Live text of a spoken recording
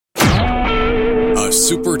A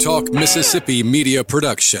Super Talk Mississippi media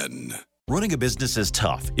production. Running a business is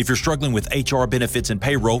tough. If you're struggling with HR, benefits, and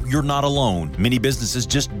payroll, you're not alone. Many businesses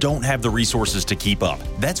just don't have the resources to keep up.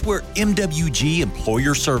 That's where MWG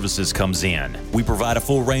Employer Services comes in. We provide a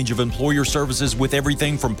full range of employer services with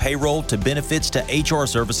everything from payroll to benefits to HR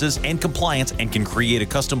services and compliance, and can create a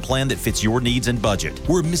custom plan that fits your needs and budget.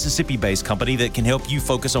 We're a Mississippi-based company that can help you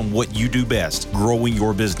focus on what you do best, growing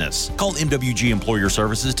your business. Call MWG Employer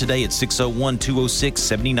Services today at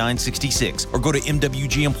 601-206-7966 or go to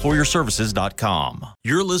MWGEmployerServices.com.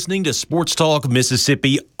 You're listening to Sports Talk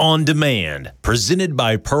Mississippi On Demand, presented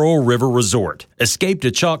by Pearl River Resort. Escape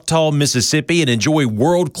to Choctaw, Mississippi and enjoy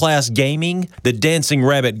world-class gaming, the Dancing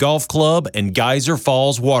Rabbit Golf Club, and Geyser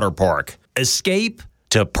Falls Water Park. Escape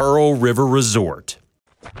to Pearl River Resort.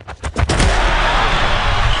 To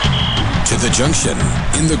the junction,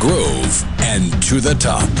 in the Grove, and to the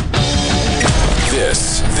top.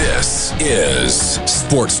 This is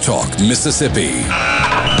Sports Talk Mississippi.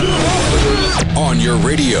 On your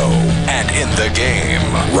radio and in the game,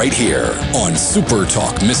 right here on Super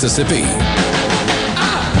Talk Mississippi.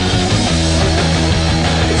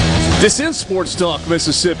 This is Sports Talk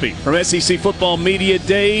Mississippi from SEC Football Media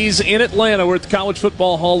Days in Atlanta. We're at the College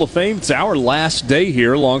Football Hall of Fame. It's our last day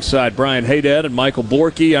here alongside Brian Haydad and Michael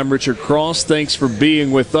Borky. I'm Richard Cross. Thanks for being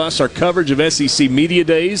with us. Our coverage of SEC Media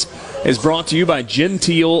Days is brought to you by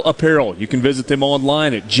Genteel Apparel. You can visit them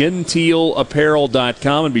online at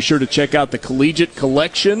genteelapparel.com and be sure to check out the Collegiate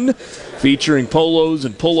Collection featuring polos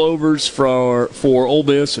and pullovers for Ole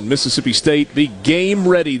Miss and Mississippi State. Be game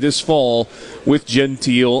ready this fall with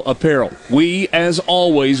Genteel Apparel. We, as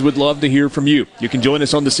always, would love to hear from you. You can join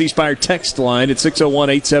us on the C Spire text line at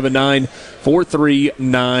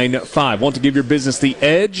 601-879-4395. Want to give your business the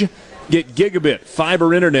edge? Get gigabit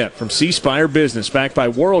fiber internet from C Spire Business, backed by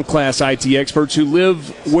world-class IT experts who live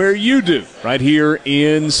where you do, right here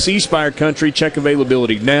in C Spire country. Check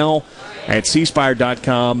availability now at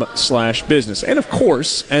cspire.com/business. And, of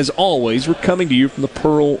course, as always, we're coming to you from the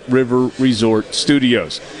Pearl River Resort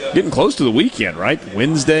Studios. Getting close to the weekend, right?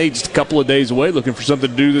 Wednesday, just a couple of days away, looking for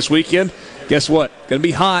something to do this weekend. Guess what? Going to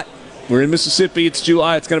be hot. We're in Mississippi. It's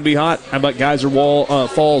July. It's going to be hot. How about Geyser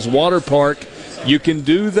Falls Water Park? You can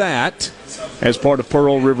do that as part of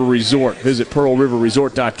Pearl River Resort. Visit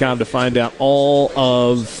pearlriverresort.com to find out all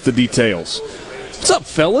of the details. What's up,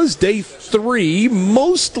 fellas? Day 3,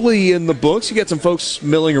 mostly in the books. You got some folks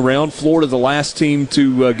milling around. Florida, the last team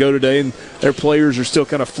to go today, and their players are still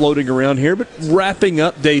kind of floating around here. But wrapping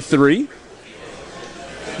up day 3.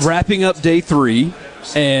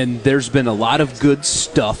 And there's been a lot of good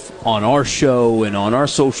stuff on our show and on our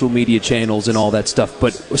social media channels and all that stuff.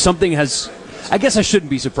 But something has, I guess I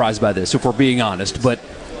shouldn't be surprised by this if we're being honest, but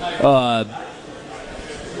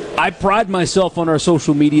I pride myself on our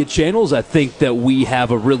social media channels. I think that we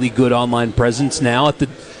have a really good online presence now. At the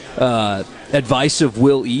advice of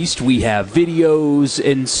Will East, we have videos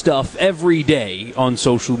and stuff every day on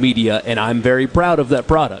social media, and I'm very proud of that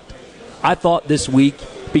product. I thought this week,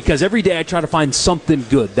 because every day I try to find something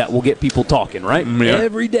good that will get people talking, right? Yeah.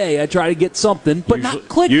 Every day I try to get something, but not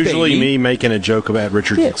clickbait. Usually me making a joke about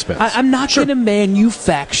Richard's expense. I'm not going to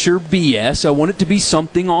manufacture BS. I want it to be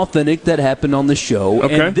something authentic that happened on the show.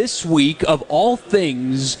 Okay. And this week, of all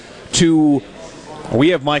things,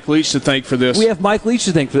 we have Mike Leach to thank for this.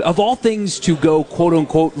 Of all things to go,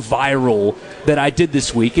 quote-unquote, viral that I did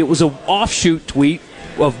this week, it was an offshoot tweet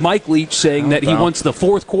of Mike Leach saying that he wants the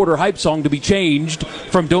fourth quarter hype song to be changed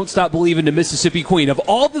from Don't Stop Believin' to Mississippi Queen. Of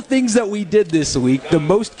all the things that we did this week, the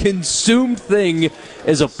most consumed thing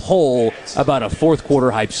is a poll about a fourth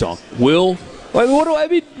quarter hype song. Will What?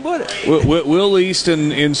 Will East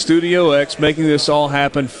in Studio X making this all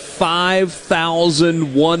happen.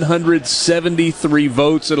 5,173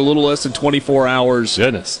 votes at a little less than 24 hours.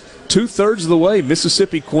 Goodness. 2/3 of the way,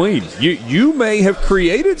 Mississippi Queen. You may have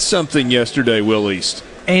created something yesterday, Will East.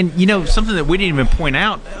 And, something that we didn't even point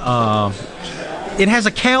out, it has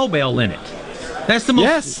a cowbell in it. That's the most.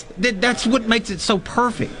 Yes. That's what makes it so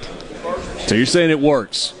perfect. So you're saying it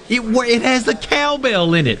works? It has the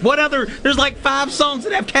cowbell in it. What other? There's like 5 songs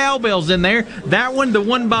that have cowbells in there. That one, the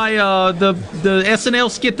one by the SNL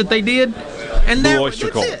skit that they did, and Blue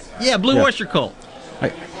Oyster Cult. It. Yeah, Blue Oyster Cult.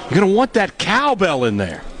 You're gonna want that cowbell in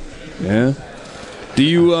there. Yeah. Do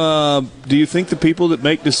you think the people that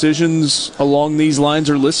make decisions along these lines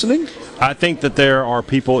are listening? I think that there are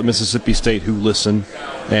people at Mississippi State who listen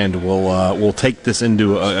and will take this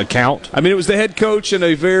into account. I mean, it was the head coach in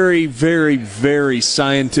a very, very, very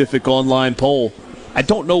scientific online poll. I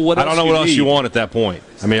don't know what else you want at that point.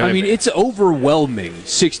 I mean, it's overwhelming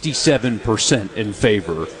 67% in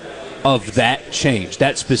favor of that change,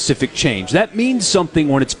 that specific change. That means something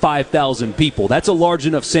when it's 5,000 people. That's a large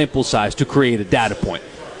enough sample size to create a data point.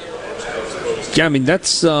 Yeah, I mean,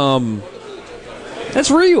 that's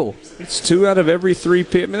real. It's 2 out of every 3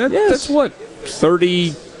 people. I mean, that's what,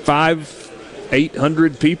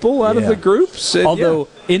 800 people out of the group? Said, although,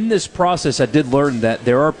 in this process, I did learn that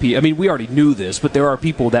there are people, I mean, we already knew this, but there are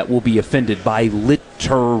people that will be offended by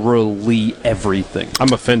literally everything.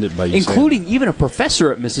 I'm offended by you including even a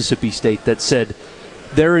professor at Mississippi State that said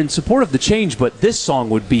they're in support of the change, but this song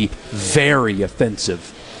would be very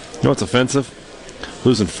offensive. You know what's offensive?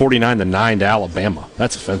 Losing 49-9 to Alabama.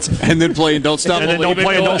 That's offensive. And then playing Don't Stop Believing. And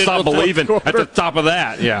then Don't Stop Believing at the top of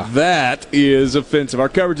that. Yeah. That is offensive. Our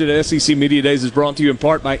coverage at SEC Media Days is brought to you in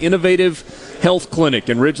part by Innovative Health Clinic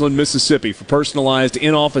in Ridgeland, Mississippi. For personalized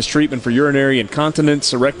in-office treatment for urinary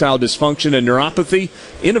incontinence, erectile dysfunction, and neuropathy,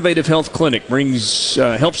 Innovative Health Clinic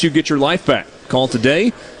helps you get your life back. Call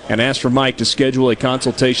today and ask for Mike to schedule a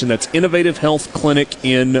consultation. That's Innovative Health Clinic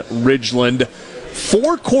in Ridgeland.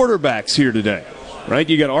 4 quarterbacks here today. Right,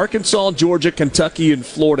 you got Arkansas, Georgia, Kentucky, and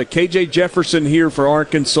Florida. KJ Jefferson here for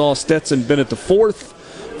Arkansas, Stetson Bennett the 4th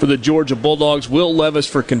for the Georgia Bulldogs, Will Levis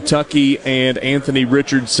for Kentucky, and Anthony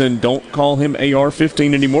Richardson. Don't call him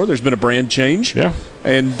AR-15 anymore. There's been a brand change. Yeah,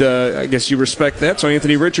 and I guess you respect that. So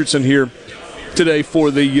Anthony Richardson here today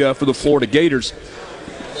for the Florida Gators.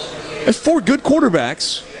 That's 4 good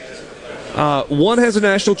quarterbacks. One has a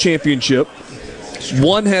national championship.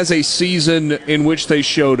 One has a season in which they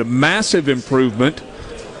showed massive improvement.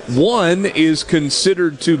 One is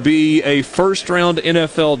considered to be a first-round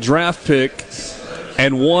NFL draft pick,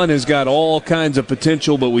 and one has got all kinds of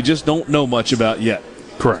potential, but we just don't know much about yet.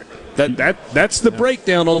 Correct. That's the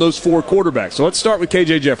breakdown on those 4 quarterbacks. So let's start with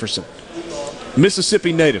KJ Jefferson.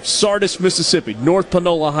 Mississippi native, Sardis, Mississippi, North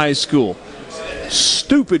Panola High School.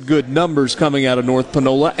 Stupid good numbers coming out of North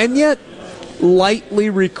Panola, and yet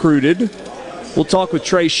lightly recruited. We'll talk with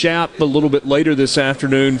Trey Schapp a little bit later this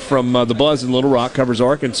afternoon from The Buzz in Little Rock, covers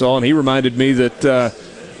Arkansas, and he reminded me that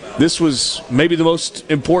this was maybe the most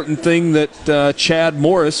important thing that Chad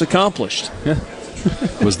Morris accomplished.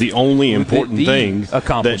 Was the only important thing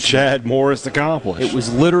that Chad Morris accomplished. It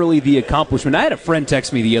was literally the accomplishment. I had a friend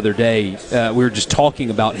text me the other day. We were just talking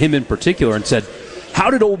about him in particular and said, how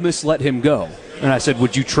did Ole Miss let him go? And I said,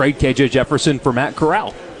 would you trade KJ Jefferson for Matt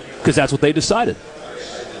Corral? Because that's what they decided.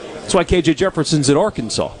 That's why KJ Jefferson's at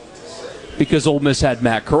Arkansas, because Ole Miss had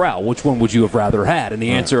Matt Corral. Which one would you have rather had? And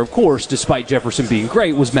the answer, of course, despite Jefferson being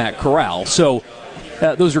great, was Matt Corral. So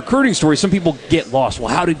those recruiting stories, some people get lost. Well,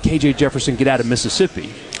 how did KJ Jefferson get out of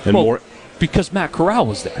Mississippi? And because Matt Corral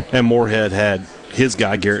was there. And Moorhead had his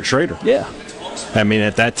guy, Garrett Schrader. Yeah. I mean,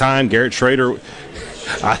 at that time, Garrett Schrader,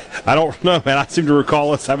 I don't know, man. I seem to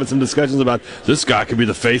recall us having some discussions about this guy could be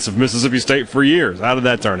the face of Mississippi State for years. How did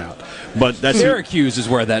that turn out? But that's Syracuse is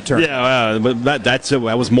where that turned out. Yeah, but that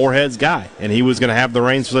was Moorhead's guy, and he was going to have the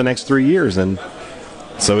reins for the next 3 years, and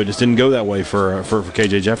so it just didn't go that way for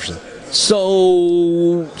KJ Jefferson.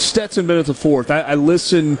 So Stetson Bennett the 4th. I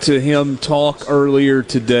listened to him talk earlier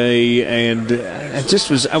today, and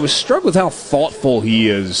I was struck with how thoughtful he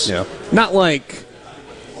is. Yeah. Not like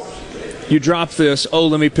you drop this,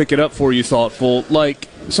 let me pick it up for you, thoughtful. Like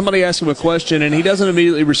somebody asks him a question, and he doesn't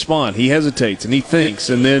immediately respond. He hesitates, and he thinks,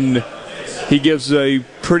 and then he gives a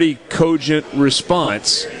pretty cogent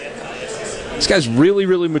response. This guy's really,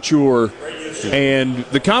 really mature, and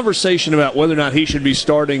the conversation about whether or not he should be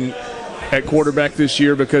starting at quarterback this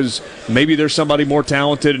year because maybe there's somebody more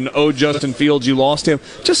talented, and Justin Fields, you lost him.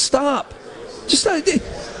 Just stop. Just stop.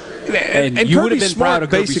 And you would Kirby have been Smart proud of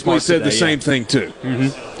Kirby basically Smart said today, the same thing too.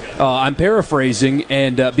 Mm-hmm. I'm paraphrasing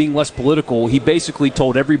and being less political. He basically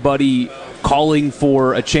told everybody calling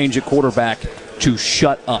for a change at quarterback to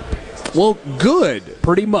shut up. Well, good.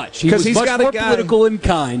 Pretty much. He was much more political and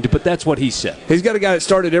kind, but that's what he said. He's got a guy that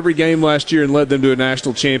started every game last year and led them to a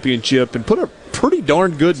national championship and put up pretty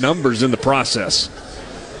darn good numbers in the process.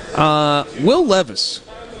 Will Levis,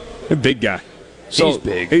 a big guy. He's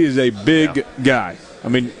big. He is a big guy. I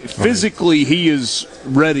mean, physically, he is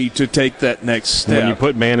ready to take that next step. When you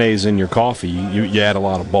put mayonnaise in your coffee, you add a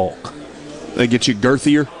lot of bulk. They get you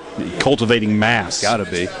girthier? Cultivating mass. Gotta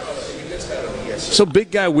be. So big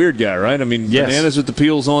guy, weird guy, right? I mean, yes. Bananas with the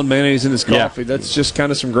peels on, mayonnaise in his coffee. Yeah. That's just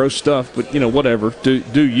kind of some gross stuff. But, whatever.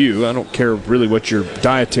 Do you. I don't care really what your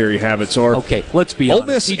dietary habits are. Okay, let's be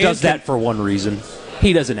honest. He does that for one reason.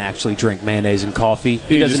 He doesn't actually drink mayonnaise and coffee.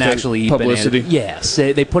 He doesn't actually eat publicity. Bananas. Yes,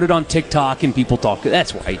 they put it on TikTok and people talk.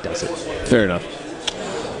 That's why he does it. Fair enough.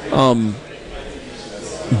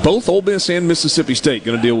 Both Ole Miss and Mississippi State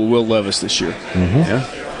going to deal with Will Levis this year. Mm-hmm.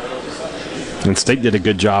 Yeah. And State did a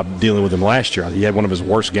good job dealing with him last year. He had one of his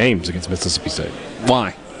worst games against Mississippi State.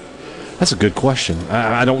 Why? That's a good question.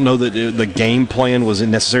 I don't know that the game plan was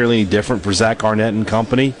necessarily any different for Zach Arnett and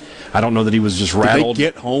company. I don't know that he was just rattled. Did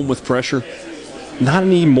they get home with pressure? Not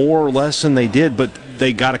any more or less than they did, but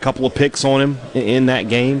they got a couple of picks on him in that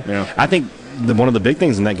game. Yeah. I think one of the big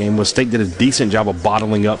things in that game was State did a decent job of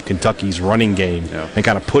bottling up Kentucky's running game and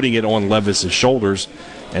kind of putting it on Levis's shoulders,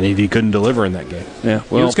 and he couldn't deliver in that game. Yeah,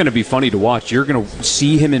 well, it's going to be funny to watch. You're going to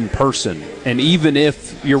see him in person, and even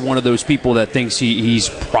if you're one of those people that thinks he's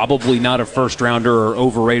probably not a first-rounder or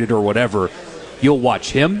overrated or whatever, you'll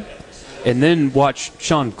watch him and then watch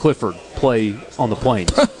Sean Clifford play on the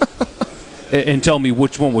Plains. And tell me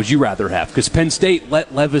which one would you rather have? Because Penn State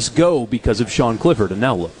let Levis go because of Sean Clifford, and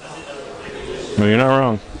now look. Well, you're not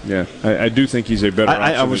wrong. Yeah, I do think he's a better option.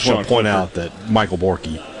 I just want to point out that Michael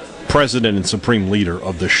Borky, president and supreme leader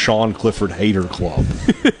of the Sean Clifford Hater Club.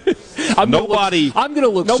 Nobody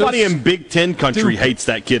in Big Ten country hates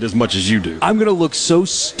that kid as much as you do. I'm going to look so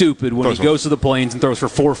stupid when he goes to the Plains and throws for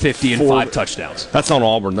 450 and 5 touchdowns. That's on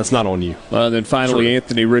Auburn. That's not on you. Then finally,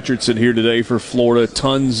 Anthony Richardson here today for Florida.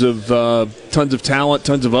 Tons of talent,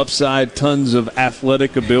 tons of upside, tons of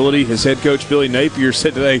athletic ability. His head coach, Billy Napier,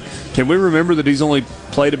 said today, can we remember that he's only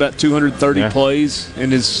played about 230 plays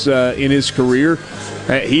in his career?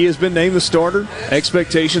 He has been named the starter.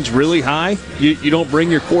 Expectations really high. You don't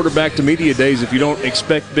bring your quarterback to media days if you don't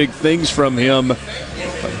expect big things from him. But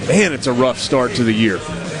man, it's a rough start to the year.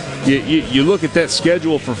 You look at that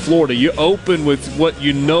schedule for Florida. You open with what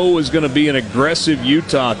you know is going to be an aggressive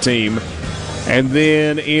Utah team, and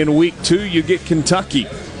then in week 2 you get Kentucky,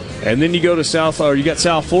 and then you go to you got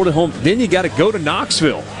South Florida home. Then you got to go to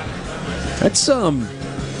Knoxville. That's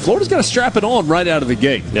Florida's got to strap it on right out of the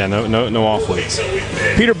gate. Yeah, no off weeks.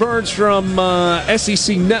 Peter Burns from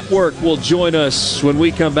SEC Network will join us when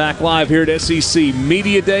we come back live here at SEC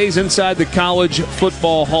Media Days inside the College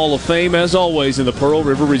Football Hall of Fame, as always in the Pearl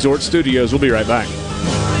River Resort Studios. We'll be right back.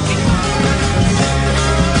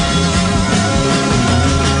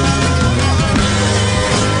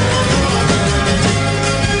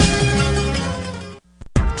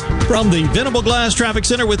 From the Venable Glass Traffic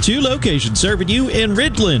Center with 2 locations serving you in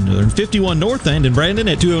Ridgeland and 51 North and in Brandon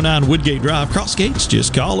at 209 Woodgate Drive. Cross Gates,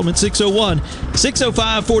 just call them at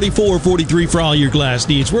 601-605-4443 for all your glass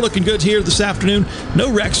needs. We're looking good here this afternoon.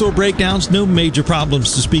 No wrecks or breakdowns, no major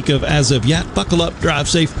problems to speak of as of yet. Buckle up, drive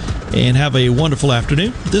safe, and have a wonderful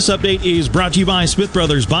afternoon. This update is brought to you by Smith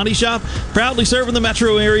Brothers Body Shop, proudly serving the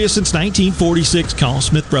metro area since 1946. Call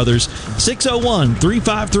Smith Brothers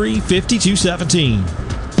 601-353-5217.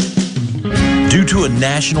 Due to a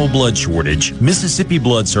national blood shortage, Mississippi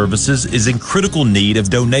Blood Services is in critical need of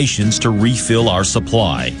donations to refill our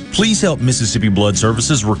supply. Please help Mississippi Blood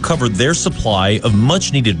Services recover their supply of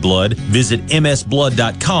much-needed blood. Visit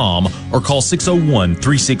msblood.com or call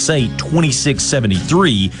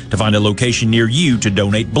 601-368-2673 to find a location near you to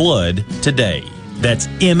donate blood today. That's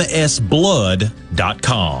msblood.com.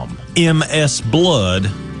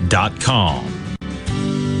 msblood.com.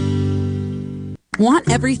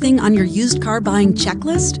 Want everything on your used car buying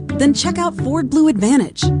checklist? Then check out Ford Blue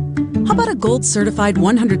Advantage. How about a gold-certified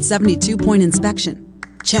 172-point inspection?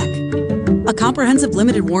 Check. A comprehensive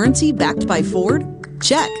limited warranty backed by Ford?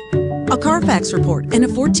 Check. A Carfax report and a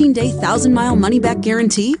 14-day 1,000-mile money-back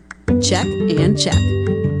guarantee? Check and check.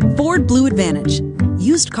 Ford Blue Advantage.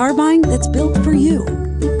 Used car buying that's built for you.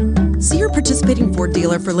 See your participating Ford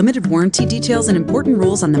dealer for limited warranty details and important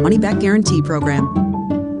rules on the money-back guarantee program.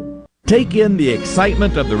 Take in the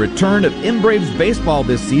excitement of the return of M-Braves baseball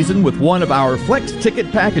this season with one of our Flex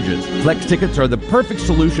Ticket packages. Flex Tickets are the perfect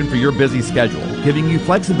solution for your busy schedule, giving you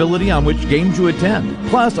flexibility on which games you attend.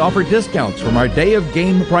 Plus, offer discounts from our day of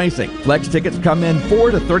game pricing. Flex Tickets come in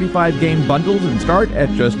 4 to 35 game bundles and start at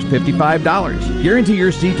just $55. Guarantee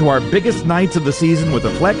your seat to our biggest nights of the season with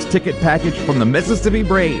a Flex Ticket package from the Mississippi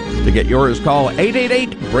Braves. To get yours, call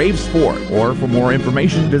 888-BRAVES4, or for more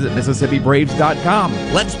information, visit MississippiBraves.com.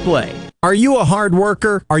 Let's play. Are you a hard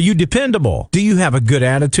worker? Are you dependable? Do you have a good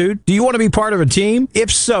attitude? Do you want to be part of a team?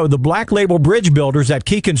 If so, the Black Label Bridge Builders at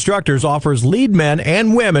Key Constructors offers lead men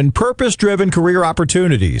and women purpose-driven career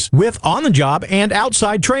opportunities with on-the-job and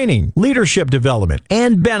outside training, leadership development,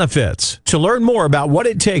 and benefits. To learn more about what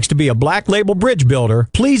it takes to be a Black Label Bridge Builder,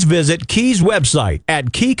 please visit Key's website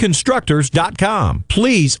at keyconstructors.com.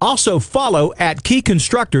 Please also follow at Key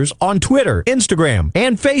Constructors on Twitter, Instagram,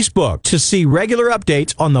 and Facebook to see regular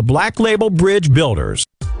updates on the Black Label Bridge Builders.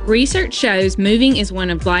 Research shows moving is one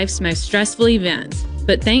of life's most stressful events,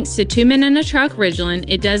 but thanks to 2 Men and a Truck Ridgeland,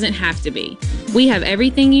 it doesn't have to be. We have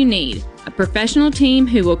everything you need: a professional team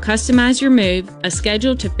who will customize your move, a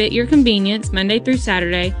schedule to fit your convenience Monday through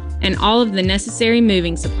Saturday, and all of the necessary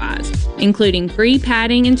moving supplies, including free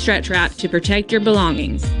padding and stretch wrap to protect your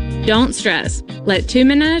belongings. Don't stress. Let Two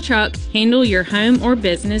Men and a Truck handle your home or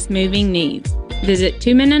business moving needs. Visit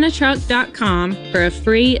twomenandatruck.com for a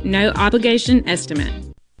free, no-obligation estimate.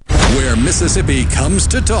 Where Mississippi comes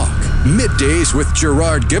to talk. Middays with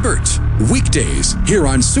Gerard Gibbert. Weekdays here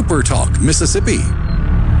on Super Talk Mississippi.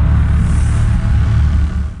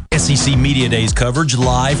 SEC Media Days coverage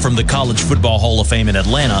live from the College Football Hall of Fame in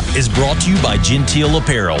Atlanta is brought to you by Genteel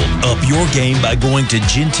Apparel. Up your game by going to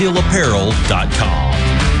genteelapparel.com.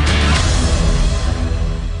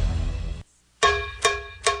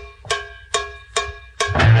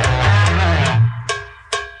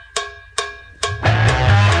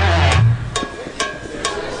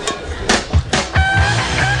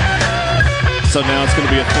 So now it's going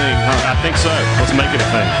to be a thing, huh? I think so. Let's make it a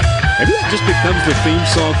thing. Maybe that just becomes the theme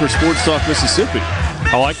song for Sports Talk Mississippi.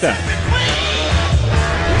 I like that.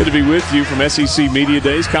 Good to be with you from SEC Media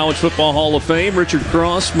Days, College Football Hall of Fame. Richard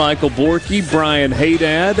Cross, Michael Borky, Brian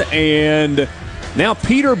Haydad, and now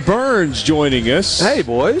Peter Burns joining us. Hey,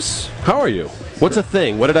 boys. How are you? What's a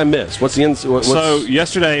thing? What did I miss? What's the So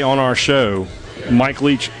yesterday on our show, Mike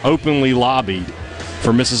Leach openly lobbied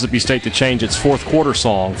for Mississippi State to change its fourth quarter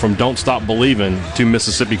song from Don't Stop Believin' to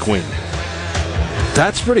Mississippi Queen.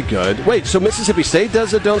 That's pretty good. Wait, so Mississippi State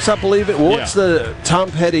does it, Don't Stop Believin'? What's the Tom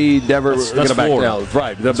Petty never going to back down?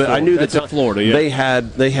 Right. But I knew that's that Florida, yeah.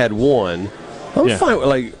 They had one. I'm fine.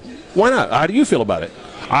 Like, why not? How do you feel about it?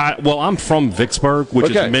 I'm from Vicksburg, which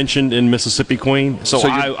is mentioned in Mississippi Queen. So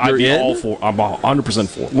I'd be all for. I'm 100%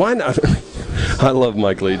 for. Why not? I love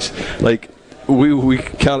Mike Leach. Like, we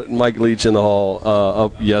counted Mike Leach in the hall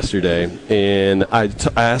up yesterday, and I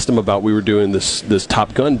asked him about, we were doing this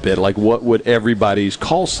Top Gun bit, like what would everybody's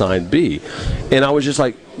call sign be? And I was just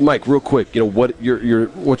like, Mike, real quick,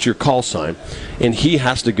 what's your call sign? And he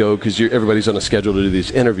has to go because everybody's on a schedule to do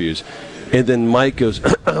these interviews. And then Mike goes,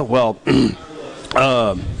 well,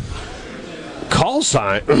 call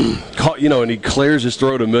sign, and he clears his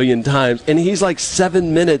throat a million times, and he's like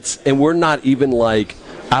 7 minutes, and we're not even like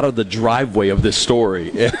out of the driveway of this story.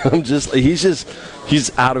 And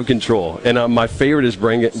he's out of control. And my favorite is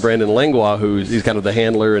Brandon Langlois, he's kind of the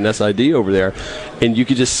handler and SID over there. And you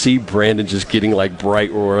could just see Brandon just getting like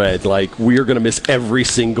bright red, like, we're going to miss every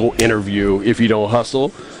single interview if you don't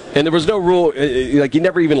hustle. And there was no rule, like, he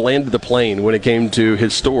never even landed the plane when it came to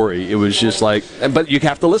his story. It was just like, but you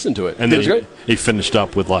have to listen to it. And then he finished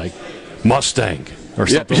up with like, Mustang or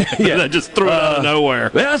something. Yeah. That just threw it out of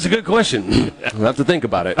nowhere. Man, that's a good question. I'll have to think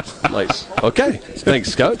about it. Like, okay,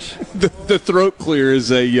 thanks, Coach. The throat clear is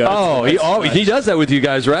a. He does that with you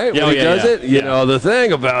guys, right? Yeah, when he does it. You know, the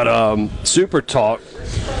thing about Super Talk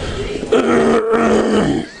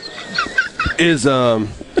is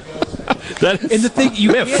and the thing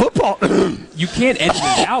football. You can't edit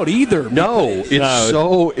it out either. No,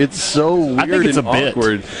 it's so weird I think it's and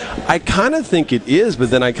awkward. I kind of think it is,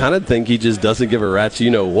 but then I kind of think he just doesn't give a rat's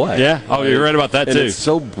what. Yeah. Oh, you're right about that and too. It's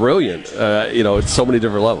so brilliant. It's so many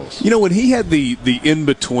different levels. When he had the in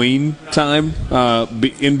between time,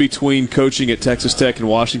 in between coaching at Texas Tech and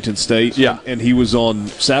Washington State, and he was on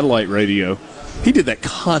satellite radio, he did that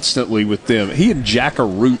constantly with them. He and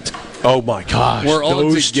Jackaroot. Oh my gosh, we're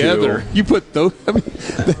all together. You put those. I mean,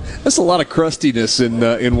 that's a lot of crustiness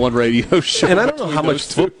in one radio show. And I don't know how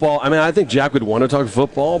much football. I mean, I think Jack would want to talk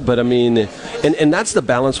football, but I mean, and that's the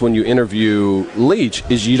balance when you interview Leach,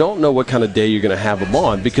 is you don't know what kind of day you're going to have him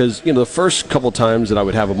on, because the first couple times that I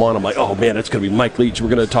would have him on, I'm like, oh man, it's going to be Mike Leach. We're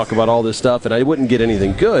going to talk about all this stuff, and I wouldn't get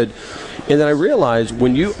anything good. And then I realized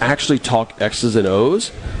when you actually talk X's and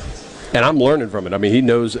O's. And I'm learning from it. I mean, he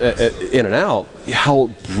knows in and out how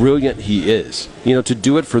brilliant he is. To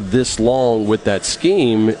do it for this long with that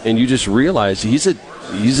scheme, and you just realize he's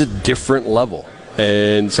a different level.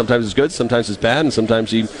 And sometimes it's good, sometimes it's bad, and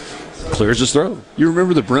sometimes he clears his throat. You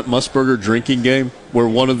remember the Brent Musburger drinking game where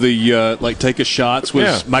one of the take a shots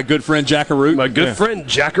was my good friend Jackaroot? My good friend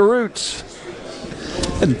Jackaroot.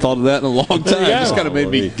 I hadn't thought of that in a long time. It just kind of made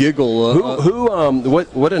me giggle.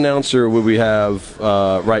 What announcer would we have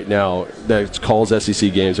right now that calls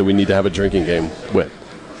SEC games that we need to have a drinking game with?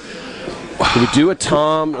 Could we do a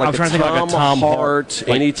Tom? I'm trying to think like a Tom Hart.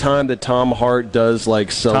 Anytime that Tom Hart does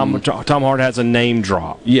like some. Tom Hart has a name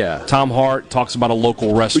drop. Yeah. Tom Hart talks about a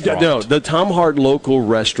local restaurant. No, the Tom Hart local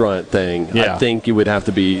restaurant thing. Yeah. I think it would have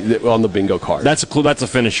to be on the bingo card. That's a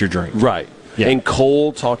finish your drink. Right. Yeah. And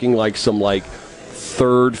Cole talking like some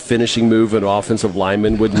third finishing move an offensive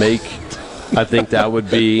lineman would make. I think that would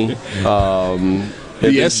be.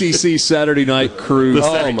 The SEC Saturday night cruise.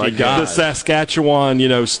 Oh my God! The Saskatchewan,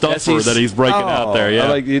 stuffer that he's breaking out there.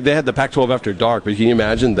 Yeah, they had the Pac-12 after dark, but can you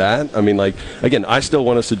imagine that? I mean, again, I still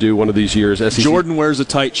want us to do one of these years. SEC. Jordan wears a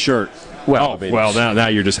tight shirt. Well, now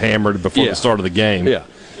you're just hammered before the start of the game. Yeah.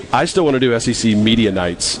 I still want to do SEC media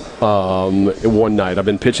nights one night. I've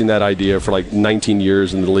been pitching that idea for like 19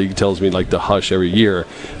 years, and the league tells me like to hush every year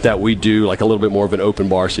that we do like a little bit more of an open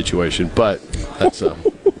bar situation. But that's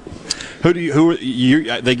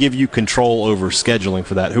they give you control over scheduling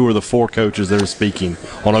for that. Who are the 4 coaches that are speaking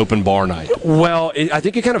on open bar night? Well, I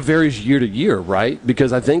think it kind of varies year to year, right?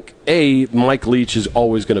 Because I think Mike Leach is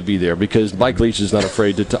always going to be there because Mike Leach is not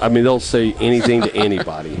afraid to. They'll say anything to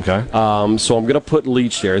anybody. Okay. So I'm going to put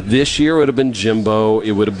Leach there. This year it would have been Jimbo.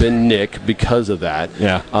 It would have been Nick because of that.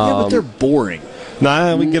 Yeah. But they're boring.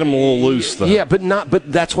 Nah, we can get them a little loose, though. Yeah,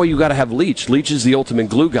 but that's why you got to have Leach. Leach is the ultimate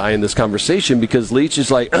glue guy in this conversation because Leach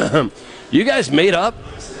is like, you guys made up?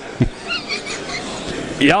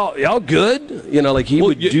 y'all good? He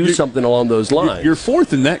would do something along those lines. Your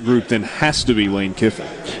fourth in that group then has to be Lane Kiffin.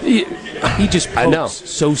 He just pokes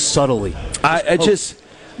so subtly. I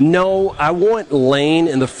want Lane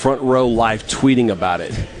in the front row live tweeting about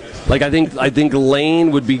it. Like I think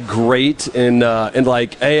Lane would be great, and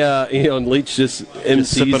like and Leach just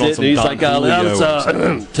MCs it, and he's like,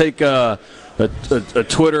 let's take a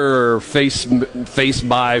Twitter face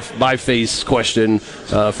by face question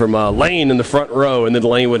from Lane in the front row, and then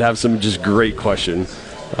Lane would have some just great question.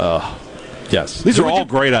 Yes, these are all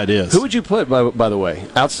great ideas. Who would you put, by the way,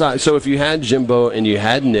 outside? So if you had Jimbo and you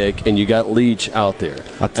had Nick and you got Leach out there,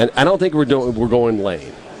 and I don't think we're going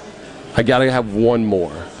Lane. I got to have one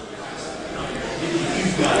more.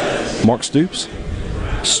 Mark Stoops?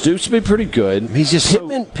 Stoops would be pretty good. He's just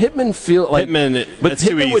Pittman feel like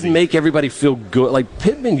Pittman would make everybody feel good. Like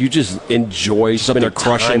Pittman, you just enjoy something. They're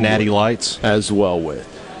crushing Natty Lights as well with.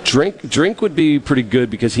 Drink would be pretty good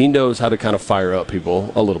because he knows how to kind of fire up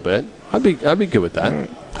people a little bit. I'd be good with that.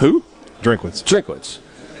 Who? Drinkwitz.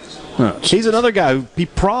 Oh, he's another guy who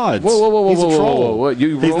prods. Whoa! He's a troll. Whoa.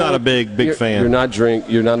 He's not a big fan.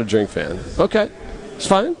 You're not a drink fan. Okay, it's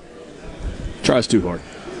fine. Tries too hard.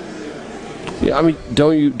 Yeah, I mean,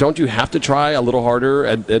 don't you have to try a little harder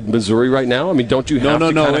at Missouri right now? I mean, don't you have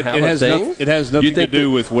to have a thing? It has nothing to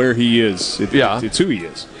do with where he is. It's who he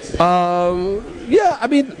is. Yeah, I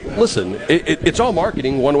mean, listen, it's all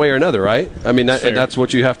marketing one way or another, right? I mean, that's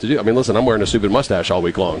what you have to do. I mean, listen, I'm wearing a stupid mustache all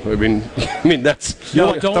week long. I mean, that's you're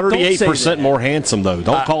like 38% more handsome though.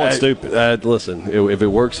 Don't call it stupid. Listen, if it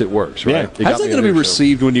works, it works, right? Yeah. How's that going to be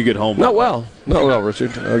received when you get home? Not well,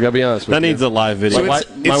 Richard. I got to be honest with you. That needs a live video. My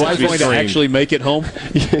wife's going to actually make it home.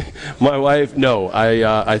 My wife, no.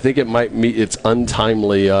 I think it might meet its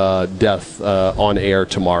untimely death on air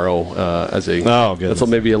tomorrow. That's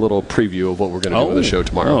maybe a little preview of what we're going to do on the show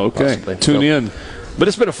tomorrow. Oh, okay. Possibly. Tune in. But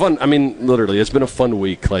it's been a fun. I mean, literally, it's been a fun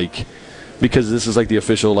week. Because this is like the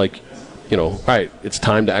official all right, it's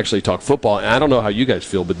time to actually talk football. And I don't know how you guys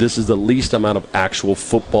feel, but this is the least amount of actual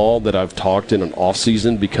football that I've talked in an off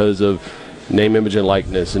season because of name, image, and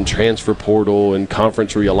likeness, and transfer portal, and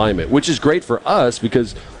conference realignment, which is great for us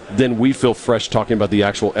because then we feel fresh talking about the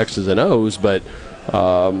actual X's and O's. But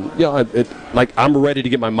I'm ready to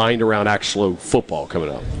get my mind around actual football coming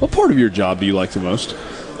up. What part of your job do you like the most?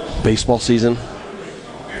 Baseball season.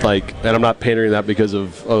 And I'm not pandering that because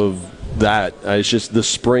of that. It's just the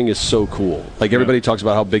spring is so cool. Everybody talks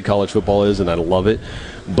about how big college football is, and I love it.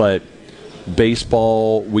 But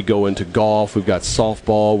baseball, we go into golf, we've got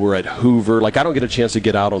softball, we're at Hoover. I don't get a chance to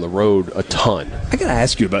get out on the road a ton. I got to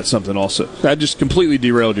ask you about something also. I just completely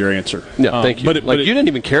derailed your answer. Yeah, thank you. But you didn't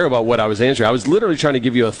even care about what I was answering. I was literally trying to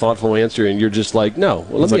give you a thoughtful answer, and you're just like, no.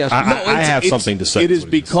 Well, let me ask you. I have something to say. It is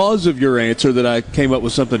because of your answer that I came up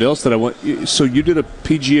with something else that I want. So you did a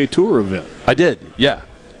PGA Tour event. I did, yeah.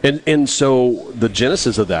 And so the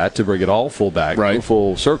genesis of that, to bring it all full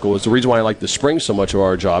circle, is the reason why I like the spring so much of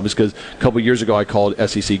our job is because a couple of years ago I called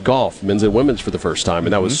SEC Golf, men's and women's, for the first time,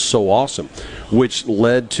 and that was so awesome, which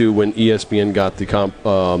led to when ESPN got the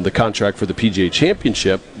contract for the PGA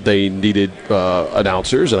Championship, they needed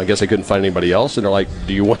announcers, and I guess they couldn't find anybody else, and they're like,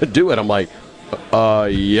 do you want to do it? I'm like,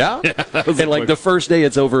 yeah. And the first day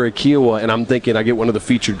it's over at Kiowa, and I'm thinking I get one of the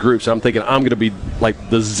featured groups, and I'm thinking I'm going to be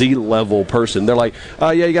the Z level person. They're like,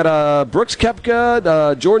 you got Brooks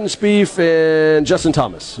Koepka, Jordan Spieth, and Justin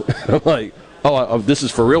Thomas. I'm like, this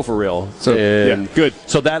is for real. So good.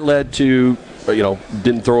 So that led to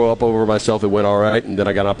didn't throw up over myself. It went all right, and then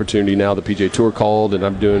I got an opportunity now. The PGA Tour called, and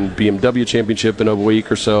I'm doing BMW Championship in a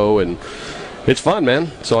week or so, and it's fun, man.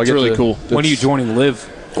 So I get really cool. When are you joining Live?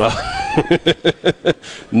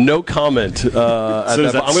 No comment. So is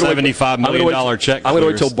that $75 million check? I'm going to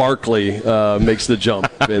wait till Barkley makes the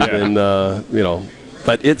jump. And then,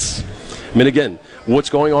 but it's, I mean, again, what's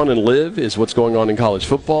going on in LIV is what's going on in college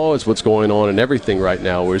football. It's what's going on in everything right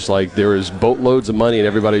now. Where it's like there is boatloads of money and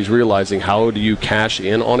everybody's realizing how do you cash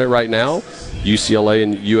in on it right now. UCLA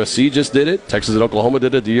and USC just did it. Texas and Oklahoma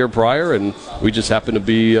did it the year prior. And we just happen to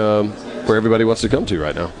be where everybody wants to come to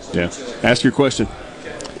right now. Yeah. Ask your question.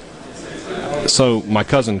 So my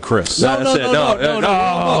cousin Chris. No. We're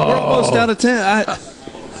almost out of 10.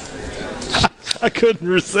 I couldn't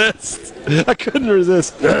resist.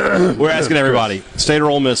 We're asking everybody, State or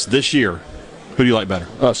Ole Miss this year, who do you like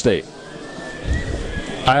better? State.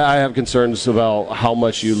 I have concerns about how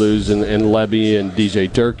much you lose in Lebby and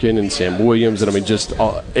DJ Durkin and Sam Williams, and I mean just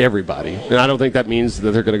everybody. And I don't think that means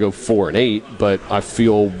that they're going to go 4-8, but I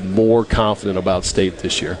feel more confident about State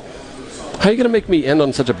this year. How are you going to make me end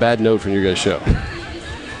on such a bad note from your guys' show?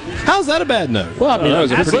 How's that a bad note? Well, I mean, that was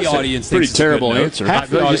half the audience pretty thinks terrible answer.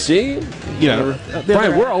 You see?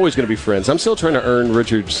 Brian, we're always going to be friends. I'm still trying to earn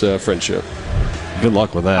Richard's friendship. Good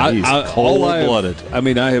luck with that. He's cold-blooded.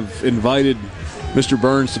 I have invited Mr.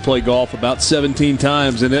 Burns to play golf about 17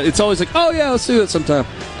 times, and it's always like, oh, yeah, let's do that sometime.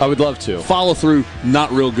 I would love to. Follow through,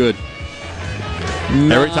 not real good.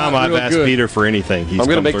 Every time I've asked Peter for anything, he's I'm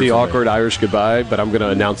going to make the awkward there. Irish goodbye, but I'm going to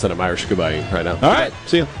announce that I'm Irish goodbye right now. All right.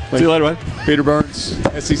 See you. See you later, buddy. Peter Burns,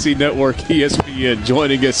 SEC Network, ESPN,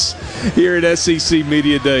 joining us here at SEC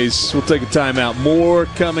Media Days. We'll take a timeout. More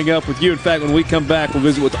coming up with you. In fact, when we come back, we'll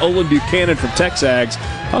visit with Olin Buchanan from Texags.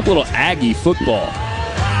 Talk a little Aggie football.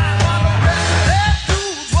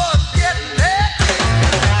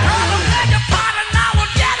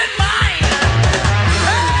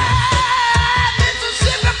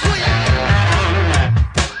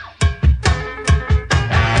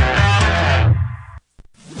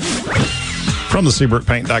 From the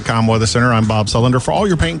SeabrookPaint.com Weather Center, I'm Bob Sullender. For all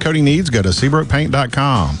your paint coating needs, go to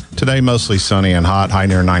SeabrookPaint.com. Today, mostly sunny and hot, high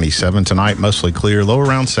near 97. Tonight, mostly clear, low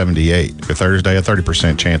around 78. For Thursday, a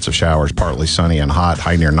 30% chance of showers, partly sunny and hot,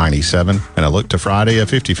 high near 97. And a look to Friday, a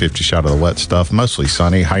 50-50 shot of the wet stuff, mostly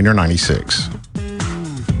sunny, high near 96.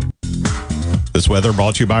 This weather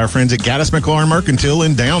brought to you by our friends at Gaddis McLaurin Mercantile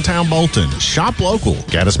in downtown Bolton. Shop local.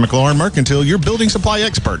 Gaddis McLaurin Mercantile, your building supply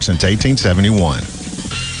expert since 1871.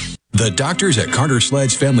 The doctors at Carter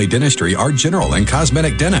Sledge Family Dentistry are general and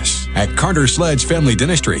cosmetic dentists. At Carter Sledge Family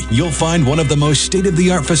Dentistry, you'll find one of the most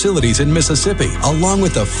state-of-the-art facilities in Mississippi, along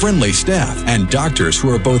with a friendly staff and doctors who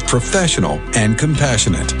are both professional and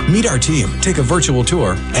compassionate. Meet our team, take a virtual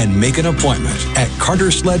tour, and make an appointment at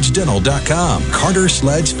CarterSledgeDental.com. Carter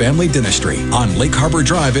Sledge Family Dentistry on Lake Harbor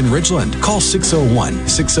Drive in Ridgeland. Call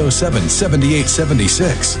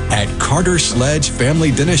 601-607-7876. At Carter Sledge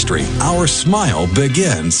Family Dentistry, our smile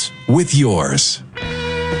begins with yours.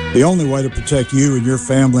 The only way to protect you and your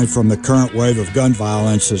family from the current wave of gun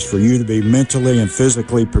violence is for you to be mentally and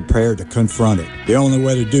physically prepared to confront it. The only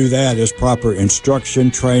way to do that is proper instruction,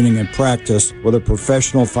 training, and practice with a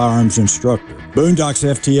professional firearms instructor. Boondocks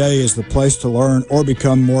FTA is the place to learn or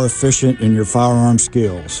become more efficient in your firearm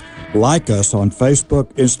skills. Like us on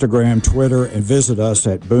Facebook, Instagram, Twitter, and visit us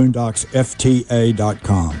at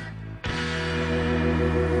boondocksfta.com.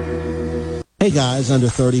 Hey guys, under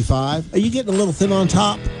 35, are you getting a little thin on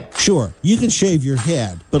top? Sure, you can shave your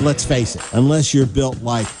head, but let's face it, unless you're built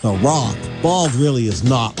like The Rock, bald really is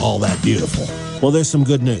not all that beautiful. Well, there's some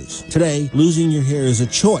good news. Today, losing your hair is a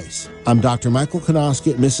choice. I'm Dr. Michael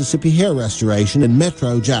Konoski at Mississippi Hair Restoration in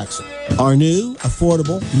Metro Jackson. Our new,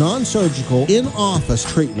 affordable, non-surgical, in-office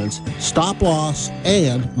treatments stop loss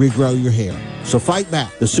and regrow your hair. So fight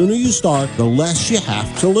back. The sooner you start, the less you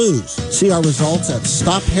have to lose. See our results at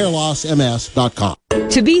stophairlossms.com.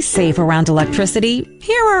 To be safe around electricity,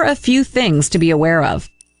 here are a few things to be aware of.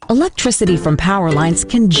 Electricity from power lines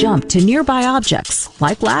can jump to nearby objects,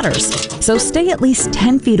 like ladders, so stay at least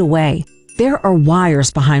 10 feet away. There are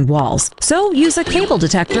wires behind walls, so use a cable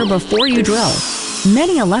detector before you drill.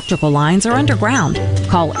 Many electrical lines are underground.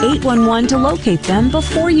 Call 811 to locate them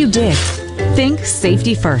before you dig. Think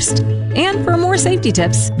safety first. And for more safety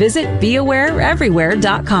tips, visit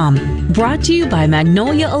BeAwareEverywhere.com. Brought to you by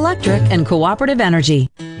Magnolia Electric and Cooperative Energy.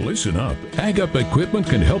 Listen up. Ag Up Equipment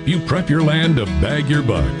can help you prep your land to bag your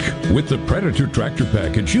buck. With the Predator Tractor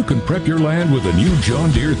Package, you can prep your land with a new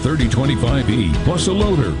John Deere 3025E, plus a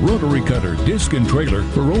loader, rotary cutter, disc, and trailer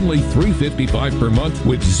for only $355 per month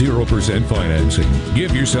with 0% financing.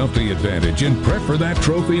 Give yourself the advantage and prep for that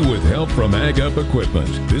trophy with help from Ag Up Equipment.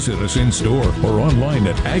 Visit us in store or online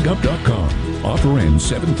at agup.com. Offer ends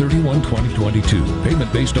 7/31/2022.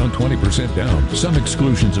 Payment based on 20% down. Some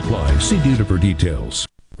exclusions apply. See dealer for details.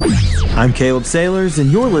 I'm Caleb Sailors,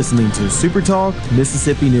 and you're listening to Super Talk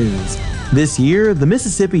Mississippi News. This year, the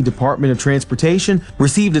Mississippi Department of Transportation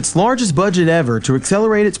received its largest budget ever to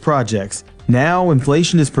accelerate its projects. Now,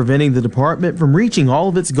 inflation is preventing the department from reaching all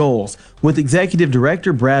of its goals, with Executive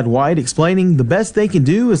Director Brad White explaining the best they can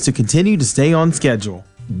do is to continue to stay on schedule.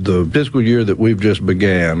 The fiscal year that we've just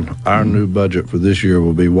began, our new budget for this year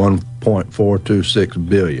will be $1.426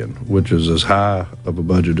 billion, which is as high of a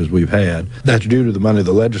budget as we've had. That's due to the money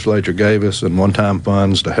the legislature gave us and one-time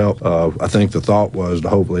funds to help. I think the thought was to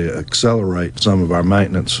hopefully accelerate some of our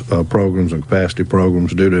maintenance programs and capacity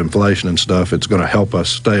programs due to inflation and stuff. It's going to help us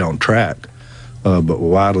stay on track. But will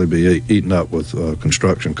widely be eaten up with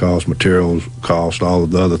construction costs, materials costs, all of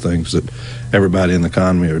the other things that everybody in the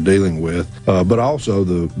economy are dealing with. But also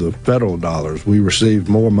the federal dollars. We received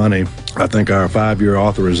more money. I think our 5-year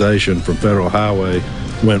authorization for federal highway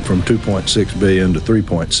went from $2.6 billion to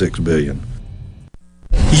 $3.6 billion.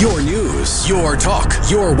 Your news, your talk,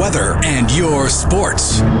 your weather, and your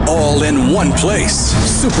sports. All in one place.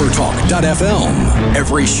 Supertalk.fm.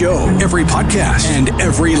 Every show, every podcast, and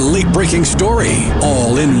every late-breaking story.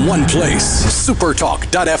 All in one place.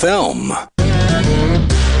 Supertalk.fm.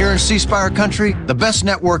 Here in C Spire country, the best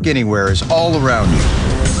network anywhere is all around you.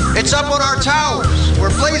 It's up on our towers, where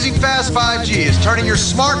blazing fast 5G is turning your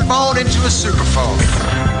smartphone into a superphone.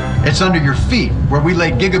 It's under your feet, where we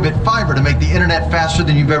lay gigabit fiber to make the internet faster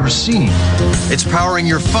than you've ever seen. It's powering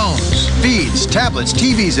your phones, feeds, tablets,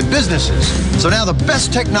 TVs, and businesses. So now the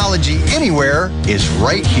best technology anywhere is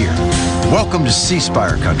right here. Welcome to C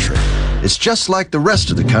Spire country. It's just like the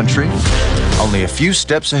rest of the country, only a few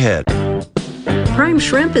steps ahead. Prime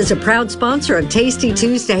Shrimp is a proud sponsor of Tasty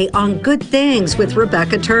Tuesday on Good Things with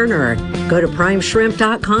Rebecca Turner. Go to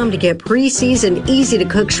primeshrimp.com to get pre-seasoned,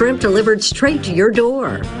 easy-to-cook shrimp delivered straight to your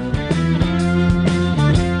door.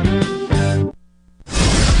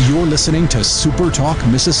 You're listening to Super Talk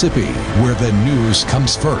Mississippi, where the news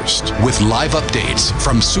comes first, with live updates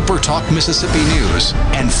from Super Talk Mississippi News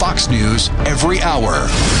and Fox News every hour.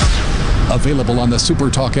 Available on the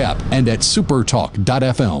Super Talk app and at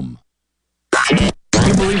supertalk.fm. Can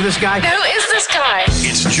you believe this guy? Who is this guy?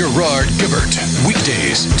 It's Gerard Gibert.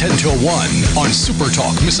 Weekdays, 10 till 1 on Super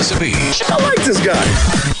Talk Mississippi. I like this guy.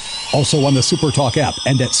 Also on the Super Talk app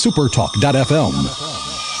and at supertalk.fm.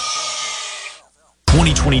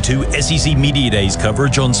 2022 SEC Media Days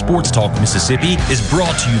coverage on Sports Talk Mississippi is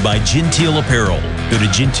brought to you by Genteel Apparel. Go to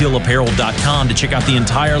genteelapparel.com to check out the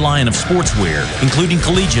entire line of sportswear, including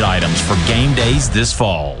collegiate items for game days this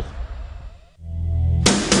fall.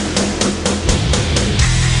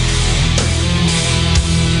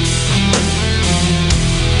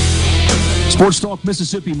 Sports Talk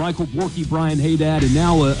Mississippi, Michael Borky, Brian Haydad, and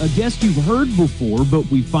now a guest you've heard before, but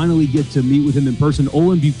we finally get to meet with him in person.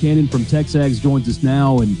 Olin Buchanan from Texags joins us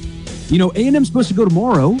now. And, you know, A&M's supposed to go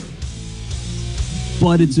tomorrow,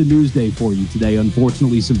 but it's a news day for you today.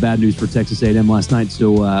 Unfortunately, some bad news for Texas A&M last night,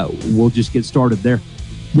 so we'll just get started there.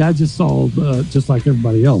 Yeah, I just saw, just like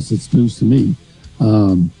everybody else, it's news to me.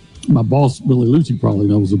 My boss, Billy Lucci, probably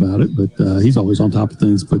knows about it, but he's always on top of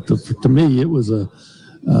things. But to me, it was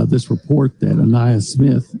this report that Aniyah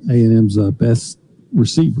Smith, A&M's best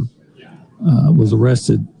receiver, was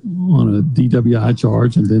arrested on a DWI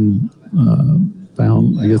charge and then they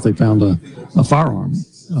found a firearm,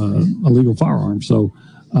 a legal firearm. So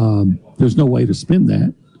there's no way to spin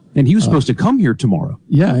that. And he was supposed to come here tomorrow.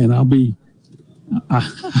 Yeah, and I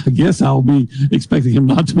guess I'll be expecting him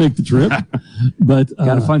not to make the trip, but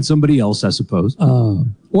got to find somebody else, I suppose,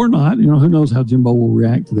 or not. You know, who knows how Jimbo will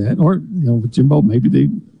react to that? Or with Jimbo, maybe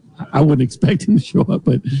I wouldn't expect him to show up,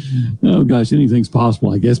 but oh gosh, anything's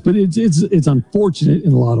possible, I guess. But it's unfortunate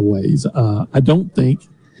in a lot of ways. I don't think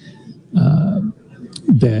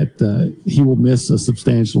that he will miss a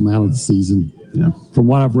substantial amount of the season. From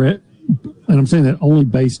what I've read, and I'm saying that only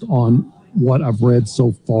based on what I've read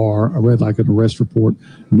so far. I read like an arrest report.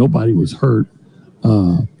 Nobody was hurt.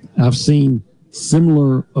 I've seen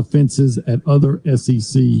similar offenses at other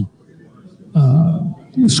SEC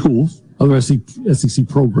schools, other SEC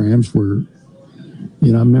programs where, I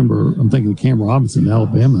remember, I'm thinking of Cam Robinson in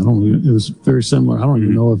Alabama. It was very similar. I don't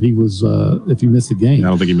even know if he was, if he missed a game. I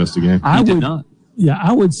don't think he missed a game. He did not. Yeah,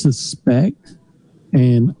 I would suspect,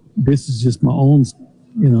 and this is just my own,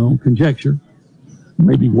 conjecture,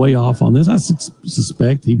 maybe way off on this. I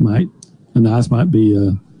suspect Aniyah might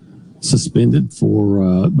be suspended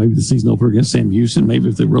for maybe the season opener against Sam Houston. Maybe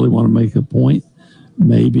if they really want to make a point,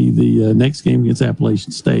 maybe the next game against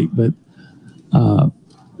Appalachian State. But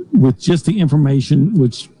with just the information,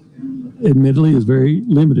 which admittedly is very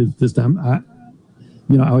limited at this time, I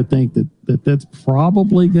would think that that's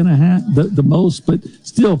probably going to have the most. But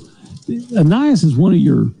still, Ainias is one of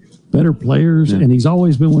your better players, and he's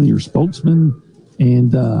always been one of your spokesmen.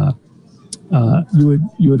 And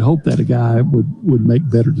you would hope that a guy would make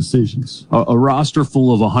better decisions. A roster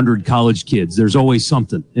full of 100 college kids. There's always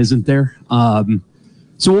something, isn't there?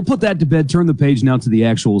 So we'll put that to bed. Turn the page now to the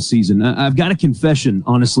actual season. I've got a confession,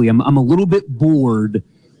 honestly. I'm a little bit bored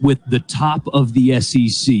with the top of the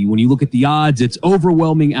SEC. When you look at the odds, it's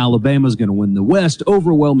overwhelming. Alabama's going to win the West.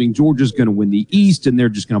 Overwhelming. Georgia's going to win the East, and they're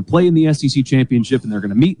just going to play in the SEC championship, and they're going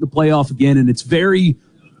to meet in the playoff again. And it's very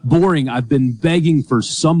boring. I've been begging for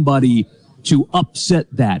somebody to upset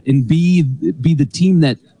that and be the team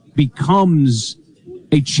that becomes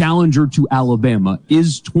a challenger to Alabama.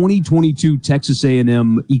 Is 2022 Texas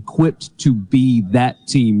A&M equipped to be that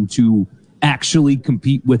team to actually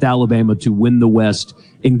compete with Alabama to win the West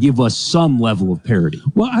and give us some level of parity?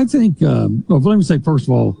 Well, I think, let me say, first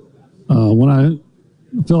of all, when I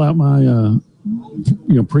fill out my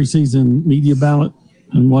preseason media ballot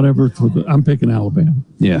and whatever, I'm picking Alabama.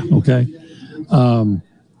 Yeah. Okay.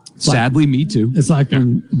 Sadly, me too. It's like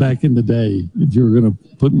back in the day, if you were going to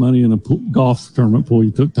put money in a golf tournament pool,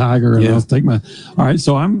 you took Tiger, and I'll take my. All right,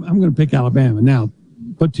 so I'm going to pick Alabama now.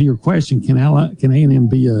 But to your question, can A&M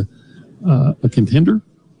be a contender?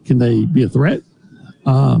 Can they be a threat?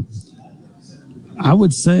 I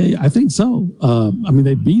would say I think so.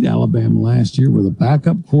 They beat Alabama last year with a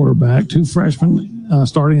backup quarterback, 2 freshmen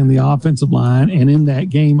starting in the offensive line, and in that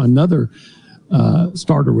game another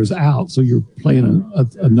starter was out, so you're playing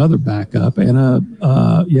another backup, and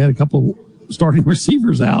you had a couple starting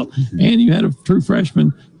receivers out, and you had a true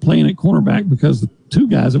freshman playing at cornerback because the 2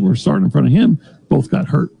 guys that were starting in front of him both got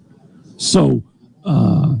hurt. So,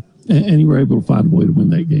 and you were able to find a way to win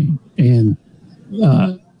that game. And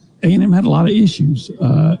A&M had a lot of issues.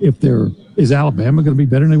 Is Alabama going to be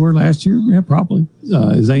better than they were last year? Yeah, probably.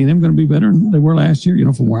 Is A&M going to be better than they were last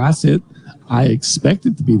year? From where I sit, I expect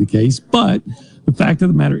it to be the case, but the fact of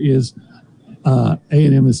the matter is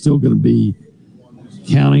A&M is still going to be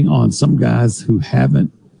counting on some guys who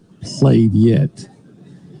haven't played yet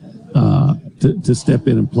to step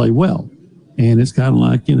in and play well. And it's kind of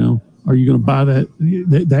like, are you going to buy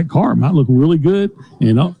that car? It might look really good,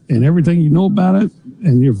 and everything you know about it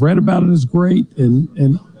and you've read about it is great, and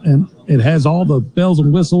it has all the bells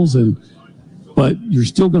and whistles, but you're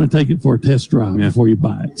still going to take it for a test drive before you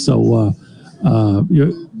buy it. So,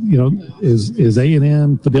 is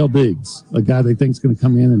A&M Fidel Diggs, a guy they think is going to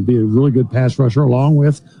come in and be a really good pass rusher, along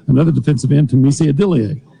with another defensive end, Tumisi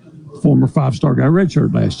Adilier, former 5-star guy,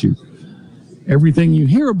 redshirt last year. Everything you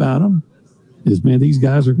hear about them is, man, these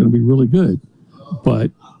guys are going to be really good.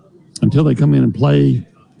 But until they come in and play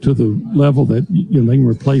to the level that they can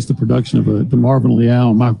replace the production of DeMarvin Leal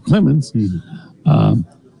and Michael Clemens,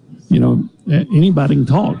 anybody can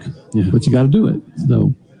talk, but you got to do it.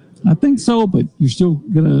 So I think so, but you're still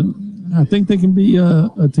I think they can be a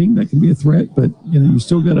team that can be a threat, but you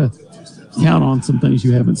still got to count on some things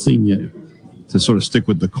you haven't seen yet. To sort of stick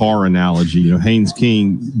with the car analogy, Haynes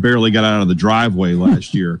King barely got out of the driveway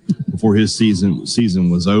last year before his season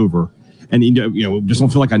was over. And, just don't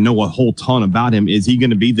feel like I know a whole ton about him. Is he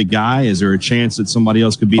going to be the guy? Is there a chance that somebody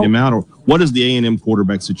else could beat him out? Or what is the A&M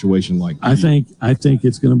quarterback situation like? I think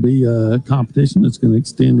it's going to be a competition that's going to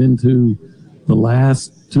extend into the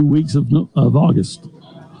last 2 weeks of August.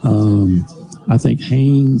 I think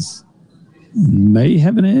Haynes may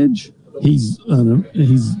have an edge. He's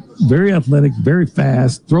very athletic, very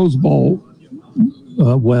fast, throws the ball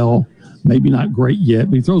well. Maybe not great yet,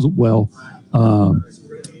 but he throws it well.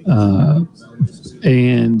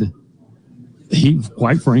 And he,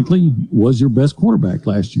 quite frankly, was your best quarterback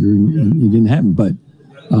last year. You didn't have him. But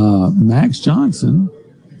Max Johnson,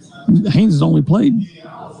 Haynes has only been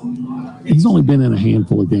in a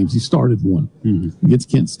handful of games. He started one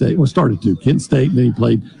against Kent State. Well, started 2. Kent State, and then he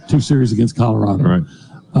played 2 series against Colorado.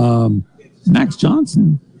 Right. Max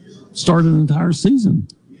Johnson started an entire season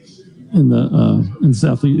in the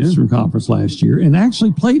Southeastern Conference last year, and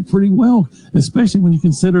actually played pretty well, especially when you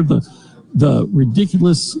consider the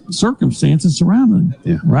ridiculous circumstances surrounding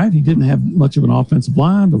him. Right? He didn't have much of an offensive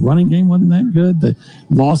line. The running game wasn't that good. They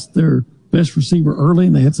lost their best receiver early,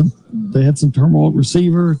 and they had some turmoil at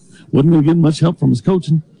receiver. Wasn't going to get much help from his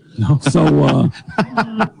coaching. No. So,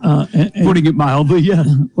 putting it mildly, yeah.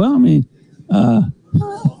 Well,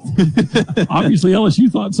 obviously LSU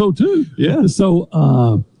thought so too. Yeah. So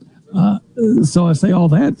I say all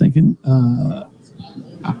that thinking,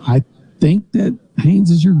 I think that Haynes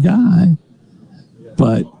is your guy,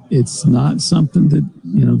 but it's not something that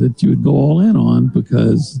that you would go all in on,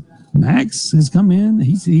 because Max has come in.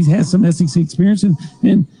 He's had some SEC experience,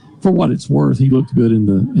 and for what it's worth, he looked good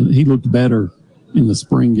he looked better in the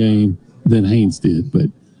spring game than Haynes did. But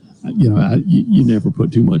you never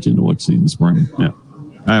put too much into what you see in the spring. Yeah.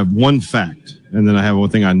 I have one fact, and then I have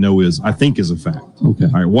one thing I think is a fact. Okay.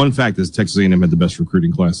 All right. One fact is Texas A&M had the best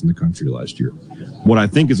recruiting class in the country last year. What I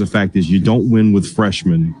think is a fact is you don't win with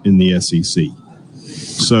freshmen in the SEC.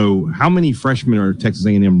 So how many freshmen are Texas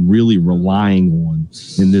A&M really relying on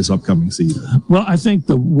in this upcoming season? Well, I think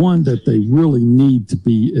the one that they really need to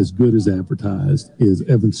be as good as advertised is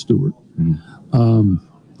Evan Stewart. Mm-hmm.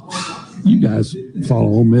 You guys follow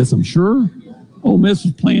Ole Miss, I'm sure. Ole Miss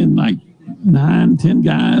was playing like 9-10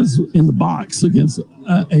 guys in the box against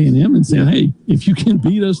A&M and saying, hey, if you can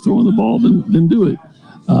beat us throwing the ball, then do it.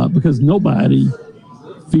 Because nobody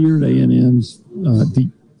feared A&M's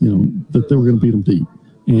deep, that they were going to beat them deep.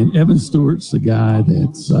 And Evan Stewart's the guy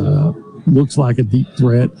that looks like a deep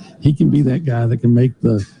threat. He can be that guy that can make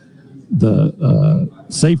the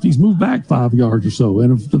safeties move back 5 yards or so.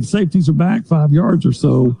 And if the safeties are back 5 yards or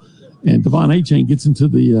so, and Devon Achane gets into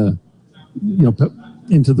the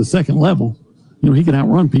into the second level, he can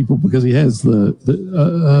outrun people because he has the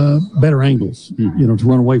better angles, to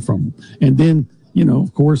run away from them. And then,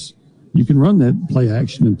 of course, you can run that play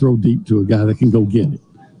action and throw deep to a guy that can go get it.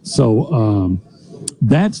 So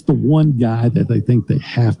that's the one guy that they think they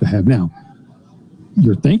have to have. Now,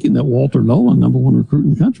 you're thinking that Walter Nolan, number one recruit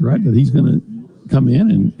in the country, right, that he's going to come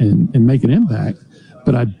in and make an impact.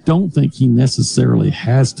 But I don't think he necessarily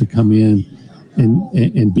has to come in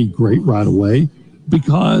and be great right away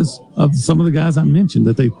because of some of the guys I mentioned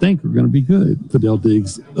that they think are going to be good. Fidel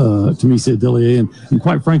Diggs, Tamisi Adelier, and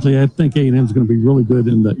quite frankly, I think A&M is going to be really good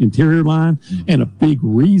in the interior line. And a big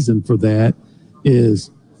reason for that is,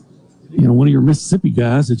 one of your Mississippi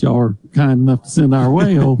guys that y'all are kind enough to send our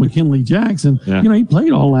way, old McKinley Jackson, he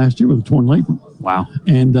played all last year with a torn labrum. Wow.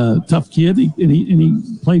 And tough kid, and he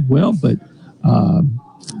played well, but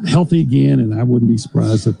healthy again, and I wouldn't be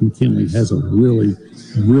surprised if McKinley has a really,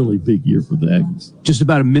 really big year for the Aggies. Just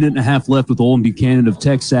about a minute and a half left with Olin Buchanan of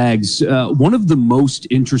Texags. One of the most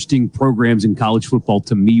interesting programs in college football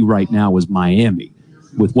to me right now is Miami.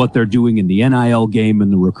 With what they're doing in the NIL game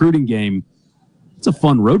and the recruiting game, it's a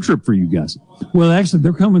fun road trip for you guys. Well, actually,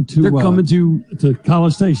 they're coming to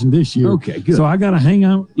College Station this year. Okay, good. So I got to hang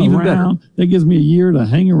out around. Better. That gives me a year to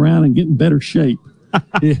hang around and get in better shape.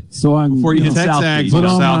 So I can before you hit South Beach.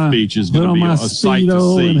 South Beach is going to be a sight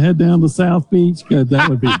to see. And head down to South Beach. God,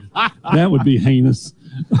 that would be heinous.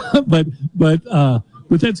 but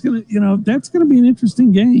that's gonna be an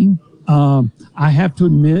interesting game. I have to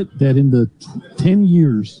admit that in the 10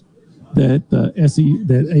 years that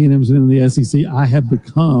A&M's been in the SEC, I have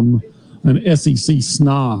become an SEC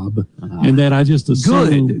snob, and that I just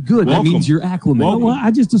assume good. That means you're acclimated. Well,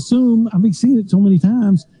 I just assume. I've been seeing it so many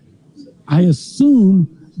times. I assume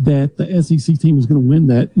that the SEC team is going to win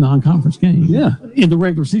that non-conference game. Yeah. In the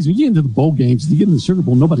regular season, you get into the bowl games, you get into the Sugar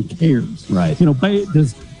Bowl, nobody cares. Right.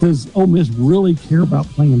 Does Ole Miss really care about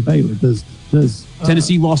playing Baylor? Does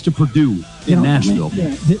Tennessee lost to Purdue in Nashville?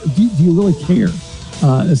 Do you really care?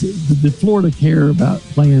 Did Florida care about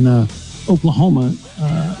playing Oklahoma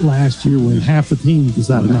last year when half the team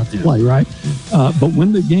decided not to play, right? But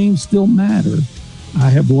when the games still matter, I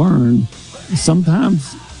have learned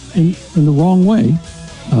sometimes in the wrong way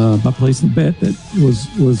by placing a bet that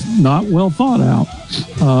was not well thought out,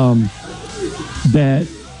 that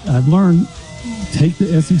I've learned take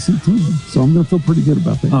the SEC team. So I'm going to feel pretty good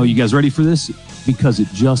about that. Oh, you guys ready for this? Because it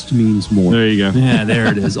just means more. There you go. Yeah, there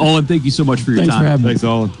it is. Olin, thank you so much for your Thanks time. For having Thanks,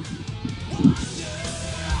 Olin.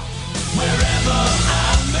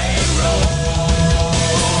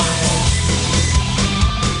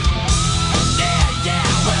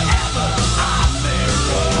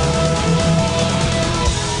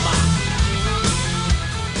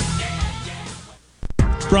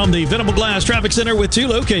 From the Venable Glass Traffic Center with 2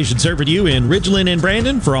 locations serving you in Ridgeland and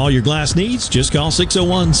Brandon. For all your glass needs, just call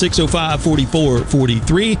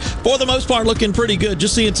 601-605-4443. For the most part, looking pretty good.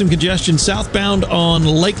 Just seeing some congestion southbound on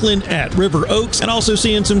Lakeland at River Oaks, and also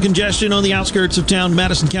seeing some congestion on the outskirts of town,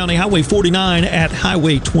 Madison County, Highway 49 at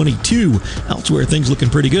Highway 22. Elsewhere, things looking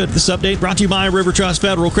pretty good. This update brought to you by River Trust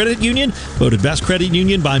Federal Credit Union, voted best credit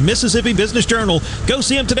union by Mississippi Business Journal. Go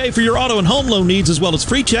see them today for your auto and home loan needs, as well as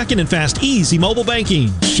free checking and fast, easy mobile banking.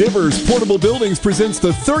 Shivers Portable Buildings presents the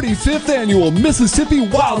 35th annual Mississippi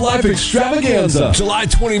Wildlife Extravaganza, July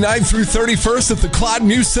 29th through 31st at the Clyde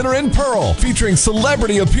Muse Center in Pearl, featuring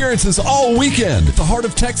celebrity appearances all weekend. The Heart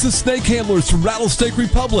of Texas snake handlers from Rattlesnake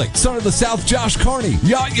Republic, Son of the South Josh Carney,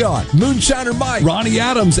 Yacht, Moonshiner Mike, Ronnie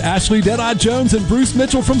Adams, Ashley Deadeye Jones, and Bruce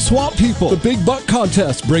Mitchell from Swamp People. The Big Buck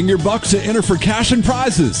Contest. Bring your bucks to enter for cash and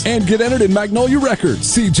prizes and get entered in Magnolia Records.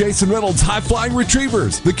 See Jason Reynolds' High Flying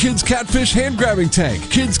Retrievers, the Kids Catfish Hand Grabbing Tank,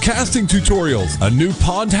 Kids Casting Tutorials, a new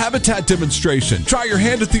pond habitat demonstration. Try your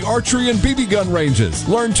hand at the archery and BB gun ranges.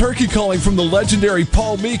 Learn turkey calling from the legendary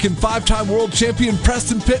Paul Meek and 5-time world champion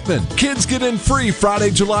Preston Pittman. Kids get in free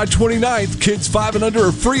Friday, July 29th. Kids 5 and under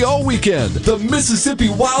are free all weekend. The Mississippi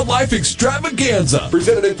Wildlife Extravaganza,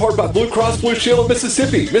 presented in part by Blue Cross Blue Shield of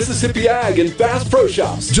Mississippi, Mississippi Ag, and Bass Pro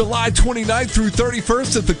Shops. July 29th through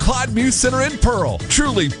 31st at the Clyde Muse Center in Pearl.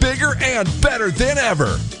 Truly bigger and better than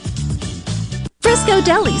ever. Frisco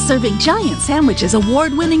Deli, serving giant sandwiches,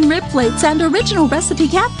 award-winning rib plates, and original recipe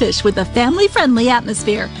catfish with a family-friendly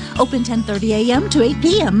atmosphere. Open 10:30 a.m. to 8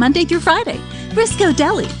 p.m. Monday through Friday. Frisco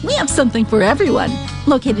Deli, we have something for everyone.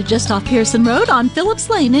 Located just off Pearson Road on Phillips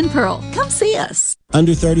Lane in Pearl. Come see us.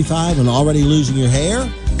 Under 35 and already losing your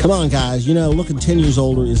hair? Come on, guys. You know, looking 10 years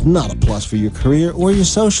older is not a plus for your career or your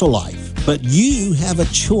social life. But you have a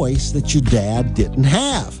choice that your dad didn't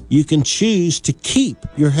have. You can choose to keep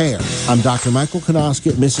your hair. I'm Dr. Michael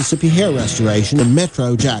Konoski at Mississippi Hair Restoration in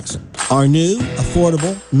Metro Jackson. Our new,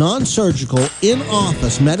 affordable, non-surgical,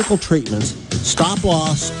 in-office medical treatments stop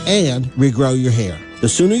loss and regrow your hair. The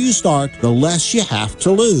sooner you start, the less you have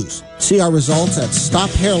to lose. See our results at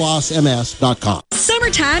stophairlossms.com.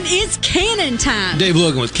 Summertime is Cannon time. Dave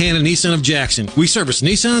Logan with Cannon Nissan of Jackson. We service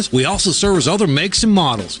Nissans. We also service other makes and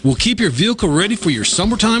models. We'll keep your vehicle ready for your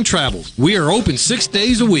summertime travels. We are open 6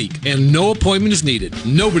 days a week, and no appointment is needed.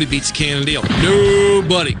 Nobody beats a Cannon deal.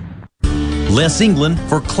 Nobody. Les England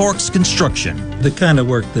for Clark's Construction. The kind of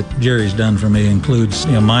work that Jerry's done for me includes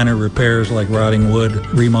minor repairs like rotting wood,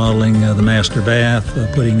 remodeling the master bath,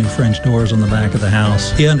 putting new French doors on the back of the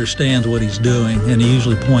house. He understands what he's doing, and he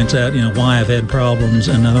usually points out why I've had problems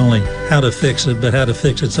and not only how to fix it, but how to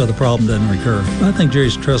fix it so the problem doesn't recur. I think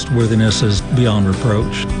Jerry's trustworthiness is beyond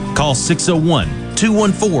reproach. Call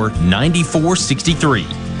 601-214-9463.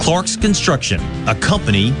 Clark's Construction, a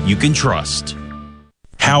company you can trust.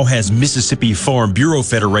 How has Mississippi Farm Bureau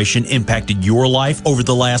Federation impacted your life over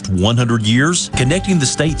the last 100 years? Connecting the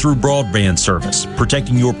state through broadband service,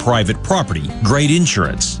 protecting your private property, great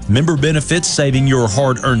insurance, member benefits saving your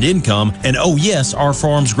hard-earned income, and oh yes, our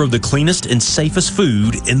farms grow the cleanest and safest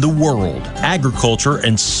food in the world. Agriculture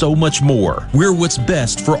and so much more. We're what's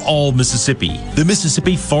best for all Mississippi. The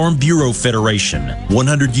Mississippi Farm Bureau Federation.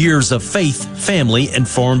 100 years of faith, family, and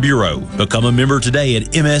Farm Bureau. Become a member today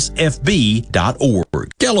at msfb.org.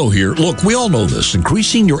 Gallo here. Look, we all know this.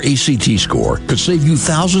 Increasing your ACT score could save you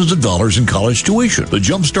thousands of dollars in college tuition. The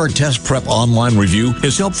Jumpstart Test Prep online review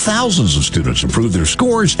has helped thousands of students improve their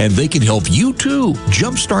scores, and they can help you too.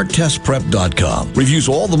 JumpstartTestPrep.com reviews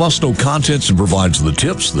all the must-know contents and provides the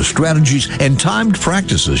tips, the strategies, and timed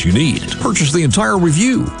practices you need. Purchase the entire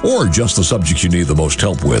review or just the subjects you need the most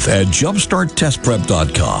help with at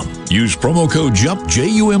JumpstartTestPrep.com. Use promo code JUMP,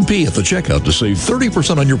 J-U-M-P, at the checkout to save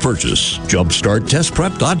 30% on your purchase.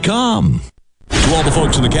 JumpstartTestPrep.com. To all the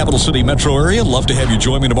folks in the Capital City metro area, love to have you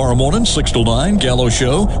join me tomorrow morning, 6 till 9, Gallo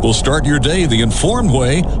Show. We'll start your day the informed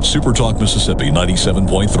way. Super Talk Mississippi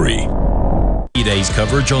 97.3. Today's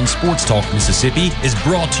coverage on Sports Talk Mississippi is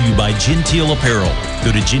brought to you by Genteel Apparel.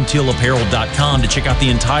 Go to genteelapparel.com to check out the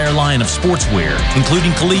entire line of sportswear,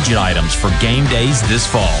 including collegiate items for game days this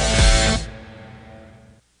fall.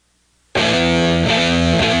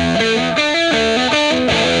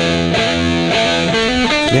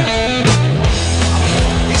 Yeah.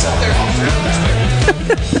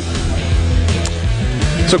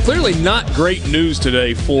 So clearly not great news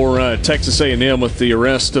today for Texas A&M with the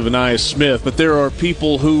arrest of Ainias Smith, but there are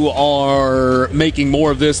people who are making more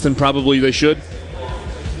of this than probably they should.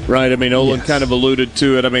 Right, I mean, Olin kind of alluded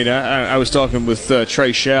to it. I mean, I was talking with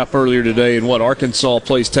Trey Schapp earlier today, and Arkansas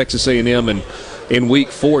plays Texas A&M in week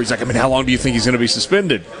 4. He's like, I mean, how long do you think he's going to be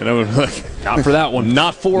suspended? And I was like, not for that one.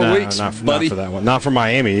 Not 4 weeks, buddy. Not for that one. Not for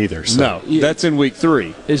Miami either. So. No, that's in week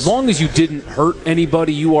 3. As long as you didn't hurt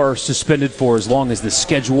anybody, you are suspended for as long as the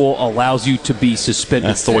schedule allows you to be suspended.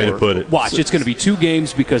 That's the way to put it. Watch, it's going to be 2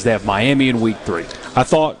 games because they have Miami in week 3. I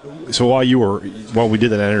thought, so while we did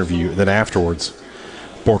that interview, then afterwards,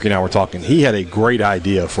 Borky and I were talking, he had a great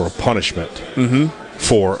idea for a punishment.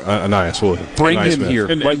 For Ainias Williams. Bring him here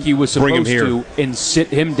like he was supposed to and sit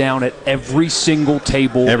him down at every single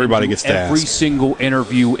table. Everybody gets every single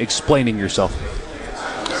interview explaining yourself.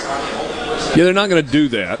 Yeah, they're not going to do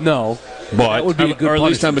that. No. But That would be a good or at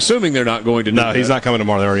least punishment. I'm assuming they're not going to do that. No, he's not coming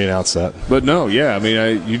tomorrow. They already announced that. But no, yeah, I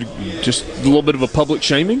mean, you just a little bit of a public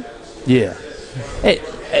shaming. Yeah.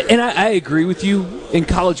 And I agree with you. And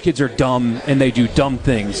college kids are dumb, and they do dumb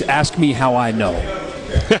things. Ask me how I know.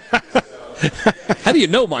 How do you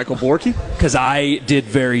know, Michael Borky? Because I did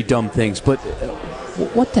very dumb things. But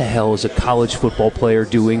what the hell is a college football player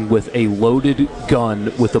doing with a loaded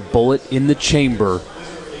gun with a bullet in the chamber,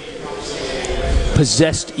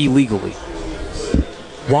 possessed illegally?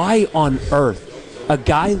 Why on earth a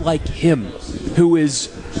guy like him, who is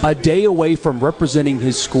a day away from representing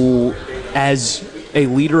his school as a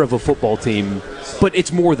leader of a football team, but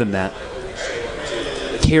it's more than that,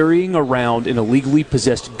 carrying around an illegally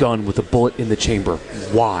possessed gun with a bullet in the chamber?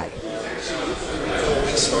 Why?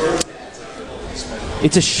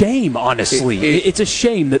 It's a shame, honestly. It's a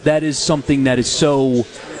shame that is something that is so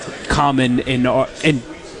common, and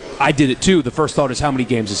I did it too. The first thought is, how many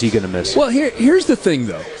games is he going to miss? Well, here's the thing,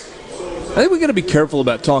 though. I think we got to be careful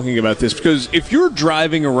about talking about this, because if you're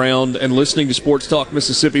driving around and listening to Sports Talk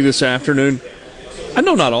Mississippi this afternoon, I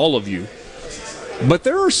know not all of you, but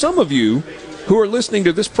there are some of you who are listening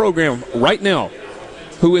to this program right now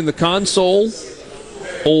who in the console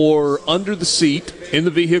or under the seat in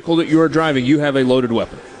the vehicle that you are driving, you have a loaded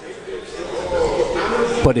weapon.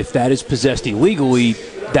 But if that is possessed illegally,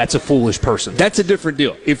 that's a foolish person. That's a different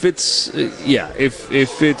deal. If it's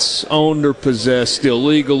if it's owned or possessed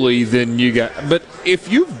illegally, then you got. But if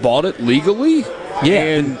you've bought it legally,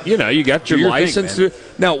 and you got your license.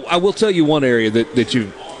 Now, I will tell you one area that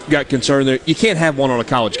you've got concern there. You can't have one on a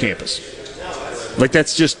college campus. Like,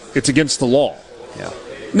 that's just, it's against the law. Yeah.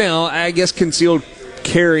 Now, I guess concealed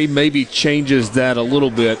carry maybe changes that a little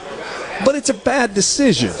bit, but it's a bad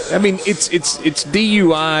decision. I mean, it's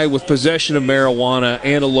DUI with possession of marijuana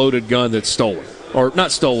and a loaded gun that's stolen, or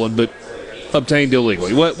not stolen, but obtained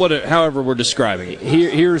illegally. However we're describing it.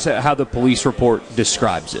 Here's how the police report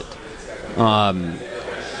describes it: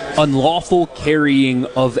 unlawful carrying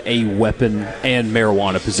of a weapon and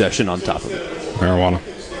marijuana possession on top of it. Marijuana.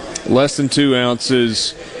 Less than 2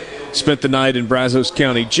 ounces. Spent the night in Brazos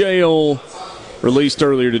County Jail. Released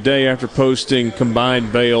earlier today after posting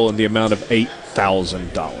combined bail in the amount of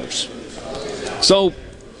 $8,000. So,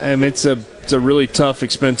 it's a really tough,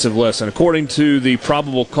 expensive lesson. According to the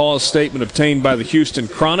probable cause statement obtained by the Houston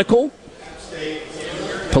Chronicle,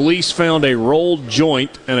 police found a rolled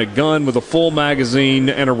joint and a gun with a full magazine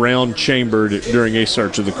and a round chambered during a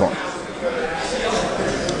search of the car.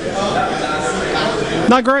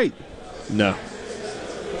 Not great. No.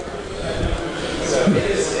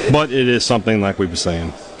 But it is something, like we were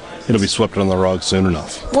saying, it'll be swept under the rug soon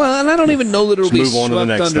enough. Well, and I don't even know that it'll be swept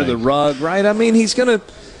under the rug, right? I mean, he's gonna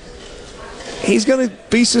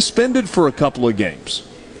be suspended for a couple of games,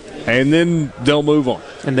 and then they'll move on.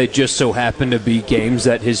 And they just so happen to be games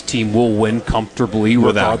that his team will win comfortably,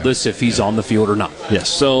 regardless if he's on the field or not. Yes.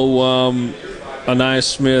 So, Anais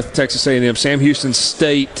Smith, Texas A&M, Sam Houston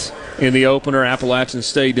State in the opener, Appalachian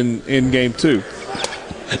State in game 2.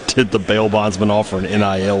 Did the bail bondsman offer an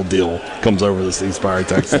NIL deal? Comes over the C Spire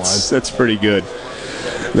text line. That's pretty good.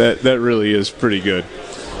 That really is pretty good.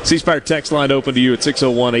 C Spire text line open to you at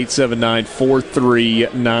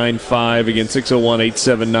 601-879-4395. Again,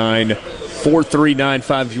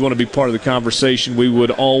 601-879-4395. If you want to be part of the conversation, we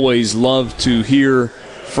would always love to hear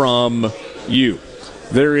from you.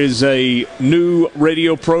 There is a new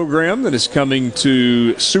radio program that is coming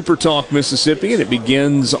to Super Talk Mississippi, and it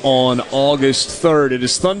begins on August 3rd. It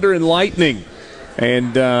is Thunder and Lightning,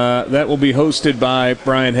 and that will be hosted by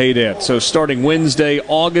Brian Haydad. So starting Wednesday,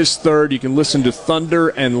 August 3rd, you can listen to Thunder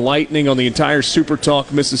and Lightning on the entire Super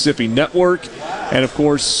Talk Mississippi network, and, of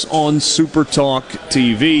course, on Super Talk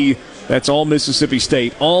TV. That's all Mississippi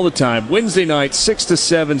State all the time. Wednesday night, 6 to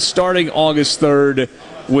 7, starting August 3rd.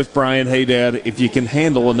 With Brian Haydad, if you can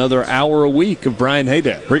handle another hour a week of Brian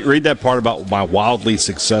Haydad. Read that part about my wildly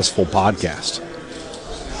successful podcast.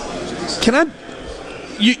 Can I?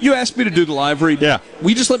 You asked me to do the live read? Yeah.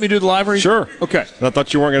 Will you just let me do the live read? Sure. Okay. I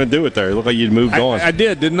thought you weren't going to do it there. It looked like you'd moved on. I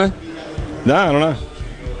did, didn't I? No, I don't know.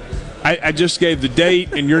 I just gave the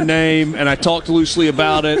date and your name, and I talked loosely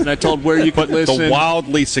about it, and I told where you could listen. The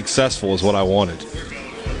wildly successful is what I wanted.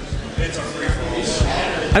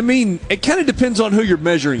 I mean, it kind of depends on who you're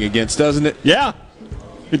measuring against, doesn't it? Yeah,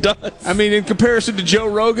 it does. I mean, in comparison to Joe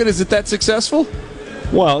Rogan, is it that successful?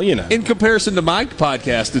 Well, you know. In comparison to my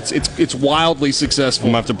podcast, it's wildly successful.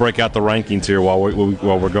 I'm going to have to break out the rankings here while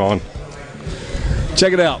we're gone.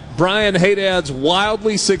 Check it out. Brian Haydad's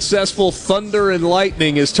wildly successful Thunder and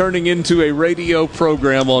Lightning is turning into a radio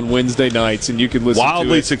program on Wednesday nights, and you can listen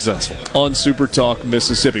to it successful on Super Talk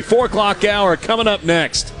Mississippi. 4 o'clock hour coming up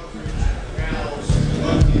next.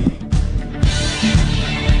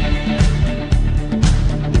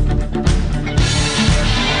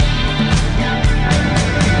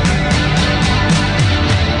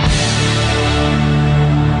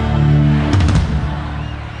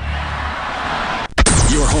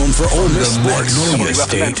 For Ole Miss sports,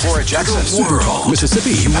 State, Super Hall,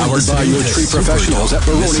 Mississippi, powered by your tree professionals at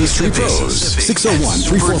Baroni's Tree Pros,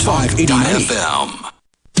 601-345-8090.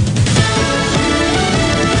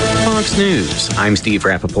 Fox News, I'm Steve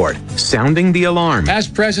Rappaport, sounding the alarm. As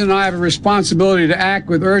president, I have a responsibility to act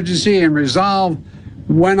with urgency and resolve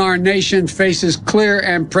when our nation faces clear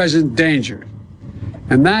and present danger.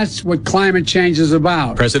 And that's what climate change is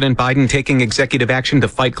about. President Biden taking executive action to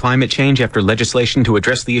fight climate change after legislation to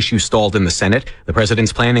address the issue stalled in the Senate. The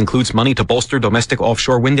president's plan includes money to bolster domestic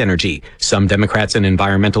offshore wind energy. Some Democrats and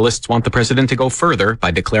environmentalists want the president to go further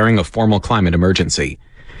by declaring a formal climate emergency.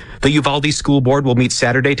 The Uvalde School Board will meet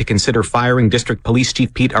Saturday to consider firing District Police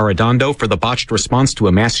Chief Pete Arredondo for the botched response to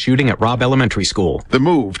a mass shooting at Robb Elementary School. The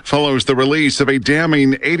move follows the release of a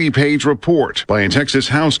damning 80-page report by a Texas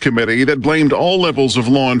House committee that blamed all levels of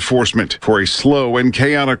law enforcement for a slow and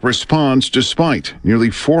chaotic response despite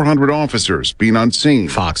nearly 400 officers being on scene.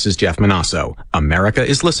 Fox's Jeff Manasso. America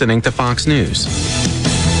is listening to Fox News.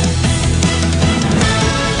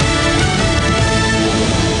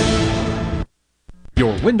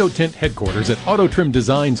 Your window tint headquarters at Auto Trim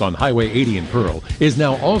Designs on Highway 80 in Pearl is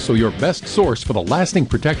now also your best source for the lasting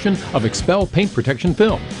protection of XPEL paint protection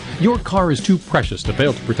film. Your car is too precious to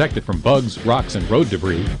fail to protect it from bugs, rocks, and road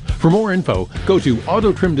debris. For more info, go to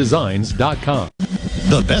autotrimdesigns.com.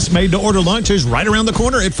 The best made-to-order lunch is right around the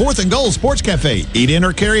corner at 4th and Gold Sports Cafe. Eat in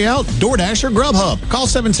or carry out, DoorDash or Grubhub. Call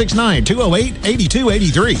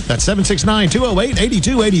 769-208-8283. That's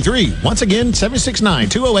 769-208-8283. Once again,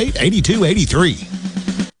 769-208-8283.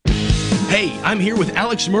 Hey, I'm here with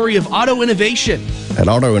Alex Murray of Auto Innovation. At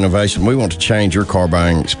Auto Innovation, we want to change your car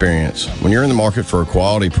buying experience. When you're in the market for a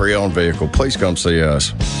quality pre-owned vehicle, please come see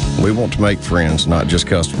us. We want to make friends, not just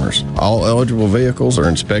customers. All eligible vehicles are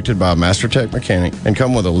inspected by a MasterTech mechanic and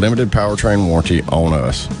come with a limited powertrain warranty on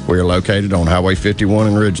us. We are located on Highway 51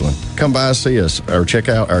 in Ridgeland. Come by and see us or check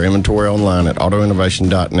out our inventory online at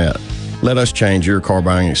autoinnovation.net. Let us change your car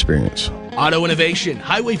buying experience. Auto Innovation,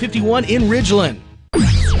 Highway 51 in Ridgeland.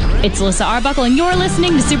 It's Alyssa Arbuckle, and you're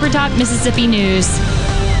listening to Super Talk Mississippi News.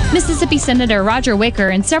 Mississippi Senator Roger Wicker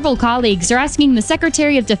and several colleagues are asking the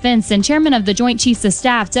Secretary of Defense and Chairman of the Joint Chiefs of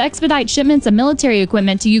Staff to expedite shipments of military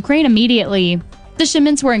equipment to Ukraine immediately. The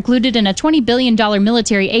shipments were included in a $20 billion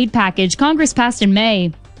military aid package Congress passed in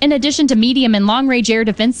May. In addition to medium and long-range air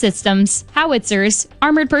defense systems, howitzers,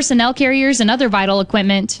 armored personnel carriers, and other vital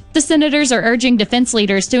equipment, the senators are urging defense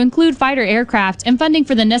leaders to include fighter aircraft and funding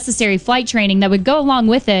for the necessary flight training that would go along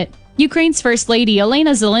with it. Ukraine's First Lady,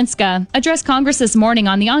 Olena Zelenska, addressed Congress this morning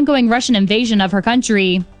on the ongoing Russian invasion of her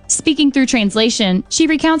country. Speaking through translation, she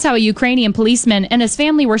recounts how a Ukrainian policeman and his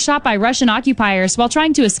family were shot by Russian occupiers while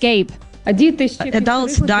trying to escape.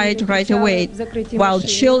 Adults died right away, while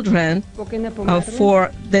children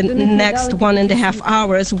for the next 1.5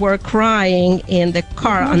 hours were crying in the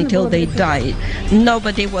car until they died.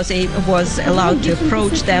 Nobody was allowed to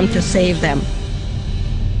approach them to save them.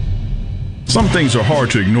 Some things are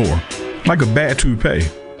hard to ignore, like a bad toupee.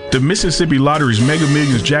 The Mississippi Lottery's Mega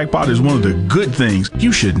Millions jackpot is one of the good things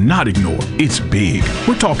you should not ignore. It's big.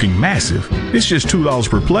 We're talking massive. It's just $2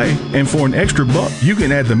 per play, and for an extra buck, you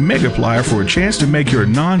can add the Mega Plier for a chance to make your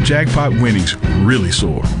non-jackpot winnings really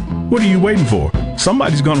soar. What are you waiting for?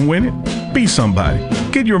 Somebody's gonna win it. Be somebody.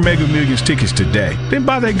 Get your Mega Millions tickets today. Then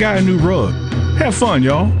buy that guy a new rug. Have fun,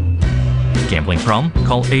 y'all. Gambling problem?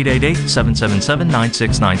 Call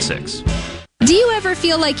 888-777-9696. Do you ever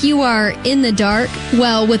feel like you are in the dark?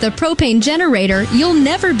 Well, with a propane generator, you'll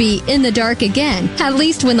never be in the dark again, at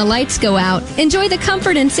least when the lights go out. Enjoy the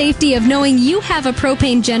comfort and safety of knowing you have a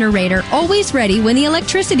propane generator always ready when the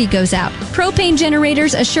electricity goes out. Propane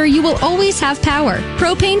generators assure you will always have power.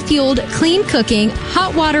 Propane-fueled, clean cooking,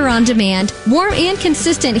 hot water on demand, warm and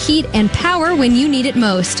consistent heat and power when you need it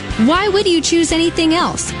most. Why would you choose anything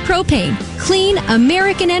else? Propane. Clean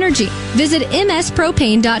American energy. Visit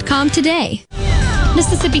mspropane.com today.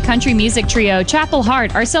 Mississippi country music trio Chapel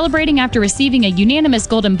Hart are celebrating after receiving a unanimous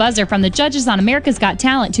golden buzzer from the judges on America's Got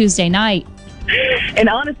Talent Tuesday night. And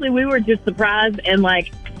honestly, we were just surprised and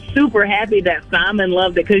super happy that Simon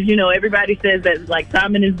loved it, because everybody says that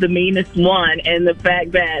Simon is the meanest one, and the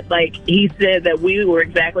fact that he said that we were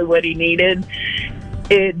exactly what he needed,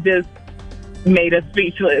 it just made us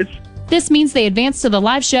speechless. This means they advance to the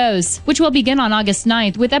live shows, which will begin on August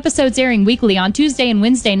 9th, with episodes airing weekly on Tuesday and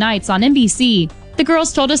Wednesday nights on NBC. The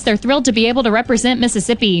girls told us they're thrilled to be able to represent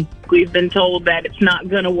Mississippi. We've been told that it's not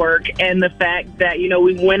going to work, and the fact that,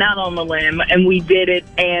 we went out on the limb and we did it,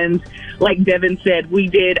 and like Devin said, we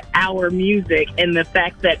did our music, and the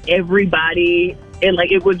fact that everybody,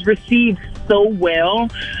 it was received so well,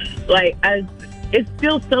 it's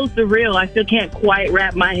still so surreal. I still can't quite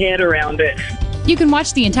wrap my head around it. You can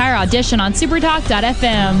watch the entire audition on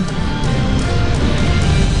supertalk.fm.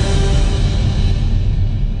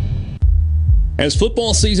 As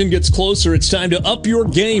football season gets closer, it's time to up your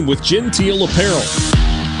game with Genteel Apparel.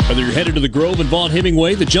 Whether you're headed to the Grove and Vaught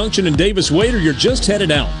Hemingway, the Junction and Davis Wade, or you're just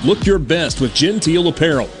headed out, look your best with Genteel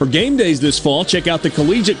Apparel. For game days this fall, check out the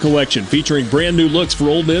Collegiate Collection featuring brand new looks for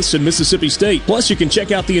Ole Miss and Mississippi State. Plus, you can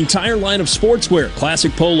check out the entire line of sportswear,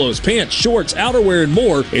 classic polos, pants, shorts, outerwear, and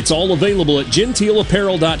more. It's all available at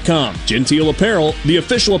GenteelApparel.com. Genteel Apparel, the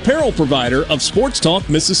official apparel provider of Sports Talk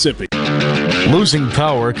Mississippi. Losing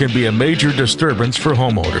power can be a major disturbance for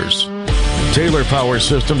homeowners. Taylor Power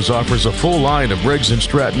Systems offers a full line of Briggs &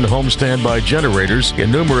 Stratton home standby generators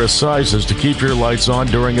in numerous sizes to keep your lights on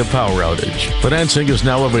during a power outage. Financing is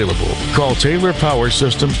now available. Call Taylor Power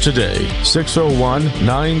Systems today,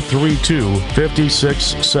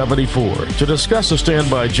 601-932-5674 to discuss a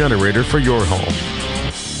standby generator for your home.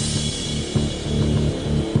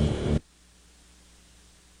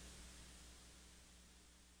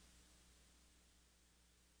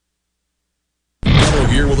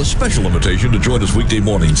 A special invitation to join us weekday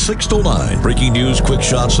morning, 6 to 9. Breaking news, quick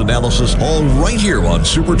shots, analysis, all right here on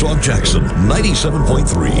Super Talk Jackson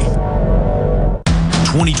 97.3.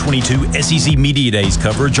 2022 SEC Media Days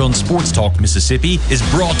coverage on Sports Talk Mississippi is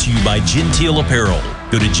brought to you by Genteel Apparel.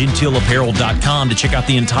 Go to GenteelApparel.com to check out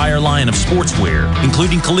the entire line of sportswear,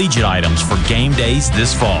 including collegiate items for game days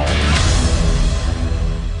this fall.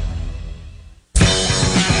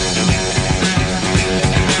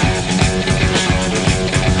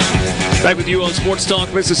 Back with you on Sports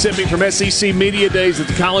Talk Mississippi from SEC Media Days at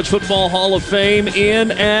the College Football Hall of Fame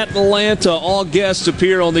in Atlanta. All guests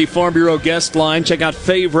appear on the Farm Bureau guest line. Check out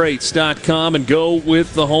favorites.com and go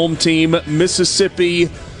with the home team, Mississippi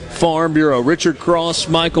Farm Bureau. Richard Cross,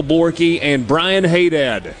 Michael Borky, and Brian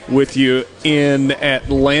Haydad with you in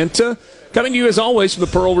Atlanta. Coming to you, as always, from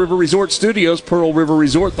the Pearl River Resort Studios. Pearl River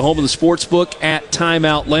Resort, the home of the sportsbook at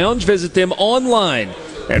Timeout Lounge. Visit them online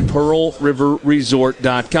at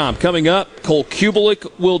PearlRiverResort.com. Coming up, Cole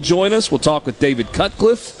Kubelik will join us. We'll talk with David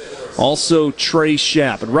Cutcliffe, also Trey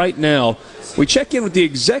Schapp. And right now, we check in with the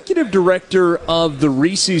executive director of the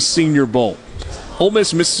Reese's Senior Bowl. Ole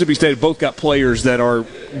Miss and Mississippi State have both got players that are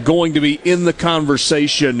going to be in the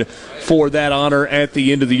conversation for that honor at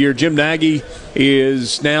the end of the year. Jim Nagy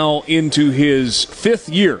is now into his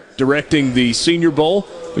 5th year directing the Senior Bowl.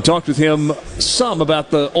 We talked with him some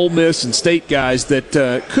about the Ole Miss and State guys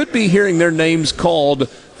that could be hearing their names called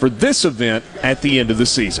for this event at the end of the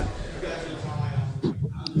season.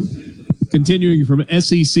 Continuing from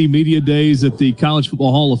SEC Media Days at the College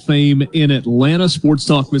Football Hall of Fame in Atlanta, Sports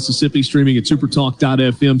Talk Mississippi, streaming at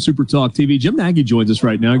supertalk.fm, Supertalk TV. Jim Nagy joins us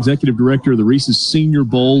right now, Executive Director of the Reese's Senior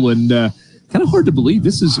Bowl, and kind of hard to believe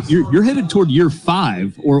this is you're headed toward year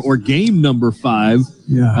 5 or game number 5.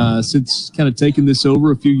 Yeah. Since kind of taking this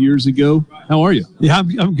over a few years ago. How are you? Yeah,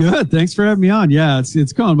 I'm good. Thanks for having me on. Yeah,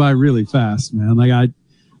 it's gone by really fast, man. I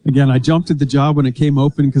jumped at the job when it came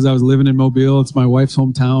open because I was living in Mobile. It's my wife's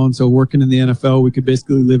hometown, so working in the NFL, we could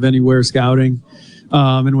basically live anywhere scouting.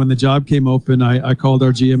 And when the job came open, I called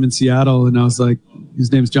our GM in Seattle, and I was like,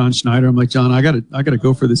 his name's John Schneider. I'm like, John, I gotta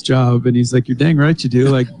go for this job. And he's like, you're dang right you do.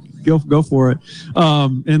 Like, go for it.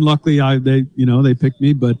 And luckily they picked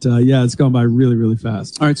me, but it's gone by really, really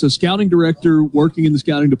fast. All right. So scouting director, working in the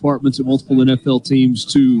scouting departments at multiple NFL teams,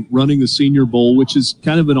 to running the Senior Bowl, which is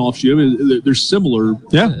kind of an offshoot. I mean, they're similar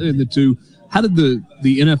in the two. How did the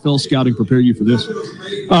NFL scouting prepare you for this?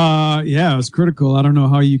 It was critical. I don't know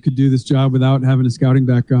how you could do this job without having a scouting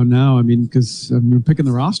background now. I mean, because I'm picking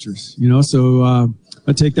the rosters, so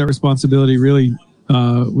I take that responsibility really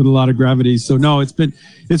with a lot of gravity. So no, it's been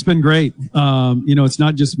great. It's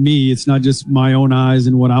not just me. It's not just my own eyes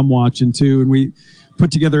and what I'm watching too. And we put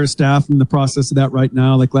together a staff in the process of that right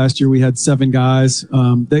now. Like last year we had 7 guys,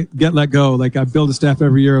 they get let go. Like I build a staff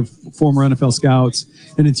every year of former NFL scouts,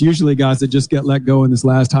 and it's usually guys that just get let go in this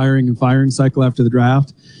last hiring and firing cycle after the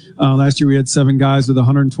draft. Last year we had 7 guys with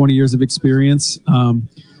 120 years of experience.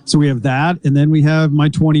 So we have that, and then we have my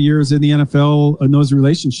 20 years in the NFL and those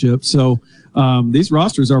relationships. So these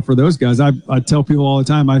rosters are for those guys. I tell people all the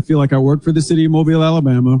time, I feel like I work for the city of Mobile,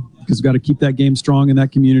 Alabama, because we've got to keep that game strong in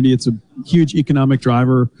that community. It's a huge economic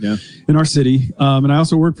driver in our city. And I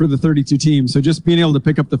also work for the 32 teams. So just being able to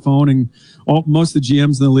pick up the phone, and most of the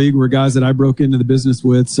GMs in the league were guys that I broke into the business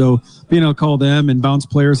with. So being able to call them and bounce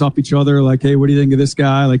players off each other, like, hey, what do you think of this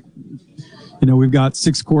guy? Like, we've got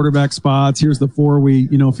 6 quarterback spots. Here's the 4 we,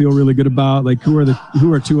 feel really good about. Like, who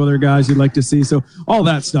are 2 other guys you'd like to see? So all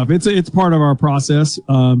that stuff. It's part of our process.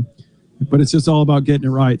 But it's just all about getting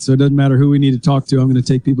it right. So it doesn't matter who we need to talk to. I'm going to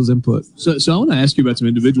take people's input. So I want to ask you about some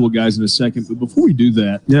individual guys in a second. But before we do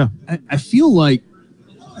that, I feel like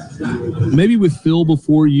maybe with Phil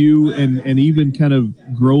before you and even kind of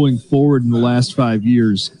growing forward in the last 5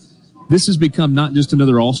 years, this has become not just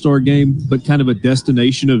another all-star game, but kind of a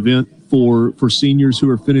destination event for seniors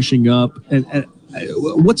who are finishing up. And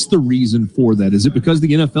what's the reason for that? Is it because the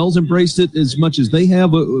NFL's embraced it as much as they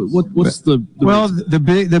have? What's the reason?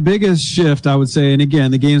 The biggest shift, I would say, and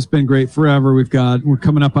again, the game's been great forever. We're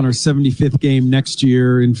coming up on our 75th game next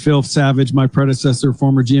year, and Phil Savage, my predecessor,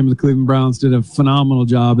 former GM of the Cleveland Browns, did a phenomenal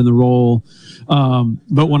job in the role.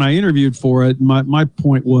 But when I interviewed for it, my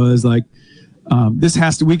point was like,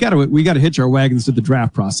 we got to hitch our wagons to the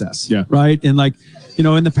draft process. Yeah. Right. And like,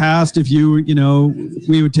 in the past, if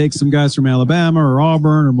we would take some guys from Alabama or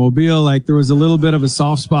Auburn or Mobile, like there was a little bit of a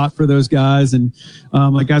soft spot for those guys. And,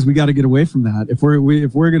 guys, we got to get away from that. If we're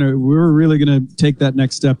really going to take that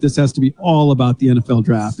next step, this has to be all about the NFL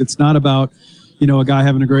draft. It's not about, a guy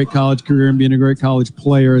having a great college career and being a great college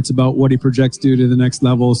player. It's about what he projects to the next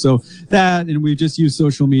level. So that, and we just use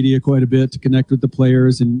social media quite a bit to connect with the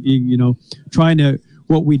players and, trying to,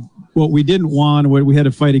 what we didn't want, what we had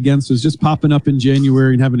to fight against was just popping up in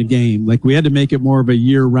January and having a game. Like we had to make it more of a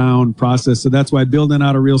year-round process. So that's why building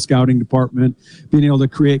out a real scouting department, being able to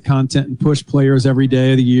create content and push players every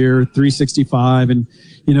day of the year, 365, and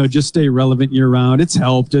just stay relevant year-round. It's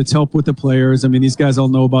helped. It's helped with the players. I mean, these guys all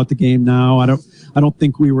know about the game now. I don't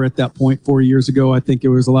think we were at that point 4 years ago. I think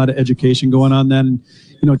there was a lot of education going on then.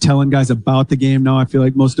 Telling guys about the game now. I feel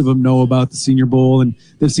like most of them know about the Senior Bowl and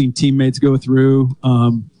they've seen teammates go through.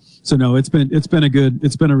 So no, it's been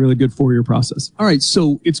a really good 4-year process. All right,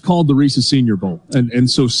 so it's called the Reese's Senior Bowl, and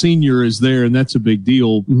so senior is there, and that's a big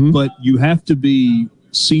deal. Mm-hmm. But you have to be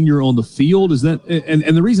senior on the field. Is that?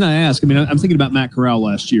 And the reason I ask, I'm thinking about Matt Corral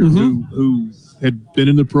last year, mm-hmm. who had been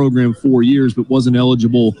in the program 4 years but wasn't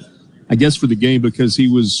eligible, I guess, for the game because he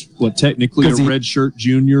was technically a redshirt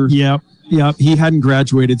junior. Yeah, he hadn't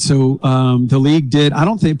graduated. So the league did. I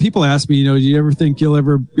don't think people ask me, do you ever think you'll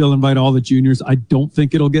invite all the juniors? I don't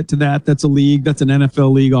think it'll get to that. That's an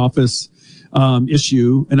NFL league office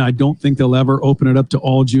issue. And I don't think they'll ever open it up to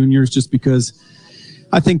all juniors just because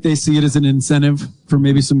I think they see it as an incentive for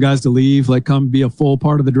maybe some guys to leave, like come be a full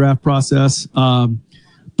part of the draft process.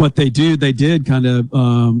 But they did kind of,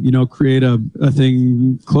 create a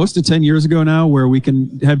thing close to 10 years ago now where we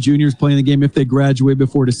can have juniors playing the game if they graduate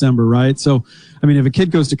before December, right? So, if a kid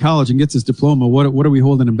goes to college and gets his diploma, what are we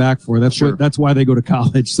holding him back for? That's why they go to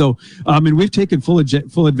college. So, we've taken full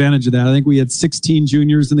advantage of that. I think we had 16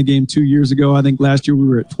 juniors in the game 2 years ago. I think last year we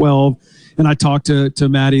were at 12. And I talked to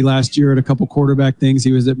Matty last year at a couple quarterback things.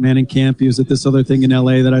 He was at Manning Camp. He was at this other thing in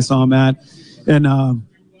LA that I saw him at. And,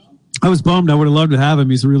 I was bummed. I would have loved to have him.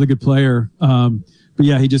 He's a really good player. But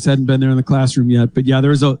yeah, he just hadn't been there in the classroom yet. But yeah,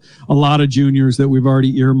 there's a lot of juniors that we've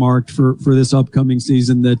already earmarked for this upcoming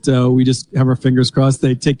season that we just have our fingers crossed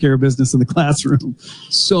they take care of business in the classroom.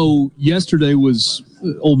 So yesterday was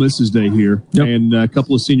Ole Miss's day here, and a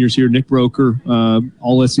couple of seniors here, Nick Broker,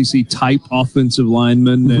 all SEC type offensive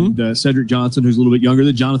lineman, mm-hmm. and Cedric Johnson, who's a little bit younger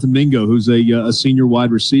than Jonathan Mingo, who's a senior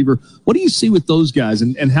wide receiver. What do you see with those guys,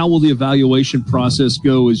 and how will the evaluation process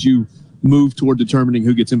go as you move toward determining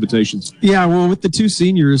who gets invitations? Yeah, well, with the two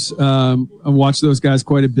seniors, I watched those guys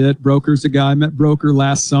quite a bit. Broker's a guy. I met Broker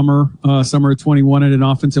last summer, summer of 21 at an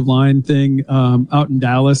offensive line thing out in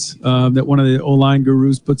Dallas that one of the O-line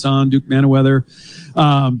gurus puts on, Duke Manoweather.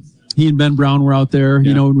 He and Ben Brown were out there.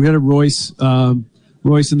 Yeah. We had a Royce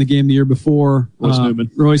in the game the year before.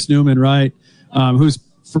 Royce Newman, right, who's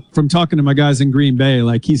from talking to my guys in Green Bay,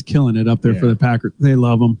 like he's killing it up there for the Packers. They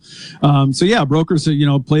love him. So yeah, Broker's,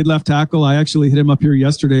 played left tackle. I actually hit him up here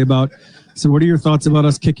yesterday about, so what are your thoughts about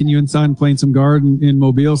us kicking you inside and playing some guard in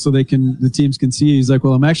Mobile so the teams can see you? He's like,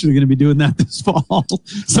 well, I'm actually going to be doing that this fall.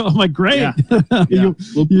 So I'm like, great. Yeah.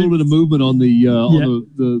 We'll put a little bit of movement on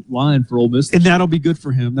the line for Ole Miss. And that'll be good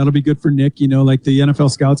for him. That'll be good for Nick. Like the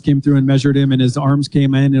NFL scouts came through and measured him, and his arms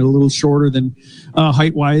came in a little shorter than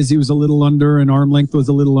height-wise. He was a little under, and arm length was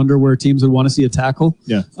a little under where teams would want to see a tackle.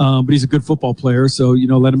 Yeah. But he's a good football player, so,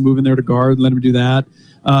 let him move in there to guard, let him do that.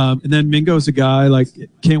 And then Mingo's a guy, like,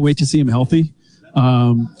 can't wait to see him healthy.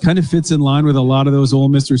 kind of fits in line with a lot of those Ole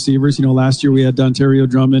Miss receivers. Last year we had Dontario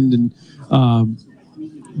Drummond, and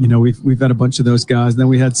we've had a bunch of those guys. And then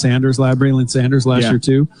we had Braylon Sanders last year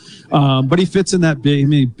too. But he fits in that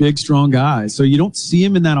big, strong guy. So you don't see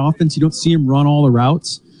him in that offense. You don't see him run all the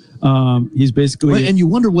routes. He's basically, and you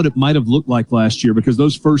wonder what it might have looked like last year, because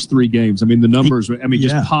those first 3 games, the numbers,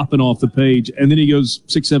 just popping off the page, and then he goes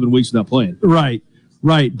 6-7 weeks without playing. Right.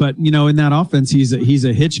 But, in that offense, he's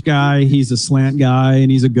a hitch guy, he's a slant guy,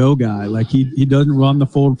 and he's a go guy. Like he doesn't run the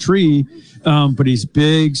full tree, but he's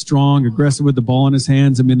big, strong, aggressive with the ball in his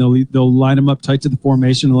hands. They'll line him up tight to the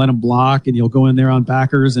formation and let him block, and he'll go in there on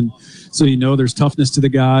backers. And so, there's toughness to the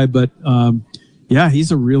guy, but,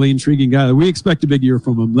 he's a really intriguing guy. We expect a big year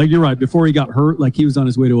from him. Like, you're right. Before he got hurt, he was on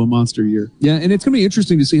his way to a monster year. Yeah, and it's going to be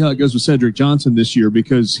interesting to see how it goes with Cedric Johnson this year,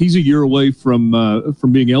 because he's a year away from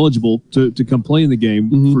being eligible to come play in the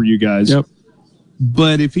game for you guys. Yep.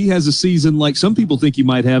 But if he has a season like some people think he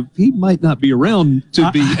might have, he might not be around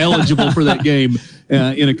to be eligible for that game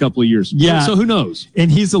in a couple of years. Yeah. So who knows?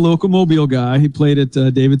 And he's a local Mobile guy. He played at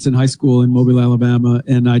Davidson High School in Mobile, Alabama.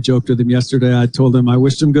 And I joked with him yesterday. I told him I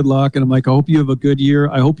wished him good luck. And I'm like, I hope you have a good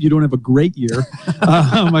year. I hope you don't have a great year.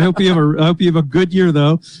 I hope you have a good year,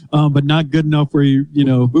 though, but not good enough where we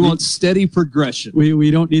want steady progression.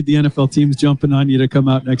 We don't need the NFL teams jumping on you to come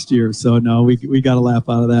out next year. So no, we got a laugh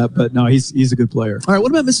out of that. But no, he's a good player. All right,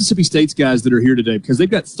 what about Mississippi State's guys that are here today? Because they've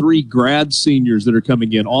got 3 grad seniors that are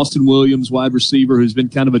coming in. Austin Williams, wide receiver, who's been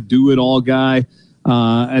kind of a do-it-all guy.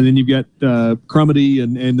 And then you've got Crumedy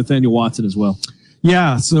and Nathaniel Watson as well.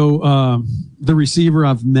 Yeah, so the receiver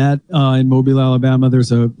I've met in Mobile, Alabama,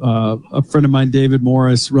 there's a friend of mine, David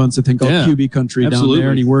Morris, runs a thing called QB Country down there,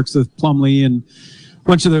 and he works with Plumlee and a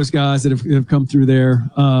bunch of those guys that have come through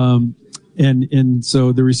there. And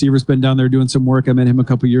so the receiver's been down there doing some work. I met him a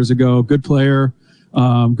couple years ago. Good player,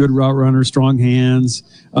 good route runner, strong hands.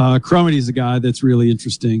 Crumedy's a guy that's really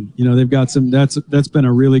interesting. They've got that's been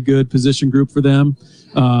a really good position group for them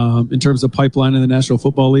in terms of pipeline in the National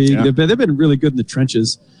Football League. Yeah. They've been really good in the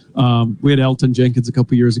trenches. We had Elton Jenkins a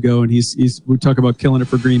couple years ago, and we talk about killing it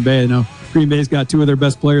for Green Bay. Now Green Bay's got 2 of their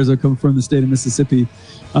best players that come from the state of Mississippi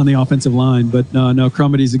on the offensive line. But no,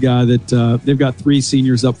 Crumedy's a guy that they've got 3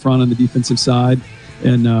 seniors up front on the defensive side,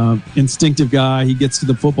 and instinctive guy. He gets to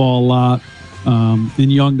the football a lot,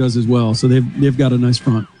 and Young does as well. So they've got a nice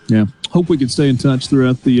front. Yeah. Hope we can stay in touch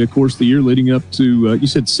throughout the course of the year leading up to, you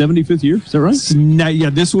said 75th year? Is that right? Yeah,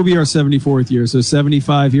 this will be our 74th year. So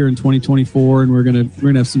 75 here in 2024, and we're gonna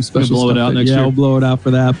have some special blow stuff. It out next year. We'll blow it out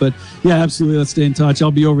for that. But yeah, absolutely. Let's stay in touch.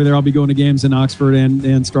 I'll be over there. I'll be going to games in Oxford and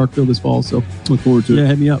Starkville this fall. So look forward to it. Yeah,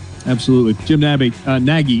 hit me up. Absolutely. Jim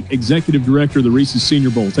Nagy, Executive Director of the Reese's Senior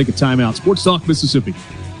Bowl. Take a timeout. Sports Talk Mississippi.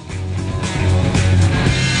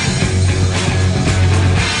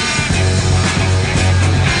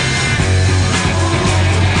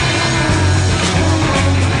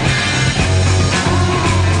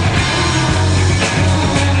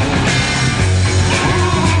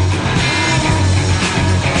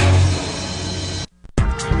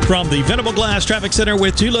 From the Venable Glass Traffic Center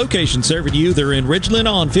with 2 locations serving you. They're in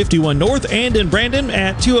Ridgeland on 51 North and in Brandon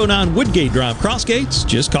at 209 Woodgate Drive, Crossgates.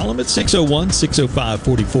 Just call them at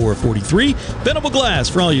 601-605-4443. Venable Glass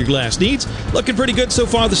for all your glass needs. Looking pretty good so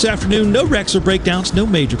far this afternoon. No wrecks or breakdowns, no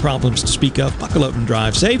major problems to speak of. Buckle up and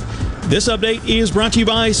drive safe. This update is brought to you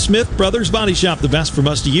by Smith Brothers Body Shop, the best from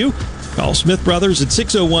us to you. Call Smith Brothers at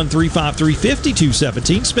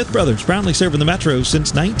 601-353-5217. Smith Brothers, proudly serving the Metro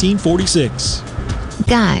since 1946.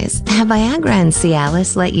 Guys, have Viagra and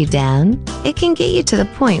Cialis let you down? It can get you to the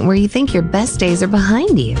point where you think your best days are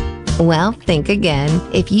behind you. Well, think again.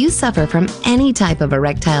 If you suffer from any type of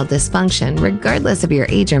erectile dysfunction, regardless of your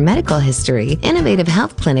age or medical history, Innovative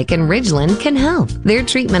Health Clinic in Ridgeland can help. Their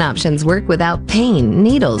treatment options work without pain,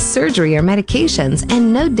 needles, surgery, or medications,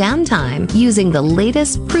 and no downtime, using the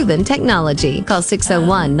latest proven technology. Call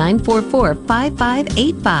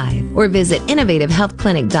 601-944-5585 or visit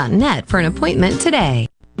innovativehealthclinic.net for an appointment today.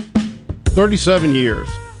 37 years.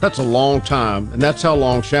 That's a long time, and that's how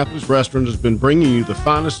long Shapley's Restaurant has been bringing you the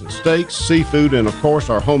finest in steaks, seafood, and of course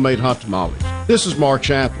our homemade hot tamales. This is Mark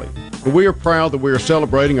Shapley, and we are proud that we are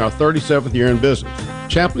celebrating our 37th year in business.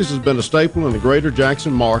 Shapley's has been a staple in the greater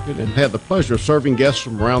Jackson market and had the pleasure of serving guests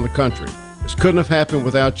from around the country. This couldn't have happened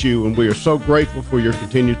without you, and we are so grateful for your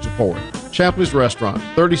continued support. Shapley's Restaurant,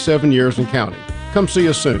 37 years and counting. Come see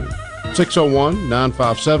us soon.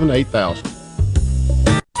 601-957-8000.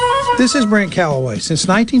 This is Brent Calloway. Since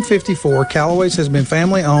 1954, Calloway's has been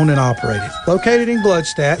family-owned and operated. Located in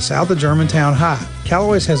Gluckstadt, south of Germantown High,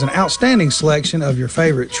 Calloway's has an outstanding selection of your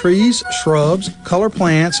favorite trees, shrubs, color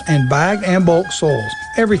plants, and bagged and bulk soils.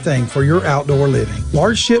 everything for your outdoor living.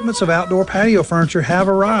 Large shipments of outdoor patio furniture have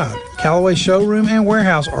arrived. Callaway's showroom and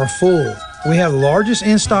warehouse are full. We have the largest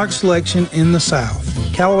in-stock selection in the South.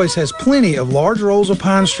 Callaway's has plenty of large rolls of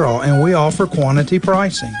pine straw, and we offer quantity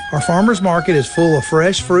pricing. Our farmers market is full of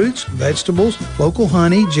fresh fruits, vegetables, local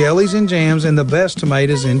honey, jellies, and jams, and the best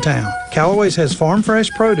tomatoes in town. Callaway's has farm fresh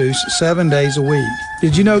produce 7 days a week.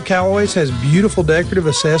 Did you know Callaway's has beautiful decorative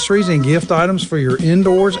accessories and gift items for your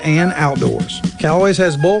indoors and outdoors? Callaway's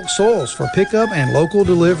has bulk soils for pickup and local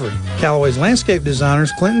delivery. Callaway's landscape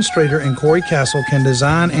designers Clinton Streeter and Corey Castle can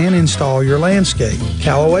design and install your landscape.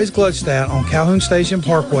 Callaway's Gluckstadt on Calhoun Station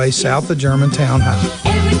Parkway, south of Germantown High.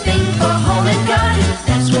 Everything for home and garden,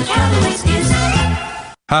 that's what Callaway's is.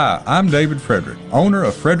 Hi, I'm David Frederick, owner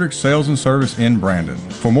of Frederick Sales and Service in Brandon.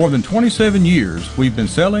 For more than 27 years, we've been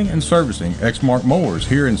selling and servicing Exmark mowers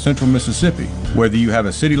here in central Mississippi. Whether you have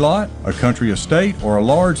a city lot, a country estate, or a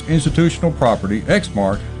large institutional property,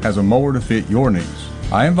 Exmark has a mower to fit your needs.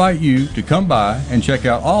 I invite you to come by and check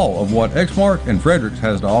out all of what Exmark and Fredericks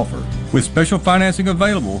has to offer. With special financing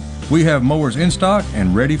available, we have mowers in stock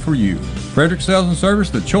and ready for you. Frederick Sales and Service,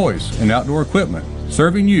 the choice in outdoor equipment,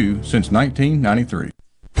 serving you since 1993.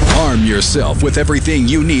 Arm yourself with everything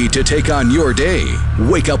you need to take on your day.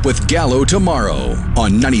 Wake up with Gallo tomorrow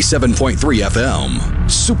on 97.3 FM,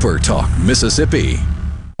 Super Talk, Mississippi.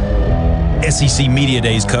 SEC Media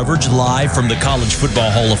Days coverage live from the College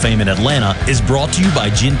Football Hall of Fame in Atlanta is brought to you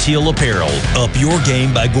by Gentile Apparel. Up your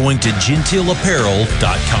game by going to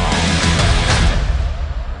gentileapparel.com.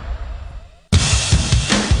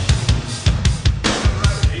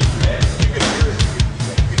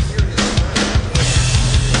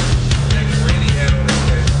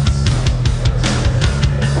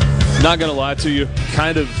 Not going to lie to you,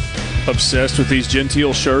 kind of obsessed with these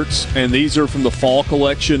Gentile shirts, and these are from the fall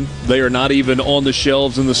collection. They are not even on the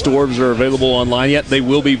shelves in the stores or available online yet. They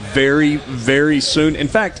will be very, very soon. In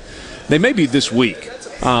fact, they may be this week.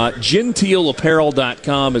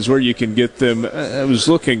 Gentileapparel.com is where you can get them. I was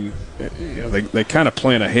looking, they kind of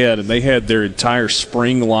plan ahead, and they had their entire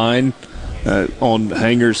spring line on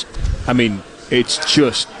hangers. I mean, it's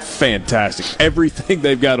just fantastic. Everything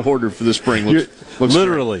they've got ordered for the spring looks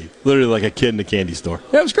literally like a kid in a candy store.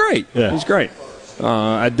 Yeah, it was great. Yeah. It was great.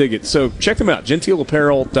 I dig it. So check them out,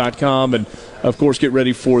 gentileapparel.com, and, of course, get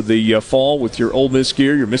ready for the fall with your Ole Miss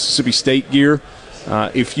gear, your Mississippi State gear.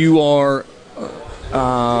 If you are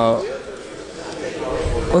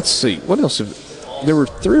let's see, what else? There were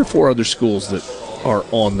 3 or 4 other schools that are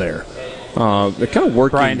on there. They're kind of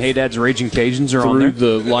working. Brian Haydad's Raging Cajuns are on there.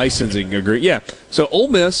 Through the licensing agreement. Yeah. So Ole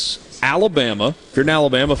Miss, Alabama. If you're an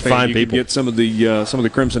Alabama fan, you can get some of the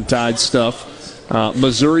Crimson Tide stuff.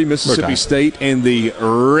 Missouri, Mississippi State, and the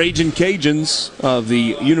Raging Cajuns of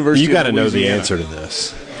the University of Louisiana. You got to know the answer to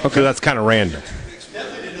this. Okay, that's kind of random.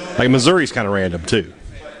 Like Missouri's kind of random too.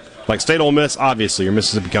 Like State Ole Miss, obviously, your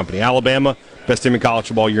Mississippi company. Alabama, best team in college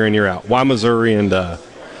football year in, year out. Why Missouri and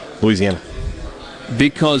Louisiana?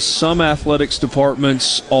 Because some athletics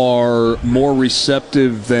departments are more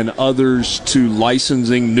receptive than others to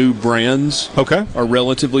licensing new brands. Okay. Or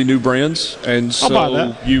relatively new brands. And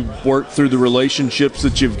so you work through the relationships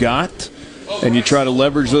that you've got, and you try to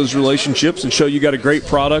leverage those relationships and show you got a great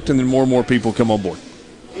product, and then more and more people come on board.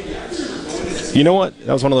 You know what?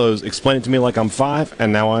 That was one of those, explain it to me like I'm 5,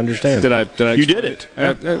 and now I understand. Did I you did it.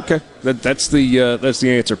 Okay. That's the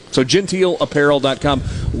answer. So gentileapparel.com.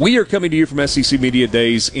 We are coming to you from SEC Media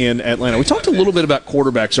Days in Atlanta. We talked a little bit about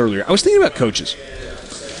quarterbacks earlier. I was thinking about coaches.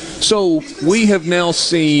 So we have now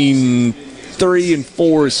seen 3 and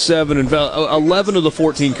 4, 7, and 11 of the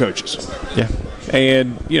 14 coaches. Yeah.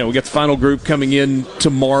 And, we got the final group coming in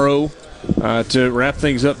tomorrow to wrap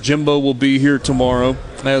things up. Jimbo will be here tomorrow,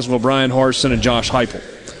 as will Brian Harsin and Josh Heupel.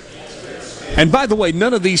 And by the way,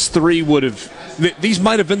 none of these 3 would have – these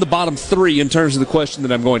might have been the bottom 3 in terms of the question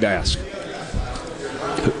that I'm going to ask.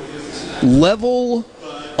 Level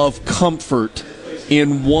of comfort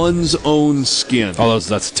in one's own skin. Oh,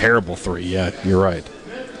 that's a terrible 3. Yeah, you're right.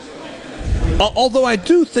 Although I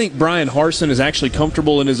do think Brian Harsin is actually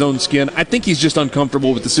comfortable in his own skin. I think he's just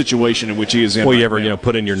uncomfortable with the situation in which he is in. Well, you ever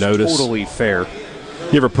put in your notice? Totally fair.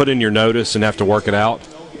 You ever put in your notice and have to work it out?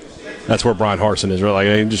 That's where Brian Harsin is.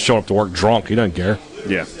 Really, he just show up to work drunk. He doesn't care.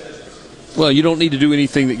 Yeah. Well, you don't need to do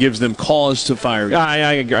anything that gives them cause to fire you.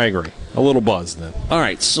 I agree. A little buzz then. All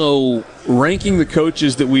right. So, ranking the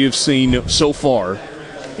coaches that we have seen so far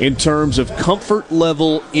in terms of comfort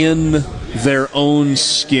level in their own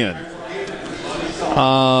skin.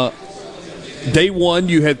 Day 1,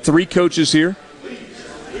 you had 3 coaches here.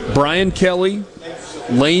 Brian Kelly,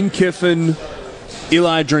 Lane Kiffin,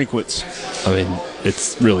 Eli Drinkwitz. I mean,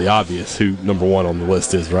 it's really obvious who number one on the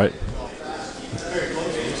list is, right?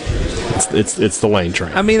 It's the Lane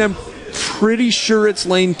train. I mean, I'm pretty sure it's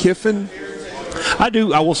Lane Kiffin. I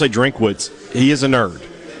will say Drinkwitz, he is a nerd.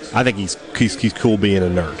 I think he's cool being a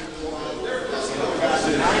nerd.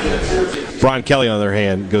 Brian Kelly, on the other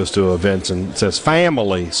hand, goes to events and says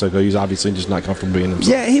family, so he's obviously just not comfortable being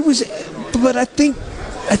himself. Yeah, he was, but I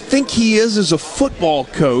think he is as a football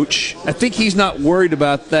coach. I think he's not worried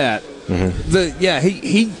about that.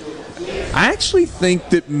 I actually think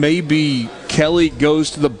that maybe Kelly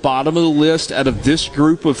goes to the bottom of the list out of this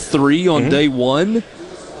group of three on day one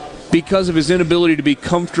because of his inability to be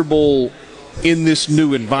comfortable in this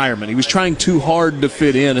new environment. He was trying too hard to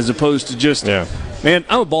fit in as opposed to just, man,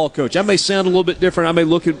 I'm a ball coach. I may sound a little bit different. I may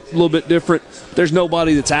look a little bit different. There's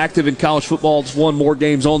nobody that's active in college football that's won more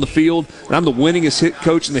games on the field, and I'm the winningest hit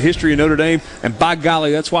coach in the history of Notre Dame, and by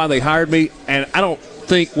golly, that's why they hired me, and I don't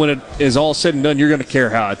think when it is all said and done, you're going to care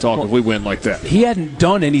how I talk if we win like that. He hadn't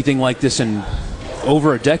done anything like this in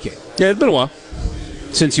over a decade. Yeah, it's been a while.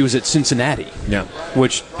 Since he was at Cincinnati. Yeah.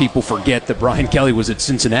 Which people forget that Brian Kelly was at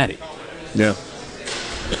Cincinnati. Yeah.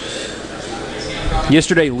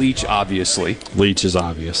 Yesterday, Leach, obviously. Leach is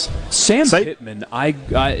obvious. Sam Pittman,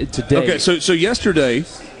 today. Okay, so yesterday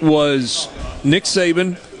was Nick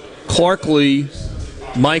Saban, Clark Lee,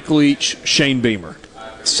 Mike Leach, Shane Beamer.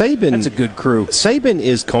 Saban, that's a good crew. Saban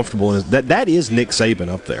is comfortable in that is Nick Saban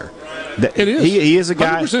up there. It is. He is a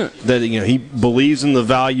guy 100%. that he believes in the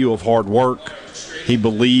value of hard work. He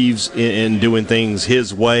believes in doing things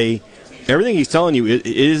his way. Everything he's telling you it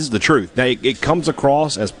is the truth. Now it comes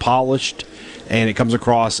across as polished, and it comes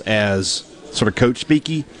across as sort of coach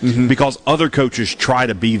speaky because other coaches try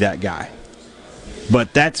to be that guy.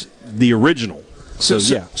 But that's the original. So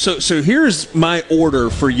here's my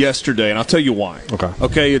order for yesterday, and I'll tell you why.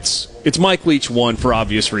 Okay, it's Mike Leach 1 for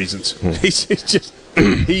obvious reasons. He's just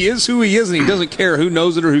he is who he is, and he doesn't care who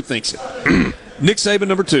knows it or who thinks it. Nick Saban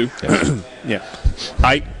number 2. Nick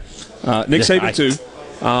Saban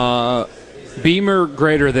 2. Beamer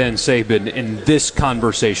greater than Saban in this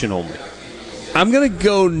conversation only. I'm going to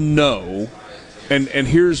go no, and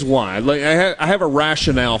here's why. I have a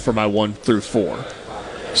rationale for my 1 through 4.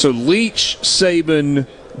 So Leach, Saban,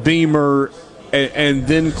 Beamer, and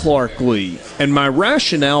then Clark Lee. And my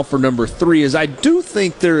rationale for number 3 is I do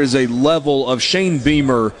think there is a level of Shane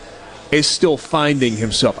Beamer is still finding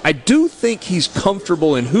himself. I do think he's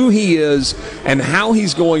comfortable in who he is and how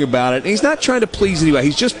he's going about it. And he's not trying to please anybody.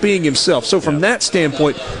 He's just being himself. So from that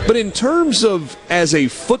standpoint, but in terms of as a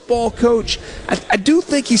football coach, I do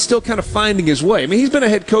think he's still kind of finding his way. I mean, he's been a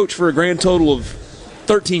head coach for a grand total of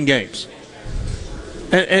 13 games.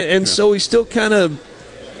 And so he's still kind of,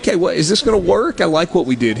 okay, what is this going to work? I like what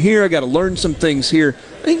we did here. I got to learn some things here.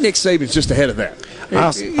 I think Nick Saban's just ahead of that.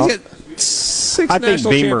 He's got 6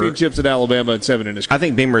 national championships at Alabama and 7 in his career. I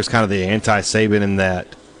think Beamer is kind of the anti-Saban in that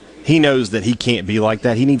he knows that he can't be like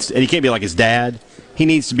that. He can't be like his dad. He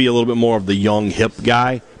needs to be a little bit more of the young, hip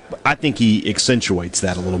guy. But I think he accentuates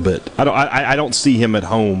that a little bit. I don't see him at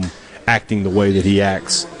home acting the way that he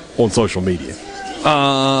acts on social media.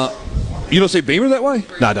 You don't say Beamer that way?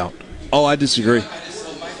 No, I don't. Oh, I disagree.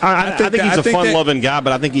 I think he's a fun-loving guy,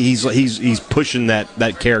 but I think he's pushing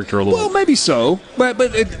that character a little. Well, maybe so, but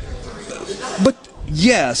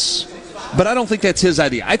yes, but I don't think that's his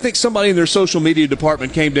idea. I think somebody in their social media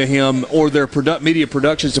department came to him or their media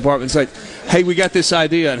productions department and said, "Hey, we got this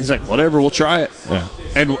idea," and he's like, "Whatever, we'll try it." Yeah.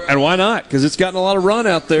 And why not? Because it's gotten a lot of run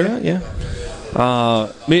out there. Yeah.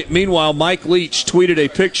 Meanwhile, Mike Leach tweeted a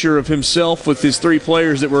picture of himself with his 3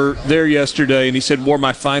 players that were there yesterday, and he said, "Wore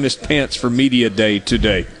my finest pants for media day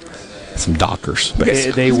today." Some Dockers.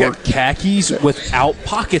 They were khakis without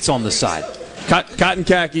pockets on the side. Cotton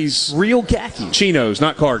khakis. Real khakis. Chinos,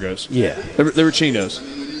 not cargos. Yeah. They were chinos.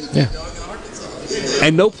 Yeah.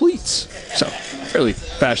 And no pleats. So, fairly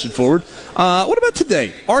fashion forward. What about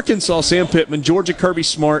today? Arkansas, Sam Pittman, Georgia, Kirby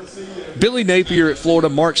Smart, Billy Napier at Florida,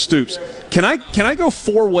 Mark Stoops. Can I go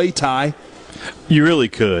 4-way tie? You really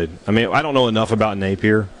could. I mean, I don't know enough about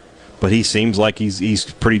Napier, but he seems like he's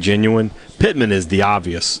pretty genuine. Pittman is the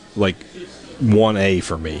obvious, 1A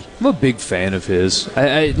for me. I'm a big fan of his.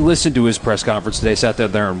 I listened to his press conference today, sat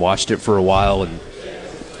there and watched it for a while. And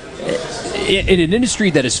in an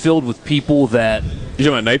industry that is filled with people that... You talking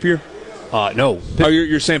about Napier? No. Oh,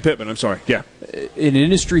 you're Sam Pittman. I'm sorry. Yeah. In an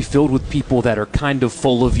industry filled with people that are kind of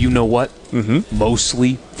full of you-know-what,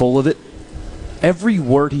 mostly full of it, every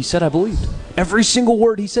word he said, I believed. Every single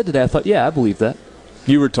word he said today, I thought, yeah, I believe that.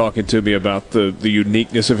 You were talking to me about the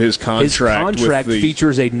uniqueness of his contract. His contract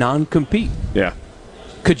features a non-compete. Yeah.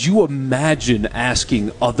 Could you imagine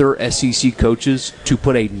asking other SEC coaches to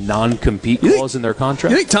put a non-compete clause in their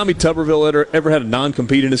contract? You think Tommy Tuberville ever had a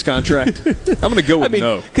non-compete in his contract? I'm going to go with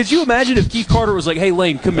no. Could you imagine if Keith Carter was like, hey,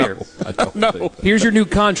 Lane, come here. No. Here's your new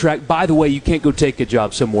contract. By the way, you can't go take a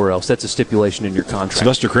job somewhere else. That's a stipulation in your contract.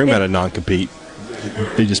 Sylvester Croom had a non-compete.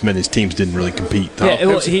 He just meant his teams didn't really compete. Yeah, it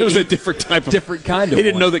was a different kind of He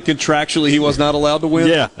didn't know that contractually he was not allowed to win.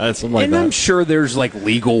 Yeah, that's something like and that. I'm sure there's like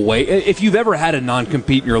legal way. If you've ever had a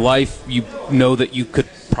non-compete in your life, you know that you could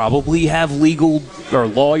probably have legal or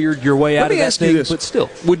lawyered your way out of that thing. But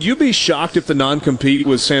still, would you be shocked if the non-compete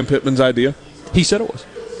was Sam Pittman's idea? He said it was.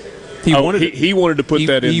 He wanted to put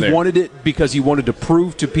that in there. He wanted it because he wanted to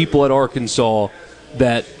prove to people at Arkansas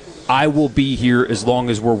that I will be here as long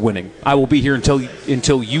as we're winning. I will be here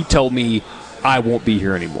until you tell me I won't be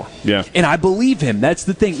here anymore. Yeah. And I believe him. That's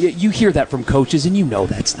the thing. You hear that from coaches, and you know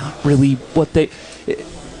that's not really what they...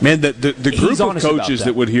 Man, the group of coaches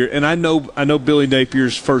that would hear, and I know Billy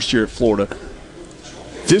Napier's first year at Florida,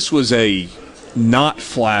 this was a not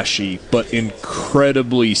flashy but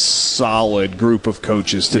incredibly solid group of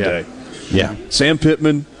coaches today. Yeah. Sam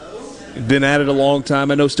Pittman, been at it a long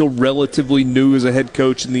time. I know still relatively new as a head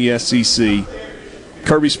coach in the SEC.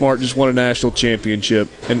 Kirby Smart just won a national championship,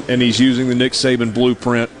 and he's using the Nick Saban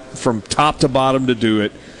blueprint from top to bottom to do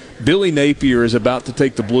it. Billy Napier is about to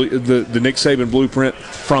take the Nick Saban blueprint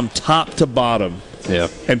from top to bottom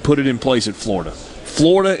and put it in place at Florida.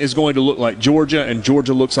 Florida is going to look like Georgia, and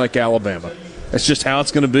Georgia looks like Alabama. That's just how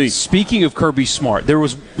it's going to be. Speaking of Kirby Smart, there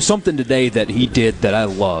was something today that he did that I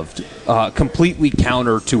loved, completely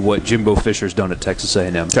counter to what Jimbo Fisher's done at Texas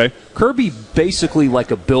A&M. Okay. Kirby, basically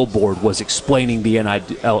like a billboard, was explaining the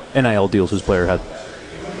NIL deals his player had.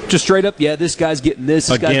 Just straight up, this guy's getting this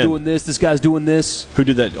guy's doing this guy's doing this. Who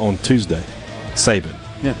did that on Tuesday? Saban.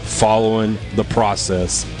 Yeah. Following the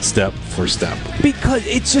process step for step. Because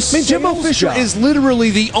it's just Jimbo Fisher is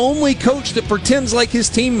literally the only coach that pretends like his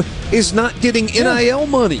team is not getting NIL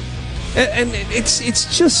money. And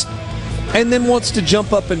it's just, and then wants to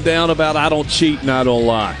jump up and down about I don't cheat and I don't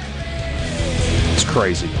lie. It's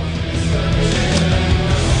crazy.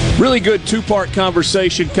 Really good two-part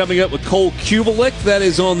conversation coming up with Cole Kubelik. That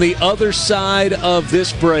is on the other side of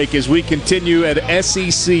this break as we continue at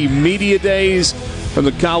SEC Media Days from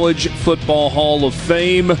the College Football Hall of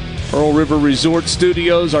Fame. Pearl River Resort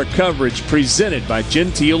Studios, our coverage presented by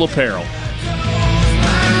Genteel Apparel.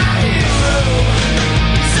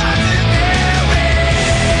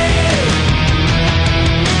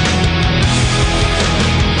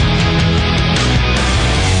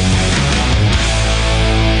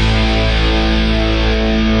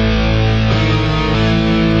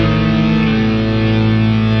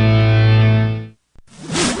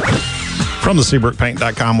 From the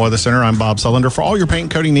SeabrookPaint.com Weather Center, I'm Bob Sullender. For all your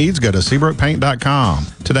paint coating needs, go to SeabrookPaint.com.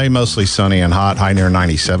 Today, mostly sunny and hot, high near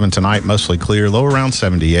 97. Tonight, mostly clear, low around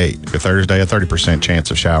 78. For Thursday, a 30%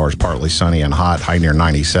 chance of showers, partly sunny and hot, high near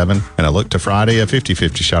 97. And a look to Friday, a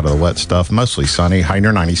 50-50 shot of the wet stuff, mostly sunny, high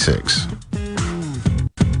near 96.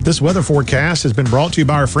 This weather forecast has been brought to you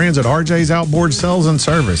by our friends at RJ's Outboard Sales and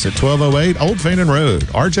Service at 1208 Old Fannin Road.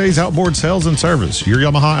 RJ's Outboard Sales and Service, your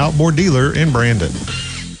Yamaha outboard dealer in Brandon.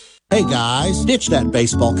 Hey guys, ditch that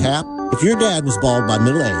baseball cap. If your dad was bald by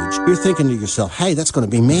middle age, you're thinking to yourself, hey, that's going to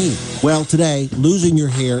be me. Well, today, losing your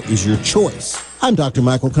hair is your choice. I'm Dr.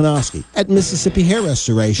 Michael Konoski at Mississippi Hair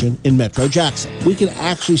Restoration in Metro Jackson. We can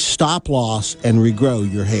actually stop loss and regrow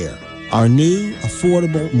your hair. Our new,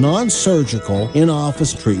 affordable, non-surgical,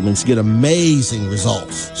 in-office treatments get amazing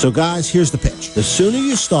results. So guys, here's the pitch. The sooner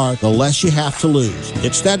you start, the less you have to lose.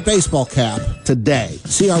 Ditch that baseball cap today.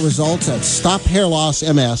 See our results at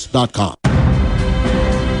stophairlossms.com.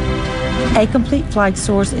 A Complete Flag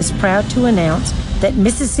Source is proud to announce that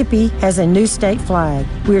Mississippi has a new state flag.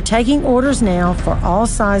 We are taking orders now for all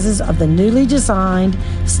sizes of the newly designed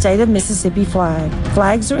State of Mississippi flag.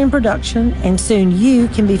 Flags are in production, and soon you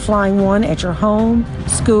can be flying one at your home,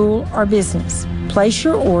 school, or business. Place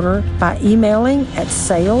your order by emailing at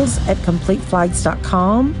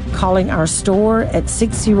sales@completeflags.com, calling our store at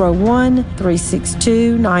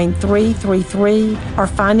 601-362-9333, or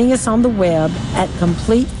finding us on the web at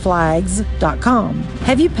completeflags.com.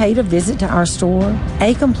 Have you paid a visit to our store?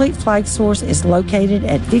 A Complete Flag Source is located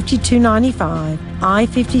at 5295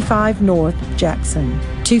 I-55 North, Jackson.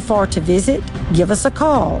 Too far to visit? Give us a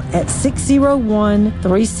call at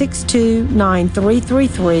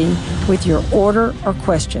 601-362-9333 with your order or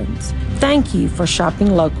questions. Thank you for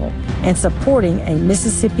shopping local and supporting a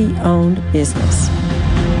Mississippi-owned business.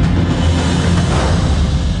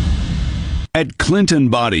 At Clinton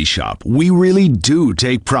Body Shop, we really do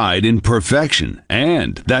take pride in perfection,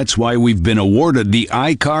 and that's why we've been awarded the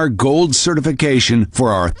ICAR Gold certification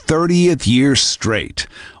for our 30th year straight.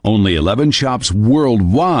 Only 11 shops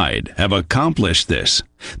worldwide have accomplished this.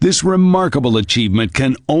 This remarkable achievement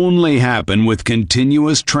can only happen with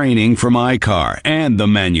continuous training from ICAR and the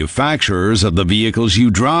manufacturers of the vehicles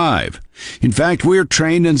you drive. In fact, we're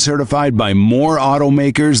trained and certified by more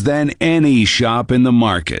automakers than any shop in the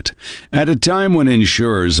market. At a time when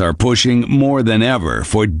insurers are pushing more than ever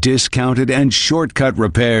for discounted and shortcut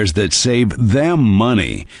repairs that save them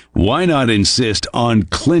money, why not insist on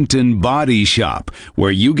Clinton Body Shop,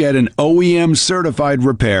 where you get an OEM certified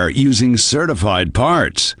repair using certified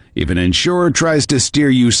parts? If an insurer tries to steer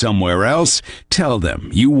you somewhere else, tell them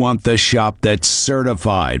you want the shop that's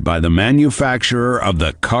certified by the manufacturer of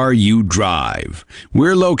the car you drive.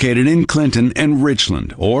 We're located in Clinton and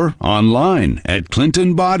Richland, or online at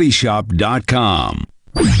ClintonBodyShop.com.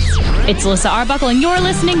 It's Alyssa Arbuckle, and you're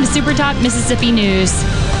listening to Super Talk Mississippi News.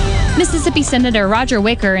 Mississippi Senator Roger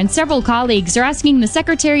Wicker and several colleagues are asking the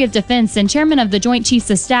Secretary of Defense and Chairman of the Joint Chiefs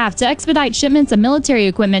of Staff to expedite shipments of military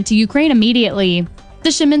equipment to Ukraine immediately.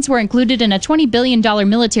 The shipments were included in a $20 billion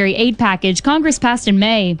military aid package Congress passed in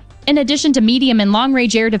May. In addition to medium and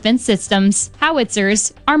long-range air defense systems,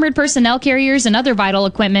 howitzers, armored personnel carriers, and other vital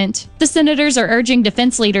equipment, the senators are urging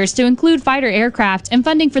defense leaders to include fighter aircraft and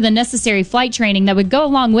funding for the necessary flight training that would go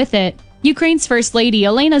along with it. Ukraine's First Lady,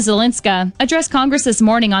 Elena Zelenska, addressed Congress this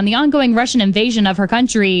morning on the ongoing Russian invasion of her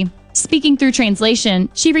country. Speaking through translation,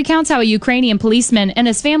 she recounts how a Ukrainian policeman and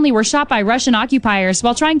his family were shot by Russian occupiers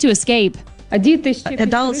while trying to escape.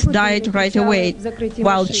 Adults died right away,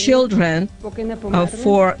 while children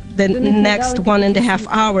for the next 1.5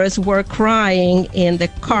 hours were crying in the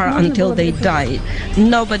car until they died.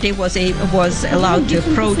 Nobody was allowed to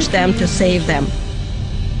approach them to save them.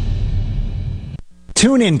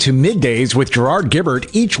 Tune in to Middays with Gerard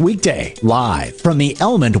Gibbert each weekday, live from the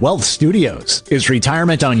Element Wealth Studios. Is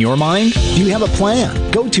retirement on your mind? Do you have a plan?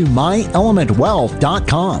 Go to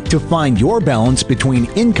myelementwealth.com to find your balance between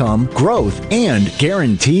income, growth, and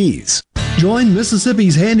guarantees. Join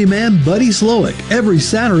Mississippi's handyman Buddy Slowick every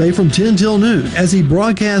Saturday from 10 till noon as he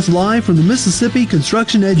broadcasts live from the Mississippi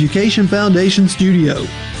Construction Education Foundation studio.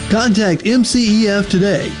 Contact MCEF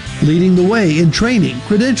today, leading the way in training,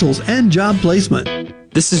 credentials, and job placement.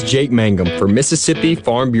 This is Jake Mangum for Mississippi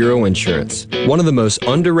Farm Bureau Insurance. One of the most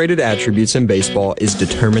underrated attributes in baseball is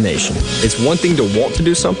determination. It's one thing to want to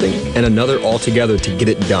do something and another altogether to get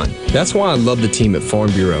it done. That's why I love the team at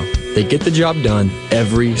Farm Bureau. They get the job done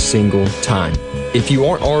every single time. If you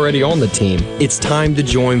aren't already on the team, it's time to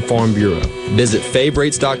join Farm Bureau. Visit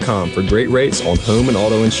favrates.com for great rates on home and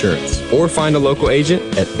auto insurance, or find a local agent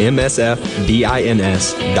at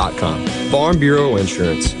msfbins.com. Farm Bureau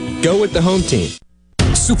Insurance. Go with the home team.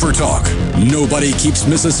 Super Talk. Nobody keeps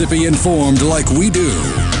Mississippi informed like we do.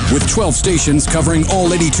 With 12 stations covering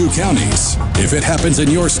all 82 counties. If it happens in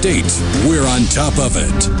your state, we're on top of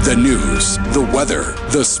it. The news, the weather,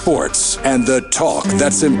 the sports, and the talk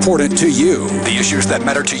that's important to you. The issues that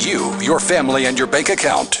matter to you, your family, and your bank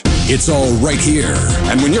account. It's all right here.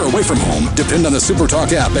 And when you're away from home, depend on the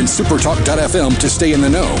SuperTalk app and supertalk.fm to stay in the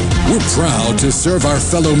know. We're proud to serve our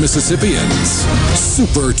fellow Mississippians.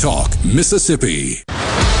 SuperTalk Mississippi.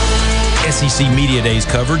 SEC Media Days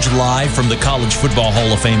coverage live from the College Football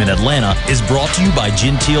Hall of Fame in Atlanta is brought to you by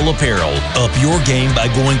Genteel Apparel. Up your game by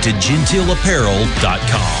going to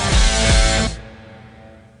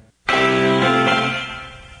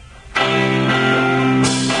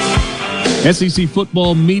gentielapparel.com. SEC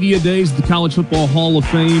Football Media Days, the College Football Hall of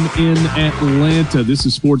Fame in Atlanta. This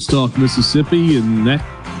is Sports Talk Mississippi, and that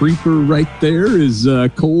creeper right there is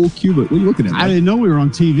Cole Cubitt. What are you looking at? I didn't know we were on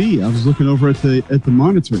TV. I was looking over at the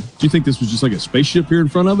monitor. Do you think this was just like a spaceship here in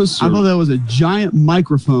front of us? Or? I thought that was a giant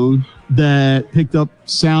microphone that picked up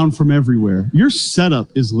sound from everywhere. Your setup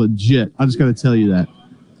is legit. I just got to tell you that.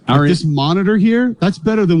 This monitor here, that's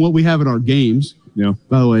better than what we have at our games. Yeah.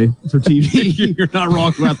 By the way, for TV. You're not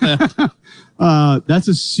wrong about that. That's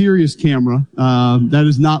a serious camera. That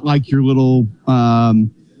is not like your little...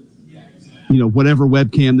 whatever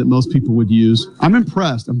webcam that most people would use. I'm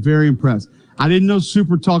impressed. I'm very impressed. I didn't know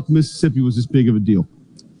Super Talk Mississippi was this big of a deal.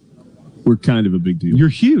 We're kind of a big deal. You're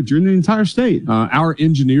huge. You're in the entire state. Our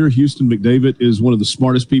engineer, Houston McDavid, is one of the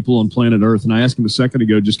smartest people on planet Earth. And I asked him a second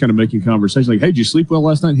ago, just kind of making conversation, like, hey, did you sleep well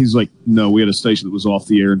last night? He's like, no, we had a station that was off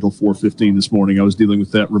the air until 4:15 this morning. I was dealing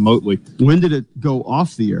with that remotely. When did it go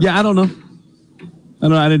off the air? Yeah, I don't know.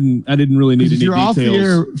 I didn't really need any details. You're off the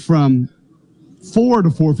air from 4 to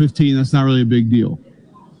 4:15. That's not really a big deal.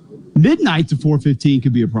 midnight to 4:15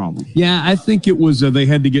 could be a problem. Yeah, I think it was they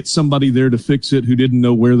had to get somebody there to fix it who didn't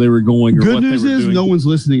know where they were going or Good what news they were is doing. no one's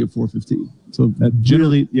listening at 4:15. So that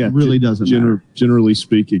really doesn't matter. Generally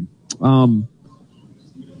speaking.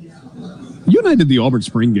 You and I did the Auburn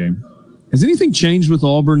spring game. Has anything changed with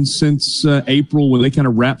Auburn since April when they kind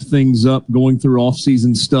of wrap things up going through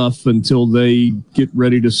off-season stuff until they get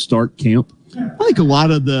ready to start camp? I think a lot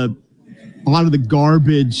of the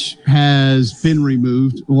garbage has been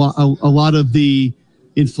removed. A lot of the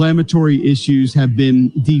inflammatory issues have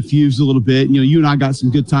been defused a little bit. You and I got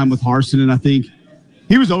some good time with Harsin, and I think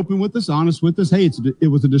he was open with us, honest with us. Hey, it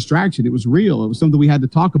was a distraction. It was real. It was something we had to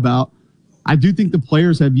talk about. I do think the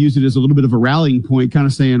players have used it as a little bit of a rallying point, kind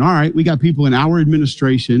of saying, all right, we got people in our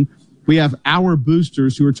administration. We have our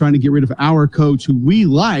boosters who are trying to get rid of our coach who we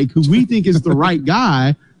like, who we think is the right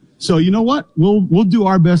guy. So you know what? We'll do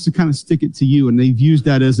our best to kind of stick it to you. And they've used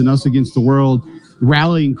that as an us against the world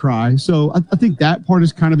rallying cry. So I think that part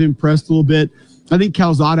is kind of impressed a little bit. I think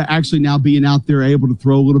Calzada actually now being out there able to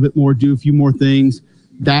throw a little bit more, do a few more things,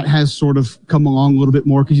 that has sort of come along a little bit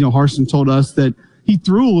more because, Harsin told us that he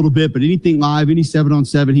threw a little bit, but anything live, any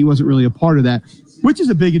 7-on-7, he wasn't really a part of that, which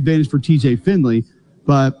is a big advantage for TJ Finley.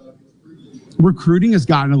 But recruiting has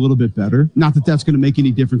gotten a little bit better. Not that that's going to make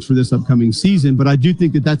any difference for this upcoming season, but I do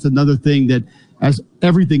think that that's another thing that as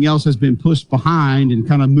everything else has been pushed behind and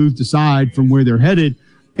kind of moved aside from where they're headed,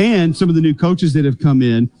 and some of the new coaches that have come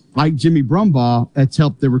in, like Jimmy Brumbaugh, that's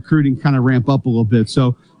helped the recruiting kind of ramp up a little bit.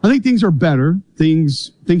 So I think things are better.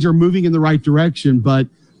 Things are moving in the right direction, but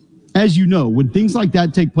as you know, when things like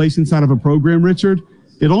that take place inside of a program, Richard,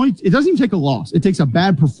 it doesn't even take a loss. It takes a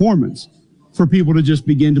bad performance for people to just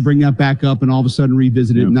begin to bring that back up and all of a sudden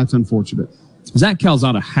revisit it, and that's unfortunate. Zach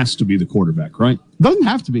Calzada has to be the quarterback, right? Doesn't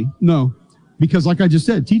have to be, no. Because like I just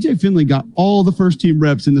said, TJ Finley got all the first-team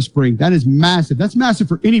reps in the spring. That is massive. That's massive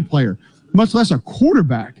for any player, much less a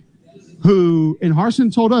quarterback who, and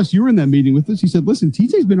Harsin told us, you were in that meeting with us, he said, listen,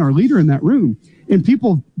 TJ's been our leader in that room. And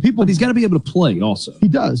people, but he's got to be able to play also. He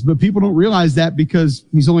does, but people don't realize that because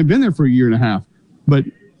he's only been there for a year and a half. But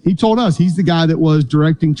he told us he's the guy that was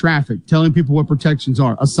directing traffic, telling people what protections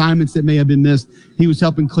are, assignments that may have been missed. He was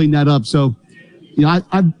helping clean that up. So,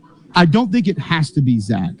 I don't think it has to be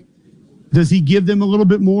Zach. Does he give them a little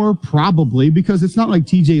bit more? Probably, because it's not like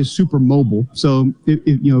TJ is super mobile. So,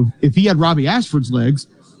 if he had Robbie Ashford's legs,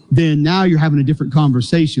 then now you're having a different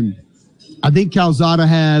conversation. I think Calzada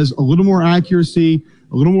has a little more accuracy,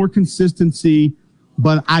 a little more consistency,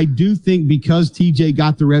 but I do think because TJ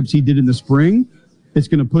got the reps he did in the spring, it's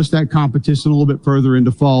going to push that competition a little bit further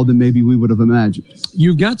into fall than maybe we would have imagined.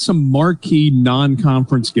 You've got some marquee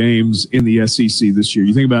non-conference games in the SEC this year.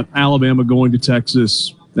 You think about Alabama going to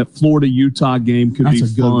Texas. That Florida-Utah game could be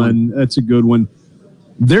fun. That's a good one.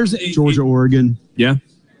 There's Georgia-Oregon. Yeah.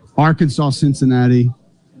 Arkansas-Cincinnati.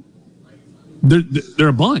 They're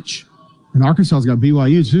a bunch. And Arkansas's got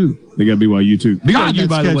BYU, too. They got BYU, too. God, BYU,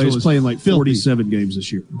 by the way, is playing like 47 games this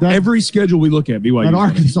year. Every schedule we look at, BYU. That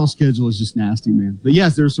Arkansas schedule is just nasty, man. But,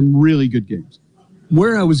 yes, there's some really good games.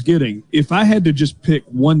 Where I was getting, if I had to just pick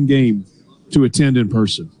one game to attend in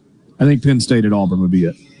person, I think Penn State at Auburn would be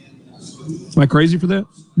it. Am I crazy for that?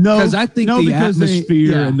 No. Because I think the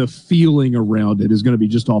atmosphere and the feeling around it is going to be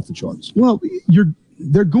just off the charts. Well,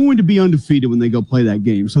 they're going to be undefeated when they go play that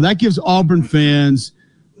game. So that gives Auburn fans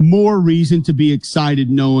more reason to be excited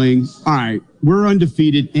knowing, all right, we're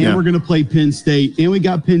undefeated and we're going to play Penn State and we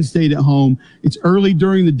got Penn State at home. It's early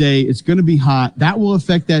during the day. It's going to be hot. That will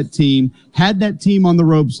affect that team. Had that team on the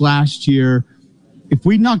ropes last year. If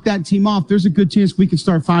we knock that team off, there's a good chance we could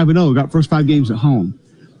start 5-0. Got first 5 games at home.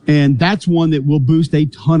 And that's one that will boost a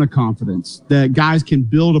ton of confidence that guys can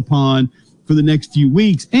build upon for the next few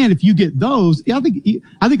weeks. And if you get those, I think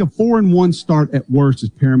a 4-1 start at worst is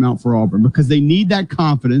paramount for Auburn because they need that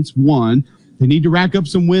confidence. One, they need to rack up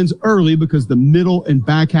some wins early because the middle and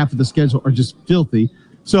back half of the schedule are just filthy.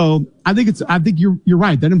 So I think you're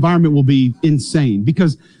right. That environment will be insane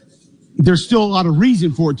because there's still a lot of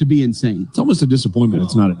reason for it to be insane. It's almost a disappointment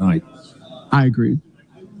it's not at night. I agree.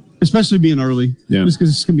 Especially being early. Yeah. Just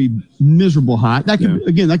because it's going to be miserable hot. That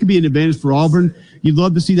could be an advantage for Auburn. You'd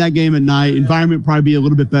love to see that game at night. Environment probably be a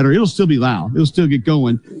little bit better. It'll still be loud. It'll still get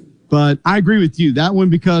going. But I agree with you. That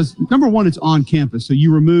one because, number one, it's on campus. So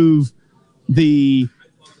you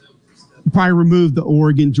probably remove the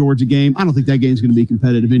Oregon-Georgia game. I don't think that game's going to be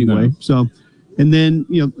competitive anyway. No. So, and then,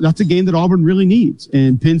 that's a game that Auburn really needs.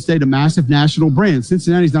 And Penn State, a massive national brand.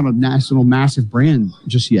 Cincinnati's not a national massive brand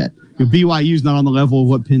just yet. BYU's not on the level of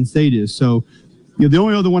what Penn State is. So, the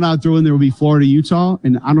only other one I'd throw in there would be Florida-Utah,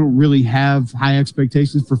 and I don't really have high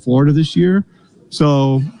expectations for Florida this year.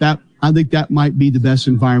 So I think that might be the best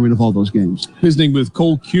environment of all those games. Visiting with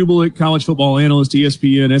Cole Kubelik, college football analyst,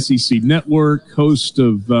 ESPN, SEC Network, host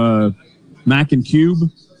of Mac and Cube.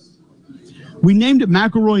 We named it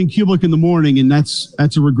McElroy and Kubelik in the morning, and that's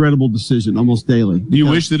a regrettable decision almost daily. Do you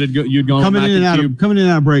wish that you'd gone coming with in Mac and and out Cube? coming in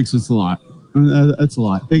and out of breaks? It's a lot. That's a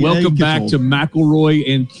lot. Welcome back to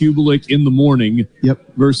McElroy and Kubelik in the morning.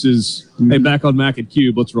 Yep. Versus hey, back on Mac and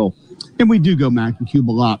Cube. Let's roll. And we do go Mac and Cube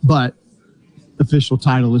a lot, but the official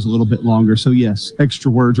title is a little bit longer. So yes,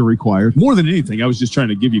 extra words are required. More than anything, I was just trying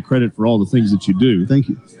to give you credit for all the things that you do. Thank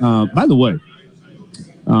you. By the way,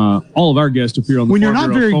 all of our guests appear on the when you're Farm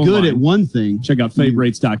not Bureau very phone good line. at one thing, Check out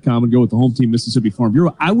favorites.com and go with the home team Mississippi Farm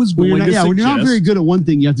Bureau. I was going to suggest, when you're not very good at one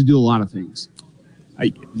thing, you have to do a lot of things.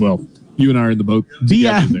 Well, you and I are in the boat. Be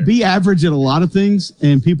average at a lot of things,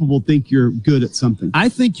 and people will think you're good at something. I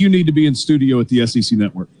think you need to be in studio at the SEC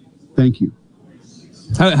Network. Thank you.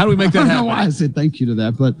 How do we make that I don't happen? know why I said thank you to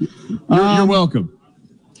that, but You're welcome.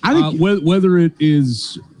 I think whether it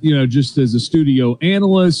is just as a studio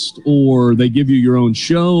analyst or they give you your own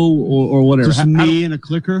show or whatever. just me and a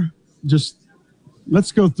clicker. Just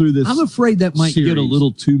let's go through this. I'm afraid that might get a series.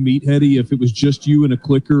 little too meatheady if it was just you and a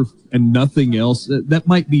clicker and nothing else. That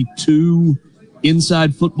might be too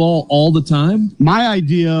inside football all the time. My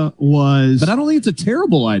idea was, but I don't think it's a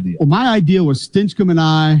terrible idea. Well, my idea was Stinchcomb and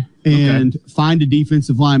I and find a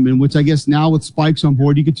defensive lineman, which I guess now with Spikes on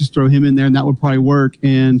board, you could just throw him in there and that would probably work,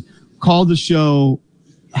 and call the show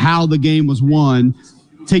how the game was won.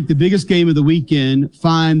 Take the biggest game of the weekend,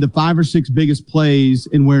 find the 5 or 6 biggest plays,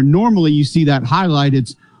 and where normally you see that highlight,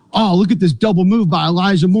 it's, oh, look at this double move by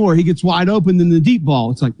Elijah Moore. He gets wide open in the deep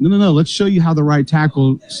ball. It's like, no. Let's show you how the right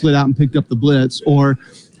tackle slid out and picked up the blitz, or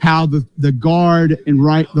how the guard and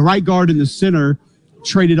the right guard in the center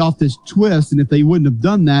traded off this twist. And if they wouldn't have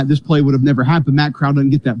done that, this play would have never happened. Matt Crowd doesn't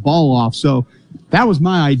get that ball off. So that was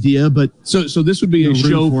my idea. But so this would be a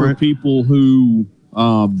show for people who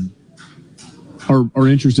are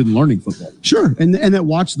interested in learning football. Sure, and that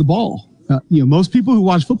watch the ball. Most people who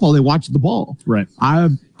watch football, they watch the ball. Right. I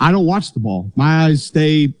don't watch the ball. My eyes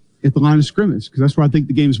stay at the line of scrimmage because that's where I think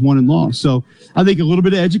the game's won and lost. So I think a little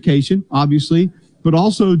bit of education, obviously, but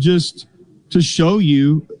also just to show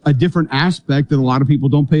you a different aspect that a lot of people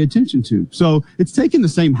don't pay attention to. So it's taking the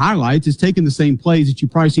same highlights, it's taking the same plays that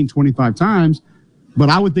you've probably seen 25 times, but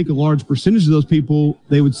I would think a large percentage of those people,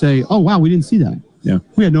 they would say, oh, wow, we didn't see that. Yeah.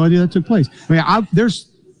 We had no idea that took place.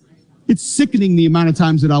 It's sickening the amount of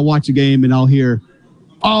times that I'll watch a game and I'll hear,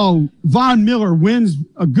 oh, Von Miller wins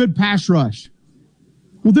a good pass rush.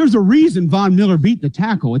 Well, there's a reason Von Miller beat the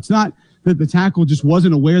tackle. It's not that the tackle just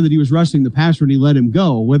wasn't aware that he was rushing the passer and he let him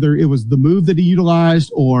go, whether it was the move that he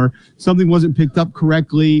utilized or something wasn't picked up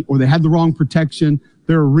correctly or they had the wrong protection.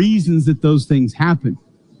 There are reasons that those things happen.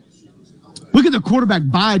 Look at the quarterback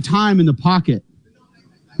buy time in the pocket.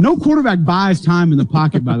 No quarterback buys time in the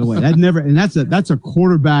pocket, by the way. That's a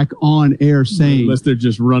quarterback on air saying. Unless they're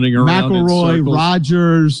just running around in McElroy, circles.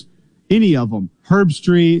 Rodgers, any of them. Herb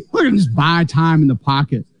Street. Look at this buy time in the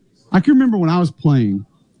pocket. I can remember when I was playing.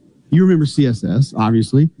 You remember CSS,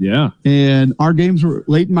 obviously. Yeah. And our games were,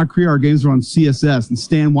 late in my career, our games were on CSS, and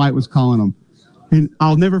Stan White was calling them. And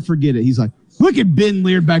I'll never forget it. He's like, look at Ben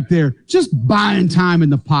Leard back there, just buying time in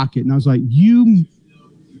the pocket. And I was like, he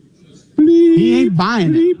ain't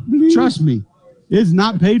buying it. Trust me. It's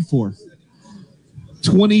not paid for.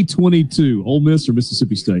 2022, Ole Miss or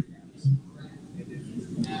Mississippi State?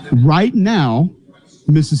 Right now,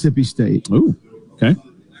 Mississippi State. Ooh, okay.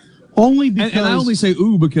 Only because, and I only say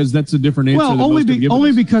ooh because that's a different answer. Well, than only most have given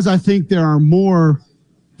us. because I think there are more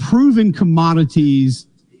proven commodities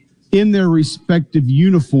in their respective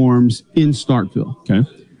uniforms in Starkville. Okay.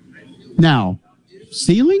 Now,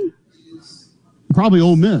 ceiling? Probably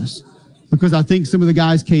Ole Miss. Because I think some of the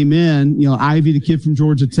guys came in, Ivy, the kid from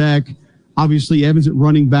Georgia Tech, obviously Evans at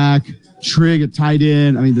running back, Trigg at tight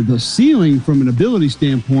end. I mean, the ceiling from an ability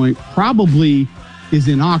standpoint probably is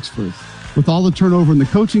in Oxford. With all the turnover in the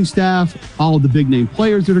coaching staff, all of the big name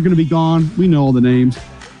players that are going to be gone, we know all the names.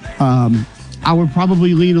 I would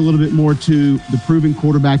probably lean a little bit more to the proven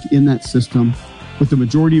quarterback in that system with the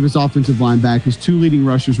majority of his offensive line back, his 2 leading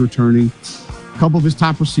rushers returning, a couple of his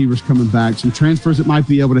top receivers coming back, some transfers that might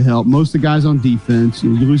be able to help. Most of the guys on defense,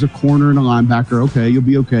 you lose a corner and a linebacker, okay, you'll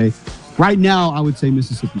be okay. Right now, I would say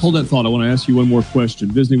Mississippi State. Hold that thought. I want to ask you one more question.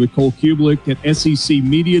 Visiting with Cole Kubelik at SEC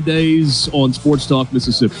Media Days on Sports Talk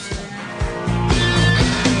Mississippi.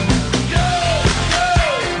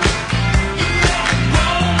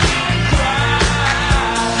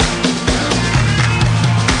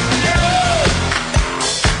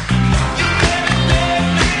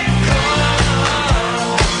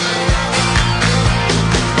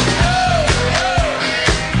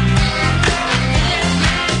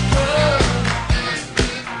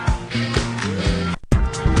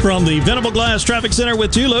 from the Venable Glass Traffic Center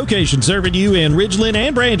with 2 locations serving you in Ridgeland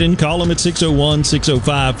and Brandon. Call them at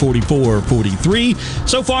 601-605-4443.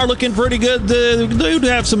 So far, looking pretty good. They do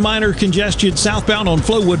have some minor congestion southbound on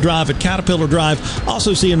Flowwood Drive at Caterpillar Drive.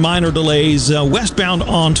 Also seeing minor delays westbound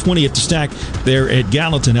on 20 at the Stack there at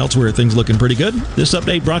Gallatin. Elsewhere, things looking pretty good. This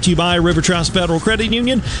update brought to you by River Trust Federal Credit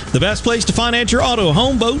Union, the best place to finance your auto,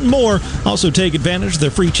 home, boat, and more. Also take advantage of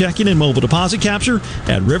their free checking and mobile deposit capture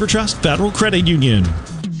at River Trust Federal Credit Union.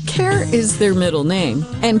 Care is their middle name,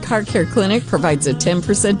 and Car Care Clinic provides a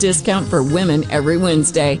 10% discount for women every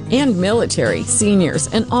Wednesday, and military,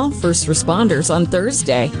 seniors, and all first responders on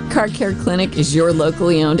Thursday. Car Care Clinic is your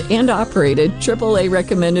locally owned and operated AAA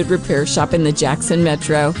recommended repair shop in the Jackson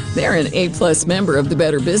Metro. They're an A-plus member of the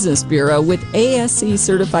Better Business Bureau with ASE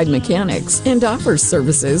certified mechanics and offers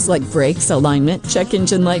services like brakes, alignment, check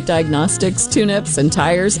engine light diagnostics, tune-ups and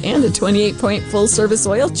tires, and a 28-point full-service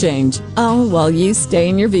oil change. All while you stay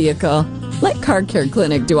in your vehicle. Let Car Care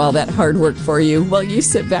Clinic do all that hard work for you while you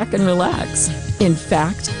sit back and relax. In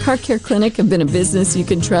fact, Car Care Clinic have been a business you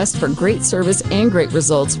can trust for great service and great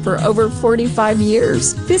results for over 45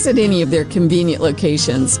 years. Visit any of their convenient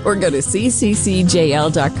locations or go to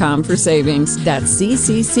cccjl.com for savings. That's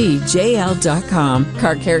cccjl.com.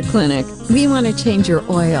 Car Care Clinic. We want to change your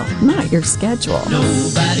oil, not your schedule.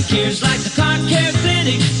 Nobody cares like the Car Care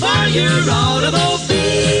Clinic for your automobile.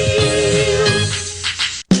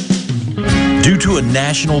 Due to a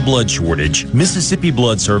national blood shortage, Mississippi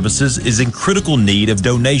Blood Services is in critical need of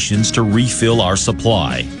donations to refill our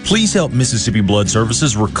supply. Please help Mississippi Blood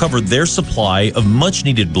Services recover their supply of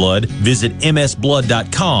much-needed blood. Visit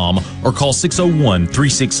msblood.com or call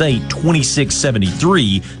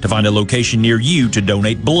 601-368-2673 to find a location near you to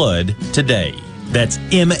donate blood today. That's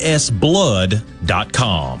msblood.com.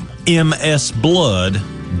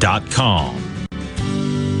 msblood.com.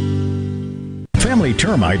 Family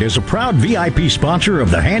Termite is a proud VIP sponsor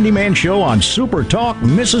of the Handyman Show on Super Talk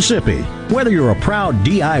Mississippi. Whether you're a proud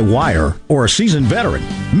DIYer or a seasoned veteran,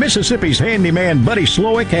 Mississippi's handyman Buddy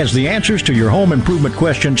Slowick has the answers to your home improvement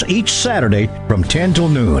questions each Saturday from 10 till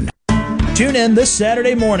noon. Tune in this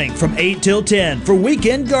Saturday morning from 8 till 10 for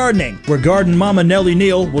Weekend Gardening, where Garden Mama Nellie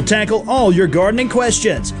Neal will tackle all your gardening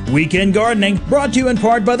questions. Weekend Gardening brought to you in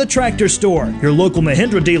part by The Tractor Store, your local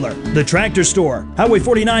Mahindra dealer. The Tractor Store, Highway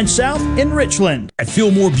 49 South in Richland. At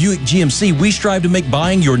Fillmore Buick GMC, we strive to make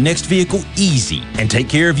buying your next vehicle easy and take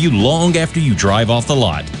care of you long after you drive off the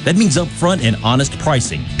lot. That means upfront and honest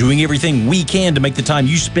pricing, doing everything we can to make the time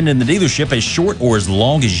you spend in the dealership as short or as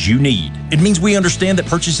long as you need. It means we understand that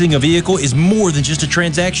purchasing a vehicle is more than just a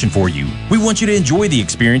transaction for you. We want you to enjoy the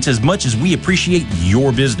experience as much as we appreciate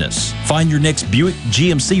your business. Find your next Buick,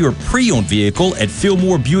 GMC, or pre-owned vehicle at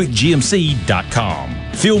FillmoreBuickGMC.com.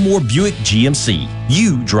 Fillmore Buick GMC.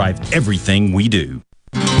 You drive everything we do.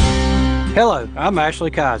 Hello, I'm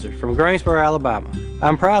Ashley Kaiser from Greensboro, Alabama.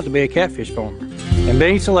 I'm proud to be a catfish farmer, and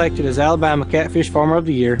being selected as Alabama Catfish Farmer of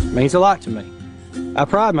the Year means a lot to me. I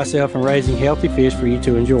pride myself in raising healthy fish for you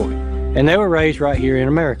to enjoy, and they were raised right here in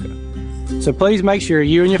America. So please make sure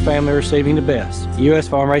you and your family are receiving the best U.S.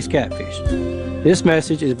 farm-raised catfish. This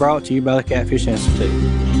message is brought to you by the Catfish Institute.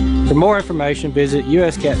 For more information, visit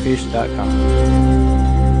uscatfish.com.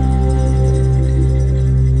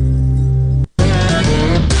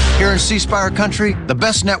 Here in C Spire country, the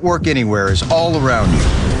best network anywhere is all around you.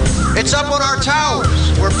 It's up on our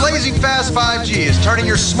towers, where blazing fast 5G is turning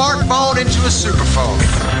your smartphone into a superphone.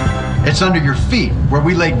 It's under your feet, where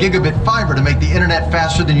we lay gigabit fiber to make the internet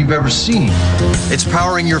faster than you've ever seen. It's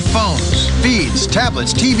powering your phones, feeds,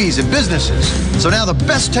 tablets, TVs, and businesses. So now the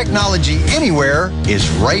best technology anywhere is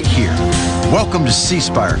right here. Welcome to C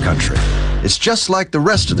Spire country. It's just like the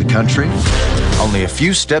rest of the country, only a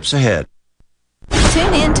few steps ahead.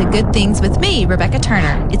 Tune in to Good Things with me, Rebecca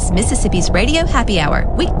Turner. It's Mississippi's Radio Happy Hour,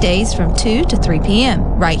 weekdays from 2 to 3 p.m.,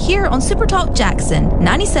 right here on Super Talk Jackson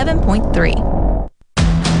 97.3.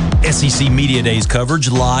 SEC Media Days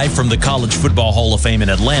coverage live from the College Football Hall of Fame in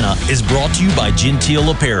Atlanta is brought to you by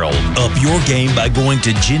Gentile Apparel. Up your game by going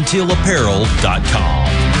to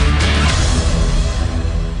gentileapparel.com.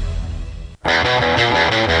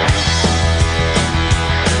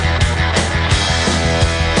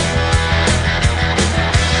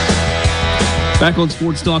 Back on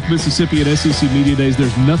Sports Talk Mississippi at SEC Media Days,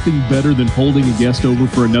 there's nothing better than holding a guest over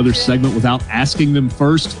for another segment without asking them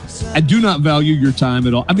first. I do not value your time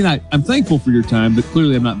at all. I mean, I'm thankful for your time, but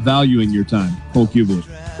clearly I'm not valuing your time, Cole Kubler.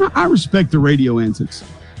 I respect the radio antics.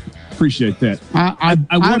 Appreciate that.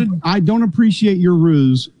 I don't appreciate your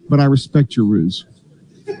ruse, but I respect your ruse.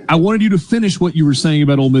 I wanted you to finish what you were saying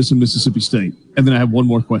about Ole Miss and Mississippi State, and then I have one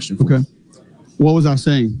more question for you. What was I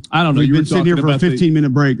saying? I don't know. We've been sitting here for a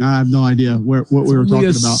 15-minute break. I have no idea what we were talking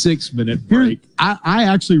about. 6-minute break. I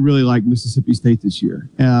actually really like Mississippi State this year.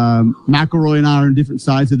 McElroy and I are on different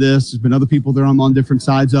sides of this. There's been other people that I'm on different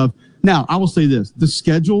sides of. Now, I will say this. The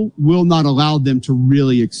schedule will not allow them to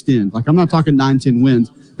really extend. Like, I'm not talking 9-10 wins.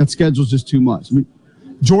 That schedule's just too much. I mean,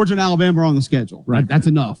 Georgia and Alabama are on the schedule, right? That's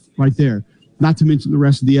enough right there. Not to mention the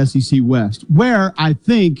rest of the SEC West, where I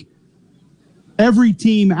think every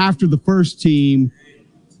team after the first team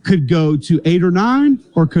could go to 8 or 9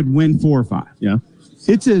 or could win 4 or 5. Yeah.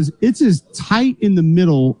 It's as tight in the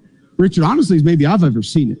middle, Richard, honestly, as maybe I've ever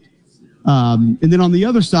seen it. And then on the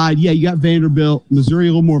other side, yeah, you got Vanderbilt, Missouri, a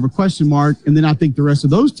little more of a question mark. And then I think the rest of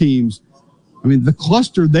those teams, I mean, the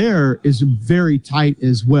cluster there is very tight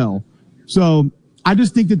as well. So I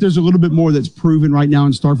just think that there's a little bit more that's proven right now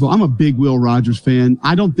in Starkville. I'm a big Will Rogers fan.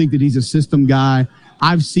 I don't think that he's a system guy.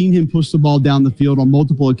 I've seen him push the ball down the field on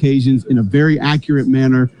multiple occasions in a very accurate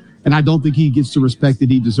manner, and I don't think he gets the respect that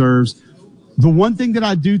he deserves. The one thing that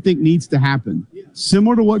I do think needs to happen,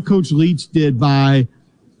 similar to what Coach Leach did by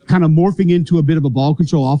kind of morphing into a bit of a ball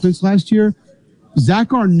control offense last year,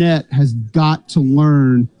 Zach Arnett has got to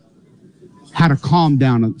learn how to calm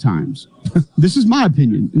down at times. This is my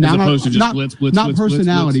opinion. As opposed to just blitz,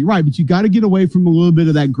 personality, blitz. Right? But you got to get away from a little bit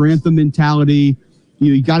of that Grantham mentality.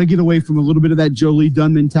 You got to get away from a little bit of that Joe Lee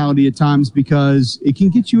Dunn mentality at times because it can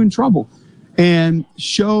get you in trouble. And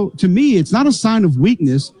to me, it's not a sign of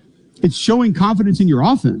weakness. It's showing confidence in your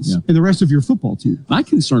offense and the rest of your football team. My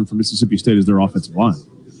concern for Mississippi State is their offensive line.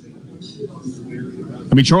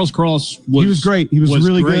 I mean, Charles Cross was great. He was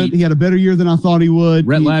really good. He had a better year than I thought he would.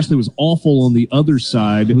 Rhett Lashley was awful on the other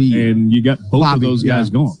side, and you got both of those guys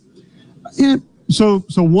gone. Yeah. So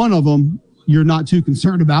one of them you're not too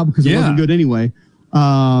concerned about because it wasn't good anyway.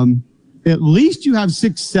 At least you have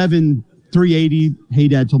 6'7", 380. Hey,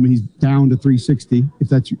 Dad told me he's down to 360.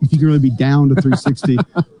 If you can really be down to 360.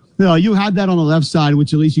 No, you had that on the left side,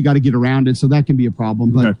 which at least you got to get around it, so that can be a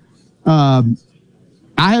problem. But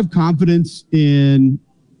I have confidence in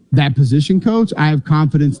that position coach. I have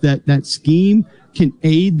confidence that that scheme can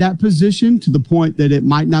aid that position to the point that it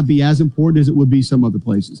might not be as important as it would be some other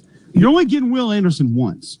places. You're only getting Will Anderson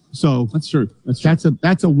once, so that's true.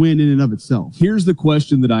 That's a win in and of itself. Here's the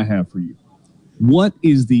question that I have for you: what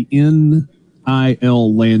is the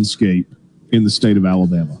NIL landscape in the state of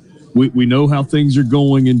Alabama? We know how things are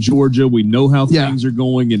going in Georgia. We know how things are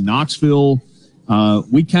going in Knoxville.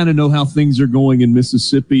 We kind of know how things are going in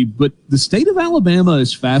Mississippi, but the state of Alabama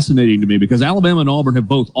is fascinating to me because Alabama and Auburn have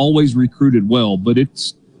both always recruited well, but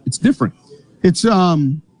it's different.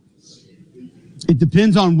 It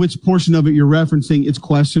depends on which portion of it you're referencing. It's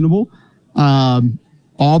questionable.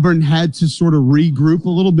 Auburn had to sort of regroup a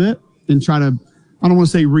little bit and try to, I don't want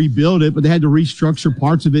to say rebuild it, but they had to restructure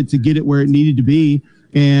parts of it to get it where it needed to be.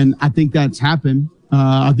 And I think that's happened.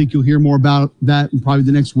 I think you'll hear more about that in probably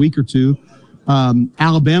the next week or two.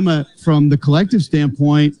 Alabama, from the collective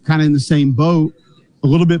standpoint, kind of in the same boat, a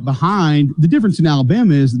little bit behind. The difference in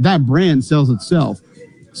Alabama is that brand sells itself.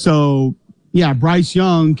 So, yeah, Bryce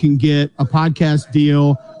Young can get a podcast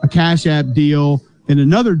deal, a Cash App deal, and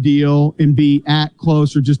another deal and be at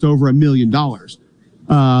close or just over $1 million.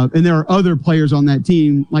 And there are other players on that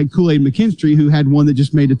team like Kool-Aid McKinstry who had one that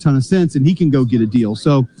just made a ton of sense and he can go get a deal.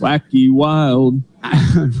 So wacky, wild,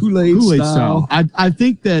 Kool-Aid style. I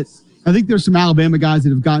think there's some Alabama guys that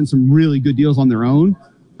have gotten some really good deals on their own.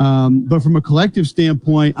 But from a collective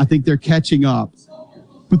standpoint, I think they're catching up.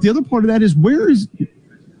 But the other part of that is where is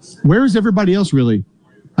everybody else really?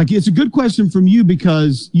 Like, it's a good question from you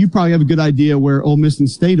because you probably have a good idea where Ole Miss and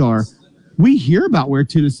State are. We hear about where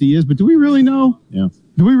Tennessee is, but do we really know? Yeah.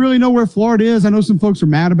 Do we really know where Florida is? I know some folks are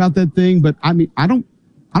mad about that thing, but I mean, I don't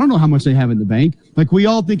know how much they have in the bank. Like, we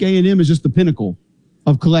all think A&M is just the pinnacle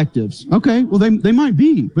of collectives. Okay, well, they might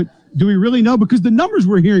be, but do we really know? Because the numbers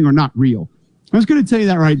we're hearing are not real. I was going to tell you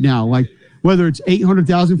that right now. Like, whether it's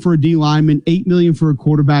 $800,000 for a D lineman, $8 million for a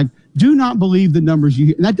quarterback, do not believe the numbers you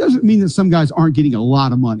hear. And that doesn't mean that some guys aren't getting a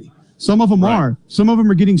lot of money. Some of them are. Some of them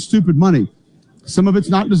are getting stupid money. Some of it's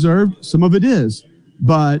not deserved. Some of it is.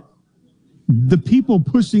 But the people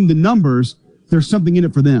pushing the numbers, there's something in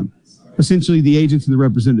it for them. Essentially, the agents and the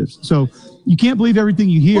representatives. So you can't believe everything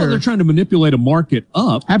you hear. Well, they're trying to manipulate a market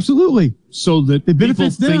up. Absolutely. So that it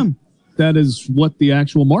benefits them. That is what the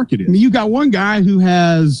actual market is. I mean, you got one guy who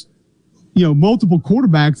has, multiple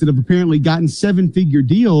quarterbacks that have apparently gotten 7-figure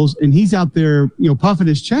deals, and he's out there, puffing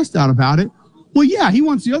his chest out about it. Well, yeah, he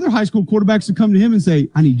wants the other high school quarterbacks to come to him and say,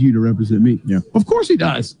 I need you to represent me. Yeah. Of course he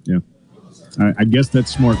does. Yeah. I guess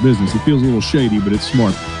that's smart business. It feels a little shady, but it's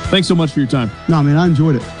smart. Thanks so much for your time. No, man, I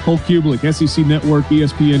enjoyed it. Cole Kublik, SEC Network,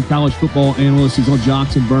 ESPN college football analyst. He's on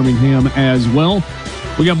Jocks in Birmingham as well.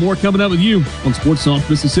 We got more coming up with you on Sports Talk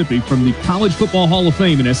Mississippi from the College Football Hall of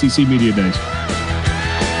Fame and SEC Media Days.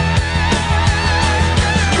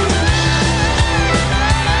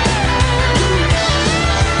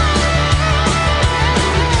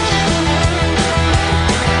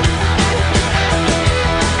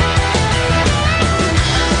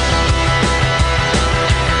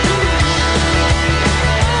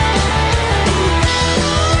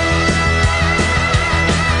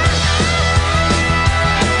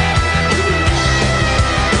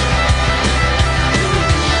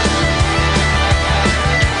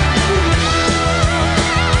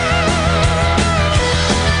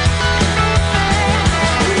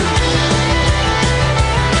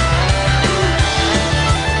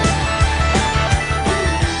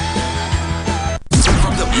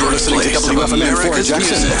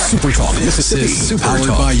 Super Talk Mississippi, powered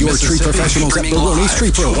by your tree professionals at Baroni's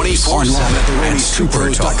Tree Pros. 24/7 at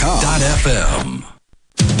Baroni'sTreePros.com.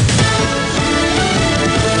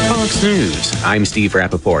 Fox News. I'm Steve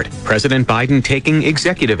Rappaport. President Biden taking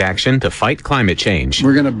executive action to fight climate change.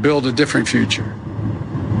 We're going to build a different future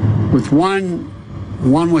with one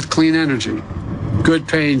with clean energy.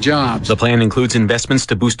 Good-paying jobs. The plan includes investments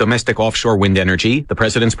to boost domestic offshore wind energy. The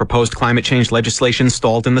president's proposed climate change legislation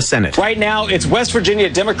stalled in the Senate. Right now, it's West Virginia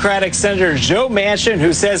Democratic Senator Joe Manchin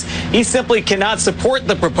who says he simply cannot support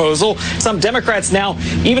the proposal. Some Democrats now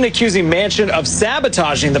even accusing Manchin of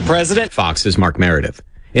sabotaging the president. Fox's Mark Meredith.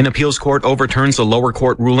 An appeals court overturns a lower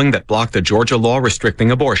court ruling that blocked a Georgia law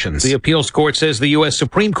restricting abortions. The appeals court says the U.S.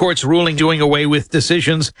 Supreme Court's ruling doing away with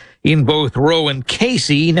decisions in both Roe and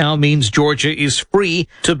Casey now means Georgia is free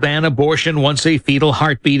to ban abortion once a fetal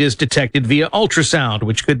heartbeat is detected via ultrasound,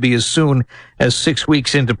 which could be as soon as 6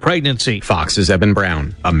 weeks into pregnancy. Fox's Eben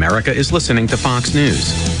Brown. America is listening to Fox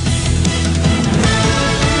News.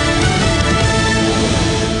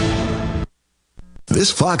 This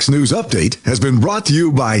Fox News update has been brought to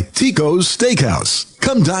you by Tico's Steakhouse.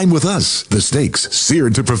 Come dine with us. The steaks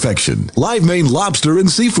seared to perfection. Live Maine lobster and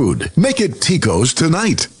seafood. Make it Tico's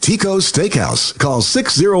tonight. Tico's Steakhouse. Call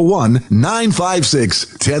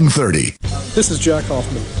 601-956-1030. This is Jack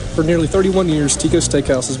Hoffman. For nearly 31 years, Tico's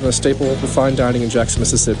Steakhouse has been a staple of fine dining in Jackson,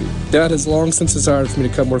 Mississippi. Dad has long since desired for me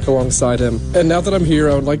to come work alongside him. And now that I'm here,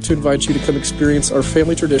 I would like to invite you to come experience our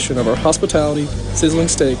family tradition of our hospitality, sizzling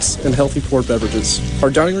steaks, and healthy poured beverages. Our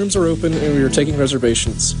dining rooms are open and we are taking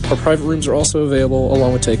reservations. Our private rooms are also available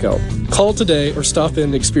along with takeout. Call today or stop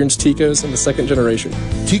in to experience Tico's in the second generation.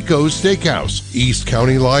 Tico's Steakhouse, East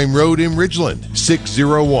County Line Road in Ridgeland,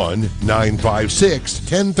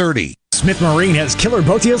 601-956-1030. Smith Marine has killer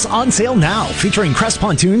boat deals on sale now, featuring Crest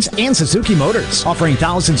Pontoons and Suzuki Motors, offering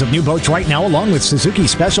thousands of new boats right now along with Suzuki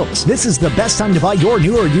specials. This is the best time to buy your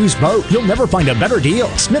new or used boat. You'll never find a better deal.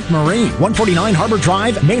 Smith Marine, 149 Harbor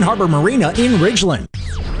Drive, Main Harbor Marina in Ridgeland.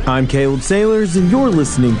 I'm Caleb Sailors, and you're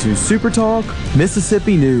listening to Super Talk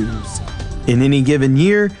Mississippi News. In any given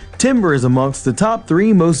year, timber is amongst the top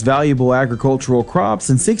 3 most valuable agricultural crops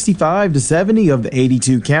in 65 to 70 of the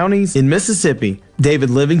 82 counties in Mississippi. David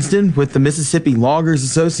Livingston with the Mississippi Loggers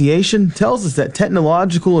Association tells us that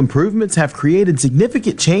technological improvements have created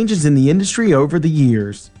significant changes in the industry over the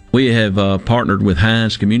years. We have partnered with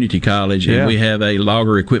Hines Community College, and we have a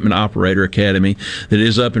Logger Equipment Operator Academy that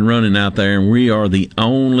is up and running out there, and we are the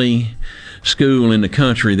only school in the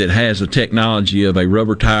country that has the technology of a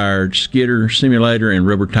rubber-tired skidder simulator and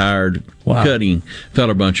rubber-tired cutting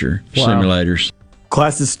feller buncher simulators.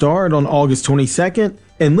 Classes start on August 22nd,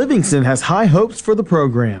 and Livingston has high hopes for the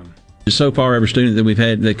program. So far, every student that we've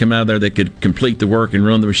had that come out of there that could complete the work and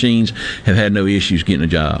run the machines have had no issues getting a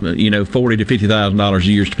job. You know, $40,000 to $50,000 a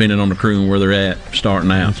year, depending on the crew and where they're at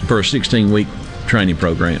starting out for a 16-week training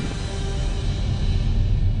program.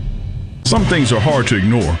 Some things are hard to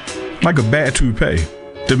ignore, like a bad toupee.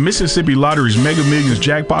 The Mississippi Lottery's Mega Millions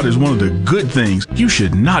jackpot is one of the good things you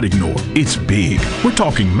should not ignore. It's big. We're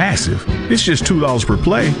talking massive. It's just $2 per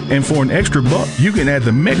play, and for an extra buck, you can add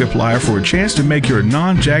the Megaplier for a chance to make your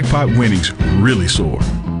non-jackpot winnings really soar.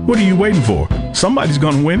 What are you waiting for? Somebody's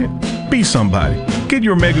gonna win it. Be somebody. Get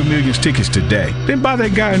your Mega Millions tickets today. Then buy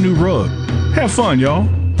that guy a new rug. Have fun, y'all.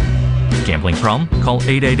 Gambling problem? Call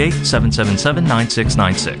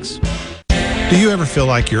 888-777-9696. Do you ever feel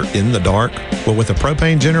like you're in the dark? Well, with a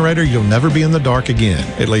propane generator, you'll never be in the dark again,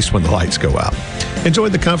 at least when the lights go out. Enjoy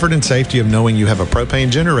the comfort and safety of knowing you have a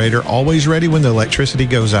propane generator always ready when the electricity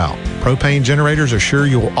goes out. Propane generators assure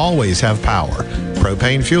you'll always have power.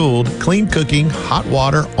 Propane-fueled, clean cooking, hot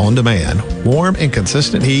water on demand, warm and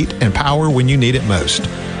consistent heat, and power when you need it most.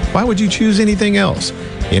 Why would you choose anything else?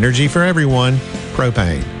 Energy for everyone.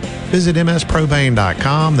 Propane. Visit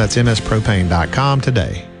mspropane.com. That's mspropane.com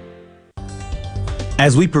today.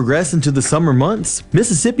 As we progress into the summer months,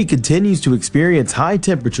 Mississippi continues to experience high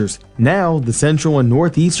temperatures. Now, the central and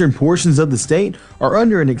northeastern portions of the state are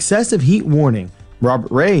under an excessive heat warning.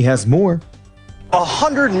 Robert Ray has more.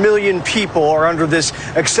 100 million people are under this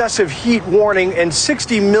excessive heat warning, and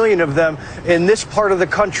 60 million of them in this part of the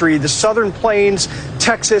country, the Southern Plains,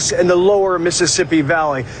 Texas, and the lower Mississippi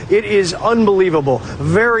Valley. It is unbelievable.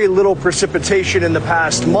 Very little precipitation in the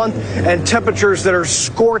past month, and temperatures that are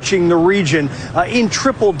scorching the region in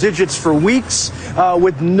triple digits for weeks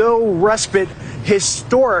with no respite.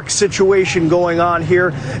 Historic situation going on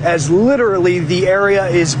here as literally the area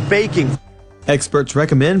is baking. Experts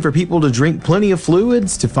recommend for people to drink plenty of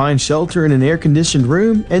fluids, to find shelter in an air-conditioned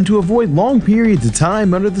room, and to avoid long periods of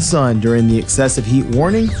time under the sun during the excessive heat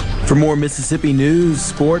warning. For more Mississippi news,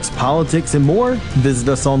 sports, politics, and more, visit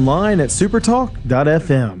us online at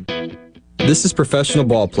supertalk.fm. This is professional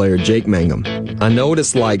ball player Jake Mangum. I know what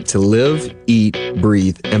it's like to live, eat,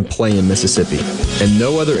 breathe, and play in Mississippi. And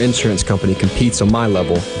no other insurance company competes on my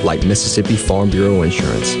level like Mississippi Farm Bureau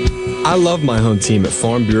Insurance. I love my home team at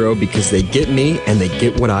Farm Bureau because they get me and they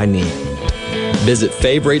get what I need. Visit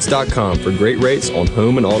favrates.com for great rates on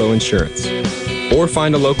home and auto insurance. Or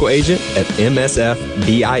find a local agent at msfbins.com.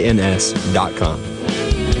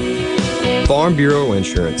 Farm Bureau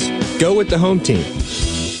Insurance. Go with the home team.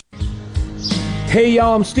 Hey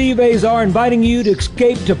y'all, I'm Steve Azar inviting you to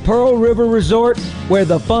escape to Pearl River Resort where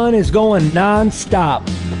the fun is going non-stop.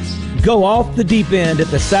 Go off the deep end at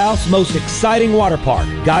the South's most exciting water park,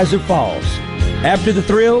 Geyser Falls. After the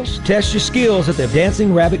thrills, test your skills at the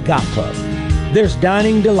Dancing Rabbit Golf Club. There's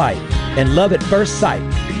dining delight and love at first sight.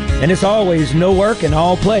 And it's always no work and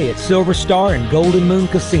all play at Silver Star and Golden Moon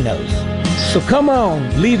Casinos. So come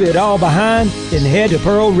on, leave it all behind and head to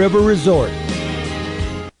Pearl River Resort.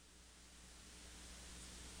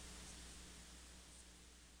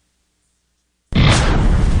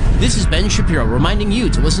 This is Ben Shapiro reminding you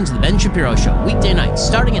to listen to The Ben Shapiro Show weekday nights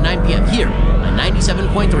starting at 9 p.m. here on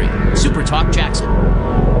 97.3 Super Talk Jackson.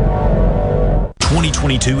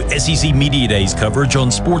 2022 SEC Media Days coverage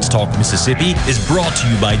on Sports Talk Mississippi is brought to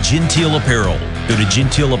you by Genteel Apparel. Go to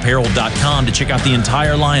genteelapparel.com to check out the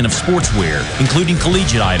entire line of sportswear, including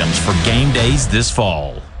collegiate items for game days this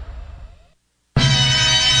fall.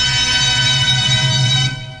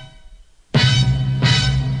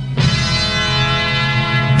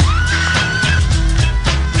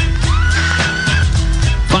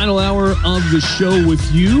 Final hour of the show with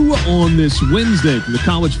you on this Wednesday from the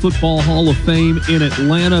College Football Hall of Fame in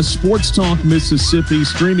Atlanta. Sports Talk Mississippi,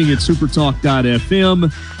 streaming at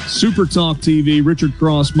supertalk.fm, Supertalk TV. Richard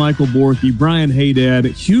Cross, Michael Borky, Brian Haydad,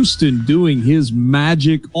 Houston doing his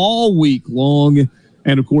magic all week long.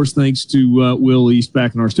 And, of course, thanks to Will East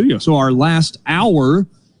back in our studio. So our last hour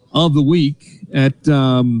of the week at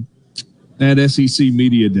SEC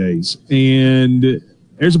Media Days. And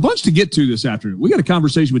there's a bunch to get to this afternoon. We got a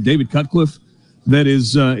conversation with David Cutcliffe that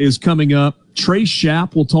is coming up. Trey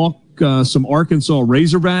Schapp will talk some Arkansas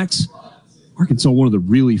Razorbacks. Arkansas, one of the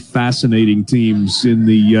really fascinating teams in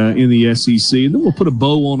the SEC. And then we'll put a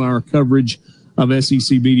bow on our coverage of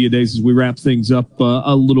SEC Media Days as we wrap things up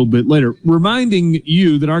a little bit later. Reminding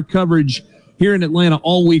you that our coverage here in Atlanta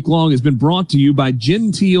all week long has been brought to you by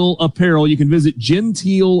Genteel Apparel. You can visit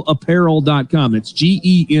genteelapparel.com. That's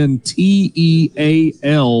GENTEAL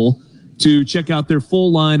to check out their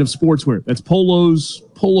full line of sportswear. That's polos,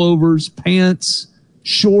 pullovers, pants,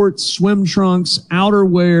 shorts, swim trunks,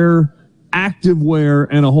 outerwear, activewear,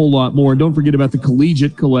 and a whole lot more. And don't forget about the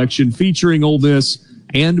collegiate collection featuring Ole Miss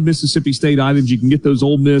and Mississippi State items. You can get those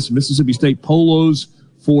Ole Miss, Mississippi State polos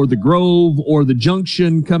for the Grove or the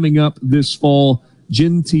Junction coming up this fall.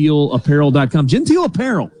 GenteelApparel.com. Genteel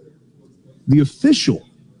Apparel, the official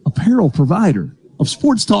apparel provider of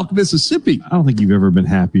Sports Talk Mississippi. I don't think you've ever been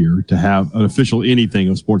happier to have an official anything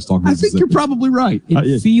of Sports Talk Mississippi. I think you're probably right.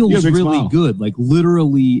 It feels really good. Like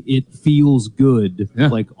literally it feels good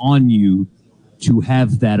like on you to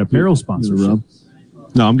have that apparel sponsorship.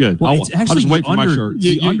 No, I'm good. Well, I'll just wait for my shirt.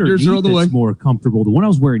 Yours are the way more comfortable. The one I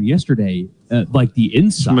was wearing yesterday, like the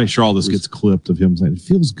inside. Just make sure all this gets clipped of him saying it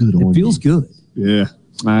feels good on you. It feels good. Yeah,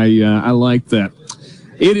 I like that.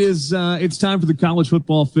 It is. It's time for the College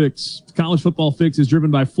Football Fix. The College Football Fix is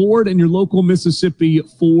driven by Ford and your local Mississippi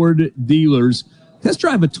Ford dealers. Test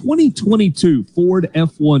drive a 2022 Ford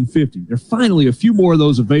F-150. There are finally a few more of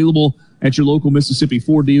those available at your local Mississippi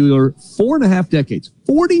Ford dealer. 4.5 decades,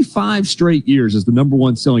 45 straight years as the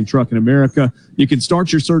 #1 selling truck in America. You can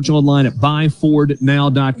start your search online at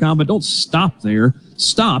buyfordnow.com, but don't stop there.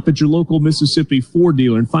 Stop at your local Mississippi Ford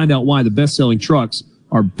dealer and find out why the best-selling trucks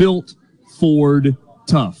are built Ford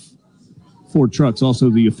tough. Ford Trucks, also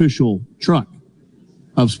the official truck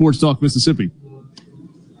of Sports Talk Mississippi.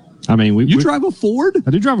 I mean, we drive a Ford?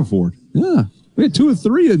 I do drive a Ford. Yeah. We had 2 or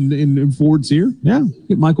 3 in Fords here. Yeah.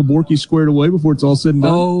 Get Michael Borky squared away before it's all said and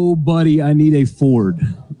done. Oh, buddy, I need a Ford.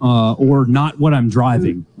 Or not what I'm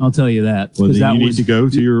driving. I'll tell you that. Well, then that you need to go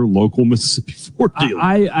to your local Mississippi Ford dealer.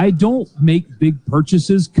 I don't make big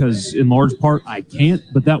purchases because, in large part, I can't.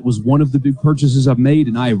 But that was one of the big purchases I've made,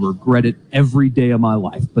 and I regret it every day of my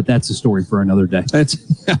life. But that's a story for another day.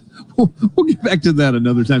 We'll get back to that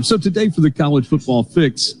another time. So today for the College Football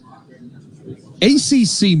Fix,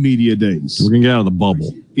 ACC Media Days. We're going to get out of the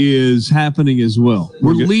bubble. Is happening as well.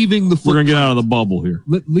 We're leaving the footprint. We're going to get out of the bubble here.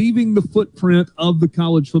 Leaving the footprint of the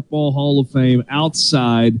College Football Hall of Fame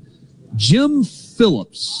outside. Jim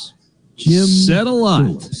Phillips said a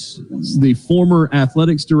lot. The former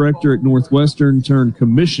athletics director at Northwestern turned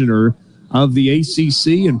commissioner of the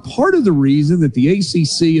ACC. And part of the reason that the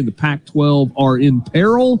ACC and the Pac-12 are in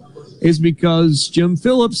peril is because Jim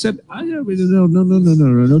Phillips said, no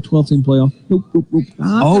 12-team playoff. Nope.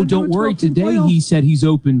 Don't worry. Today he said he's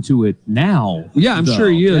open to it now. Yeah, I'm sure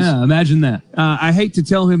he is. Yeah, imagine that. I hate to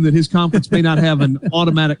tell him that his conference may not have an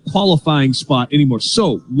automatic qualifying spot anymore.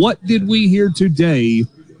 So what did we hear today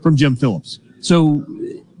from Jim Phillips? So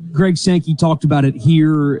Greg Sankey talked about it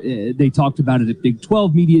here. They talked about it at Big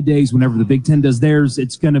 12 Media Days. Whenever the Big 10 does theirs,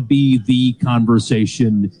 it's going to be the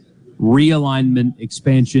conversation. Realignment,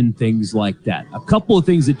 expansion, things like that. A couple of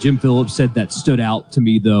things that Jim Phillips said that stood out to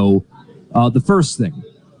me, though. The first thing,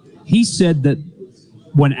 he said that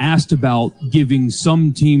when asked about giving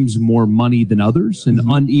some teams more money than others, an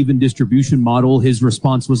uneven distribution model, his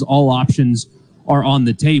response was all options are on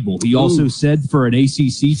the table. He also said for an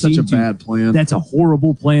ACC team, such a bad plan. That's a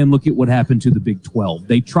horrible plan. Look at what happened to the Big 12.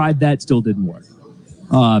 They tried that, still didn't work.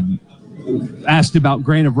 Asked about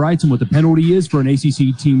grant of rights and what the penalty is for an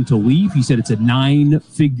ACC team to leave. He said it's a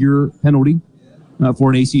 9-figure penalty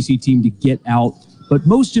for an ACC team to get out. But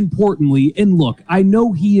most importantly, and look, I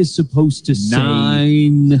know he is supposed to say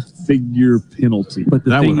 9-figure penalty. But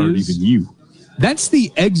the that thing would hurt is, even you. That's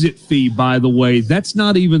the exit fee, by the way. That's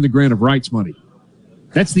not even the grant of rights money.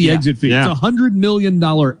 That's the exit fee. Yeah. It's a $100 million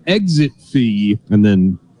exit fee. And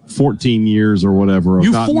then 14 years or whatever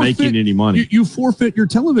of not making any money. You forfeit your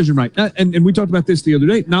television right. And we talked about this the other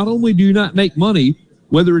day. Not only do you not make money,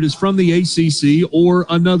 whether it is from the ACC or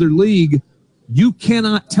another league, you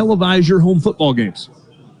cannot televise your home football games.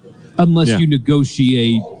 Unless you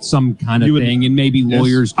negotiate some kind of thing, and maybe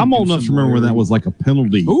lawyers. I'm old enough to remember when that was like a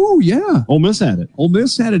penalty. Oh yeah, Ole Miss had it. Ole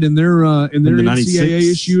Miss had it in their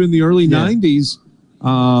NCAA issue in the early 90s.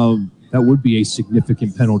 That would be a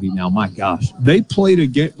significant penalty now. My gosh. They played a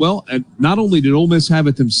game. Well, and not only did Ole Miss have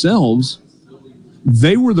it themselves,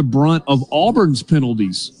 they were the brunt of Auburn's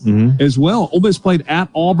penalties as well. Ole Miss played at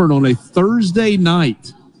Auburn on a Thursday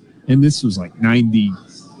night, and this was like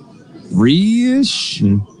 93-ish.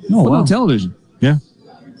 On television. Yeah.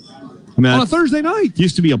 I mean, on a Thursday night.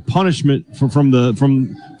 Used to be a punishment from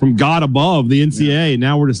God above, the NCAA.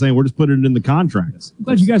 Now we're just saying we're just putting it in the contracts. I'm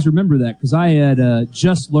glad you guys remember that because I had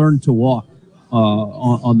just learned to walk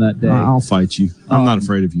on that day. I'll fight you. I'm not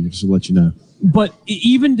afraid of you, just to let you know. But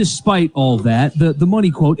even despite all that, the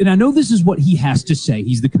money quote, and I know this is what he has to say.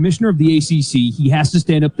 He's the commissioner of the ACC. He has to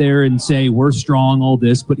stand up there and say, we're strong, all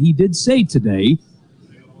this. But he did say today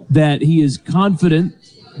that he is confident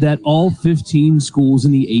that all 15 schools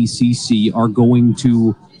in the ACC are going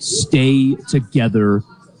to stay together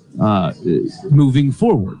moving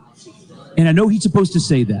forward. And I know he's supposed to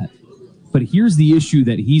say that, but here's the issue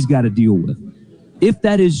that he's got to deal with. If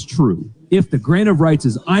that is true, if the grant of rights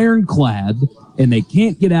is ironclad and they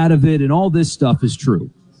can't get out of it and all this stuff is true,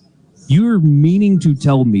 you're meaning to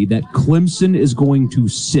tell me that Clemson is going to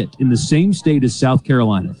sit in the same state as South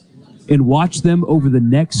Carolina and watch them over the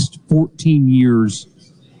next 14 years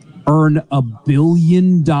earn $1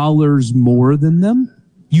 billion more than them?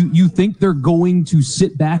 You think they're going to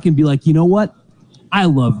sit back and be like, you know what? I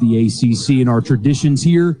love the ACC and our traditions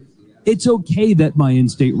here. It's okay that my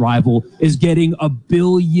in-state rival is getting $1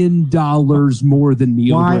 billion more than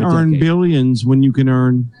me. Why over a earn decade. billions when you can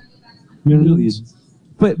earn millions?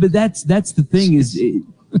 But that's the thing is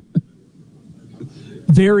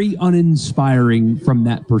very uninspiring from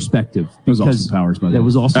that perspective. That was Austin Powers, by the way. That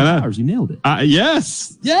was Austin Powers. You nailed it.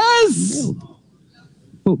 Yes.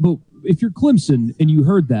 But if you're Clemson and you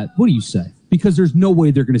heard that, what do you say? Because there's no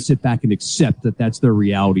way they're going to sit back and accept that that's their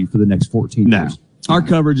reality for the next 14 years. Our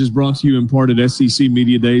coverage is brought to you in part at SEC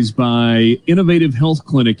Media Days by Innovative Health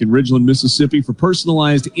Clinic in Ridgeland, Mississippi for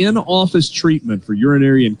personalized in-office treatment for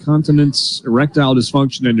urinary incontinence, erectile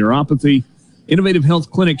dysfunction, and neuropathy. Innovative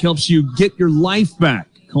Health Clinic helps you get your life back.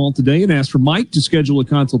 Call today and ask for Mike to schedule a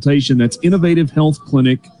consultation. That's Innovative Health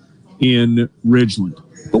Clinic in Ridgeland.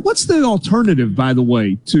 But what's the alternative, by the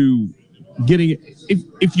way, to getting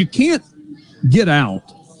if you can't get out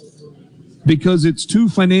because it's too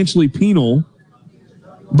financially penal,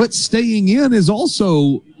 but staying in is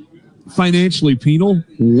also financially penal,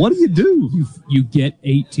 what do? You get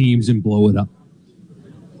 8 teams and blow it up.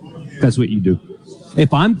 That's what you do.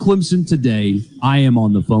 If I'm Clemson today, I am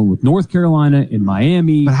on the phone with North Carolina and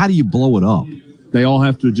Miami. But how do you blow it up? They all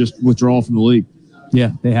have to just withdraw from the league.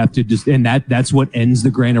 Yeah, they have to just, and that's what ends the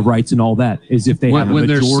grant of rights and all that, is if they have a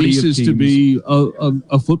majority of teams. When there ceases to be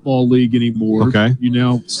a football league anymore. Okay.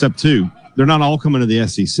 Step 2. They're not all coming to the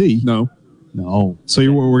SEC. No. So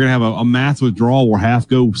we're going to have a math withdrawal where half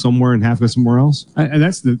go somewhere and half go somewhere else? And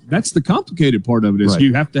that's the complicated part of it is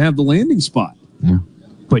you have to have the landing spot. Yeah.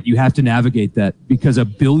 But you have to navigate that because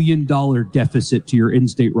 $1 billion deficit to your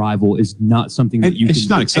in-state rival is not something that you can do.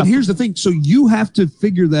 Not acceptable. And here's the thing. So you have to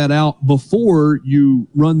figure that out before you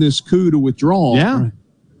run this coup to withdraw. Yeah. Right.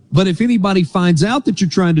 But if anybody finds out that you're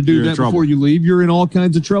trying to do that before you leave, you're in all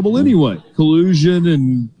kinds of trouble anyway. Collusion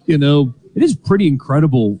and, It is pretty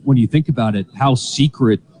incredible when you think about it, how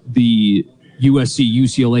secret the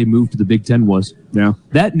USC-UCLA move to the Big Ten was. Yeah.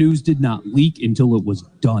 That news did not leak until it was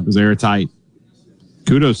done. It was airtight.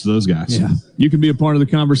 Kudos to those guys. Yeah. You can be a part of the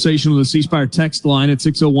conversation on the C Spire text line at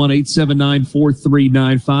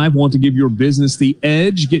 601-879-4395. Want to give your business the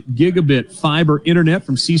edge? Get gigabit fiber internet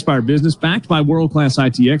from C Spire Business, backed by world-class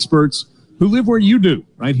IT experts who live where you do,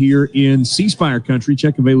 right here in C Spire country.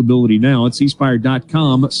 Check availability now at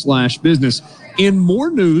cspire.com/business. In more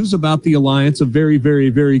news about the alliance of very, very,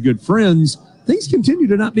 very good friends, things continue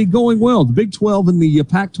to not be going well. The Big 12 and the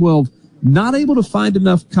Pac-12 not able to find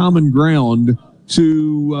enough common ground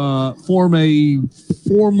to form a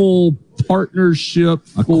formal partnership,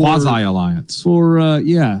 a quasi-alliance.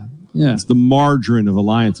 It's the margarine of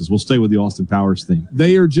alliances. We'll stay with the Austin Powers theme.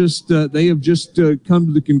 They have just come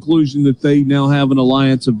to the conclusion that they now have an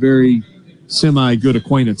alliance of very semi-good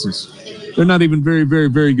acquaintances. They're not even very, very,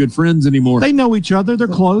 very good friends anymore. They know each other. They're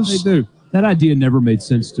close. They do. That idea never made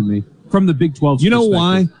sense to me from the Big 12's You know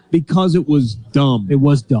why? Because it was dumb. It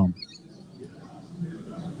was dumb.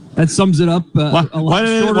 That sums it up. Why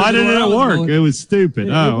didn't it work? It was stupid.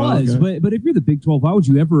 It was. Okay. But if you're the Big 12, why would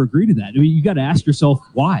you ever agree to that? I mean, you got to ask yourself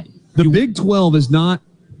why. The Big 12 is not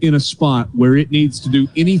in a spot where it needs to do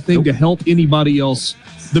anything to help anybody else.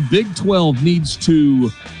 The Big 12 needs to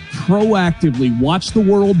proactively watch the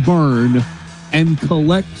world burn and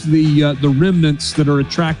collect the remnants that are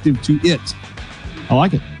attractive to it. I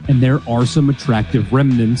like it. And there are some attractive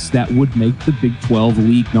remnants that would make the Big 12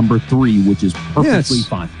 league number 3, which is perfectly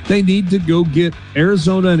fine. They need to go get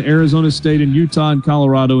Arizona and Arizona State and Utah and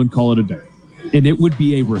Colorado and call it a day. And it would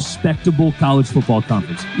be a respectable college football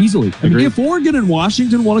conference. Easily. I mean, if Oregon and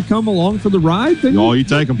Washington want to come along for the ride, then you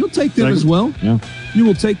take them. You'll take them as well. Yeah. You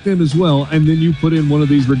will take them as well. And then you put in one of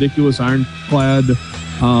these ridiculous ironclad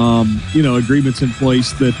agreements in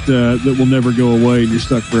place that will never go away, and you're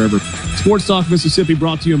stuck forever. Sports Talk Mississippi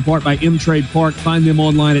brought to you in part by M-Trade Park. Find them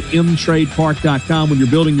online at mtradepark.com when you're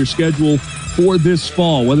building your schedule for this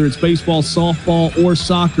fall. Whether it's baseball, softball, or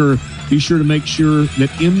soccer, be sure to make sure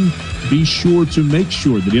that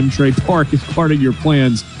M-Trade Park is part of your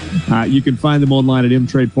plans. You can find them online at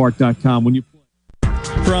mtradepark.com. When you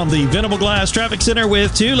From the Venable Glass Traffic Center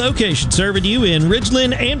with 2 locations serving you in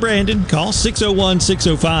Ridgeland and Brandon. Call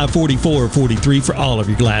 601-605-4443 for all of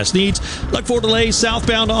your glass needs. Look for delays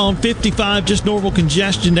southbound on 55, just normal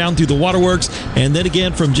congestion down through the waterworks. And then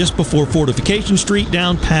again from just before Fortification Street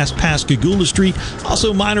down past Pascagoula Street.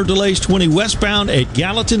 Also minor delays 20 westbound at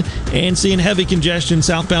Gallatin and seeing heavy congestion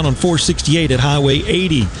southbound on 468 at Highway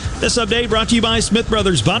 80. This update brought to you by Smith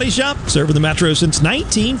Brothers Body Shop, serving the Metro since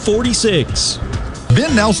 1946.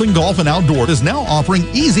 Ben Nelson Golf and Outdoor is now offering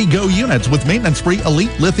easy-go units with maintenance-free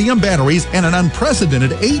elite lithium batteries and an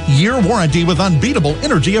unprecedented 8-year warranty with unbeatable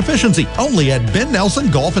energy efficiency. Only at Ben Nelson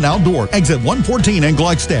Golf and Outdoor, exit 114 in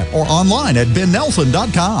Gluckstadt, or online at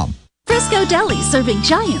bennelson.com. Frisco Deli, serving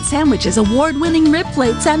giant sandwiches, award-winning rib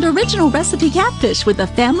plates, and original recipe catfish with a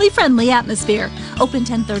family-friendly atmosphere. Open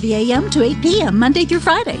 10:30 a.m. to 8 p.m. Monday through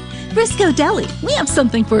Friday. Frisco Deli, we have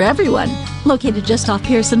something for everyone. Located just off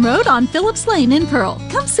Pearson Road on Phillips Lane in Pearl.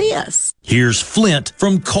 Come see us. Here's Flint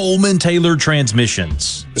from Coleman Taylor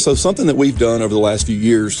Transmissions. So something that we've done over the last few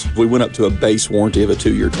years, we went up to a base warranty of a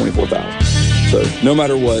 2-year, 24,000. So no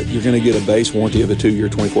matter what, you're going to get a base warranty of a 2-year,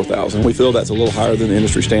 24,000. We feel that's a little higher than the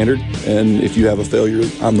industry standard. And if you have a failure,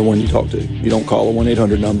 I'm the one you talk to. You don't call a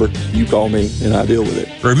 1-800 number. You call me, and I deal with it.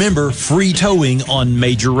 Remember, free towing on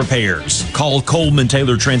major repairs. Call Coleman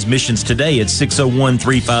Taylor Transmissions today at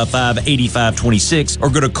 601-355-8526 or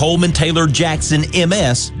go to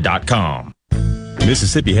ColemanTaylorJacksonMS.com.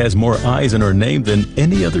 Mississippi has more eyes in our name than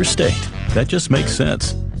any other state. That just makes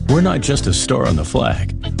sense. We're not just a star on the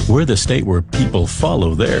flag. We're the state where people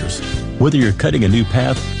follow theirs. Whether you're cutting a new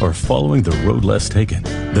path or following the road less taken,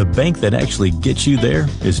 the bank that actually gets you there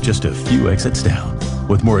is just a few exits down.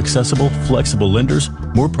 With more accessible, flexible lenders,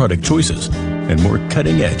 more product choices, and more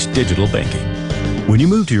cutting-edge digital banking. When you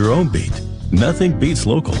move to your own beat, nothing beats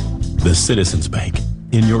local. The Citizens Bank.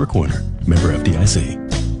 In your corner. Member FDIC.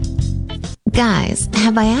 Guys,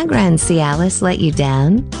 have Viagra and Cialis let you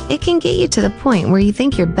down? It can get you to the point where you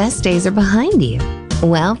think your best days are behind you.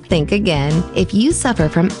 Well, think again. If you suffer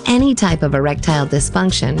from any type of erectile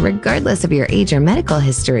dysfunction, regardless of your age or medical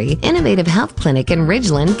history, Innovative Health Clinic in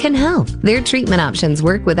Ridgeland can help. Their treatment options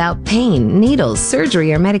work without pain, needles,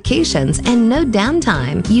 surgery, or medications, and no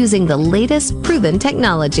downtime, using the latest proven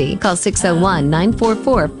technology. Call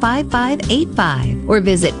 601-944-5585 or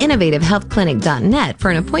visit innovativehealthclinic.net for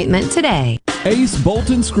an appointment today. Ace Bolt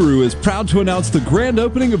 & Screw is proud to announce the grand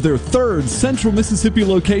opening of their third Central Mississippi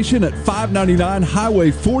location at 599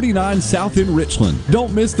 Highway 49 South in Richland.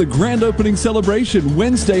 Don't miss the grand opening celebration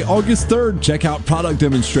Wednesday, August 3rd. Check out product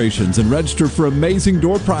demonstrations and register for amazing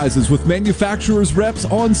door prizes with manufacturers' reps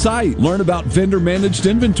on site. Learn about vendor-managed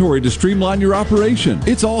inventory to streamline your operation.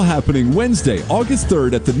 It's all happening Wednesday, August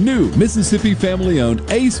 3rd at the new Mississippi family-owned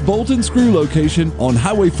Ace Bolt & Screw location on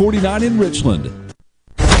Highway 49 in Richland.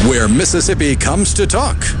 Where Mississippi comes to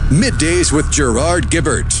talk. Middays with Gerard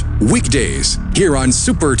Gibbert. Weekdays here on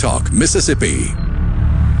Super Talk Mississippi.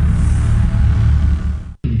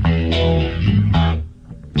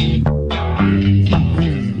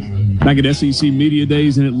 Back at SEC Media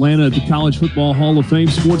Days in Atlanta at the College Football Hall of Fame,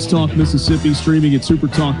 Sports Talk Mississippi, streaming at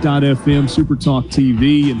supertalk.fm, Supertalk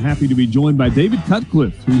TV, and happy to be joined by David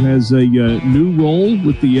Cutcliffe, who has a new role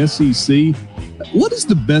with the SEC. What is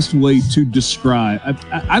the best way to describe?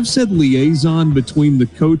 I've said liaison between the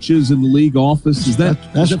coaches and the league office. Is that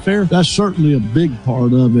fair? That's certainly a big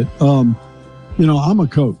part of it. You know, I'm a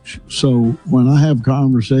coach, so when I have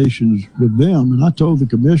conversations with them, and I told the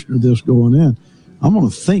commissioner this going in, I'm going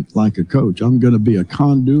to think like a coach. I'm going to be a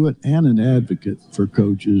conduit and an advocate for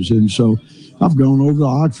coaches. And so I've gone over to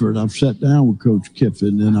Oxford. I've sat down with Coach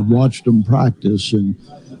Kiffin, and I've watched him practice. And,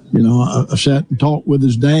 you know, I sat and talked with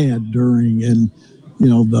his dad during, and, you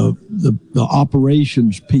know, the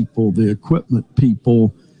operations people, the equipment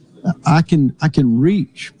people. I can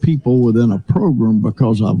reach people within a program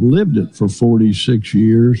because I've lived it for 46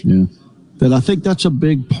 years. Yeah. That I think that's a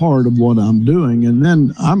big part of what I'm doing. And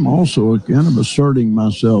then I'm also kind of asserting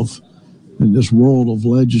myself in this world of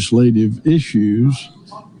legislative issues.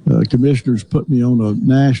 Commissioners put me on a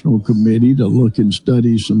national committee to look and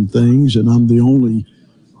study some things, and I'm the only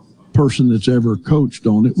person that's ever coached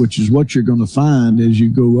on it, which is what you're going to find as you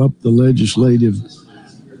go up the legislative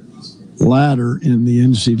ladder in the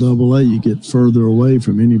NCAA. You get further away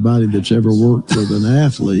from anybody that's ever worked with an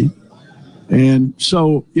athlete. And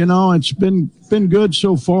so, you know, it's been good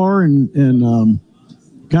so far, and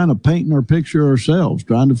kind of painting our picture ourselves,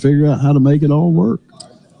 trying to figure out how to make it all work.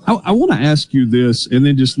 I want to ask you this, and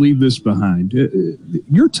then just leave this behind.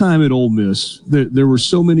 Your time at Ole Miss, there were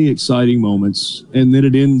so many exciting moments, and then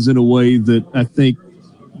it ends in a way that I think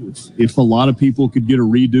if a lot of people could get a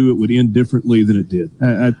redo, it would end differently than it did.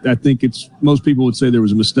 I think most people would say there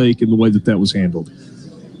was a mistake in the way that was handled.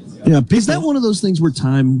 Yeah, is that one of those things where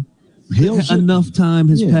enough time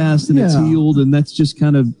has passed and it's healed, and that's just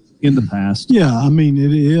kind of in the past? Yeah, I mean,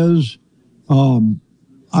 it is.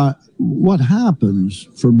 What happens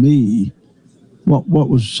for me, what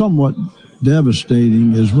was somewhat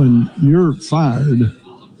devastating is when you're fired,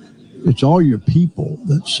 it's all your people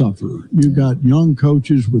that suffer. You got young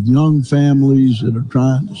coaches with young families that are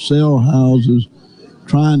trying to sell houses,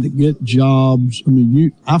 trying to get jobs. I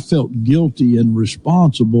mean, I felt guilty and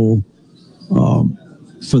responsible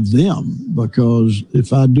for them, because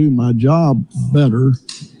if I do my job better,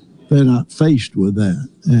 they're not faced with that.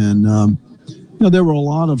 And, there were a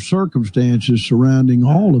lot of circumstances surrounding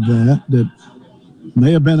all of that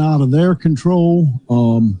may have been out of their control.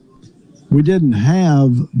 We didn't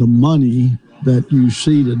have the money that you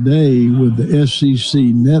see today with the SEC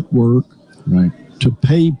network to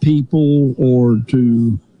pay people or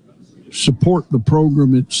to support the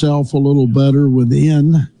program itself a little better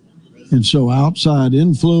within. And so outside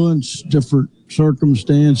influence, different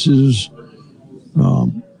circumstances,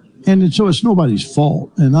 and so it's nobody's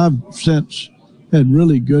fault. And I've since had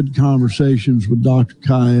really good conversations with Dr.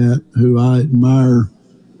 Khayat, who I admire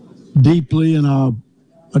deeply, and I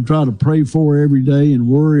try to pray for every day and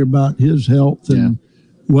worry about his health and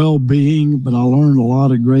well-being. But I learned a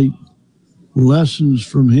lot of great lessons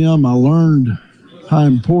from him. I learned how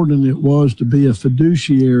important it was to be a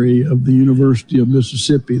fiduciary of the University of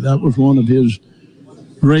Mississippi. That was one of his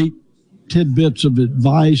great tidbits of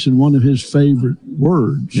advice and one of his favorite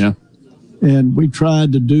words. Yeah. And we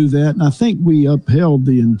tried to do that. And I think we upheld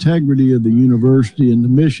the integrity of the university and the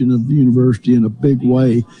mission of the university in a big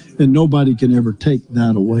way. And nobody can ever take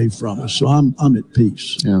that away from us. So I'm at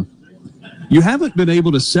peace. Yeah. You haven't been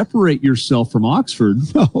able to separate yourself from Oxford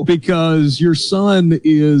because your son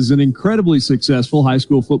is an incredibly successful high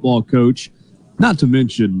school football coach, not to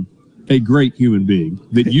mention a great human being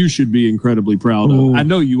that you should be incredibly proud of. I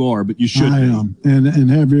know you are, but you should I be. am, and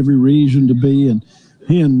have every reason to be. And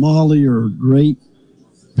he and Molly are great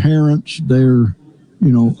parents. They're,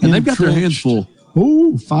 and they've got their hands full.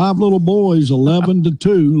 5 little boys, 11 to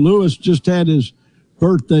 2. Lewis just had his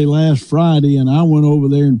birthday last Friday, and I went over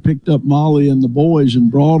there and picked up Molly and the boys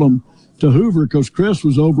and brought them to Hoover because Chris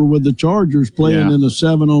was over with the Chargers playing in the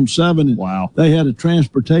 7-on-7. And they had a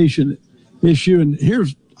transportation issue, and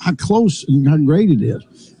here's how close and how great it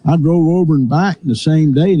is. I drove over and back in the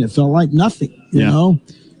same day, and it felt like nothing, you know?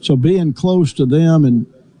 So being close to them, and,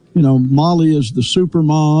 Molly is the super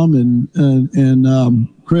mom, and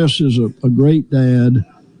Chris is a great dad.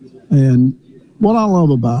 And what I love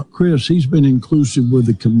about Chris, he's been inclusive with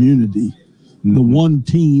the community, the one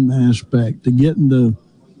team aspect, to getting the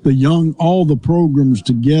young, all the programs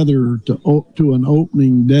together to an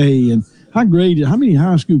opening day. And how many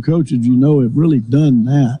high school coaches have really done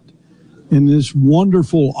that? And this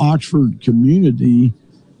wonderful Oxford community,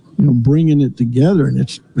 bringing it together. And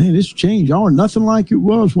it's changed. Nothing like it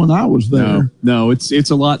was when I was there. No, it's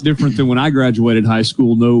a lot different than when I graduated high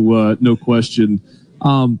school. No question.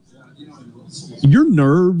 Your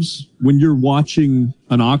nerves when you're watching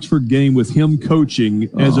an Oxford game with him coaching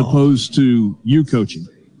as opposed to you coaching?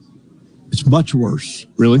 It's much worse.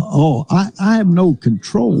 Really? I have no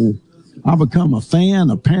control. I become a fan,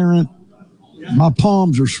 a parent. My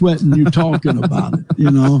palms are sweating you talking about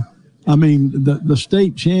it, I mean, the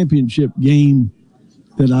state championship game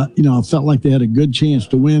that I felt like they had a good chance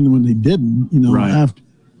to win when they didn't, after,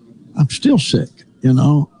 I'm still sick,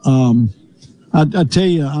 I tell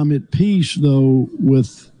you, I'm at peace, though,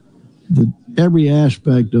 with every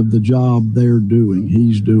aspect of the job they're doing,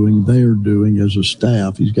 they're doing as a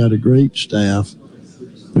staff. He's got a great staff.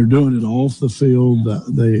 They're doing it off the field.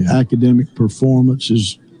 The academic performance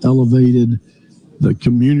is elevated. The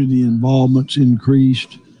community involvement's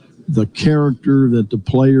increased. The character that the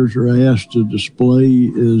players are asked to display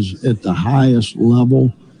is at the highest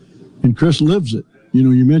level. And Chris lives it. You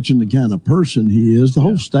mentioned the kind of person he is. The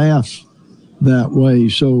whole staff's that way.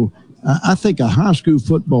 So I think a high school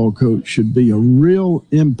football coach should be a real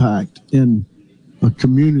impact in a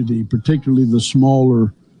community, particularly the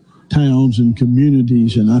smaller towns and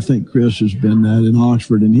communities. And I think Chris has been that in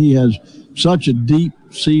Oxford, and he has such a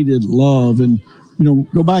deep-seated love. And,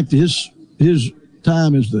 go back to his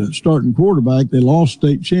time as the starting quarterback. They lost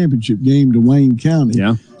state championship game to Wayne County.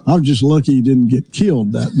 Yeah. I was just lucky he didn't get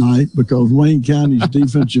killed that night because Wayne County's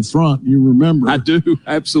defensive front, you remember. I do,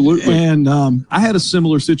 absolutely. And I had a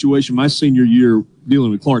similar situation my senior year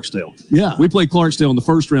dealing with Clarksdale. Yeah. We played Clarksdale in the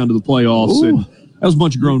first round of the playoffs, and that was a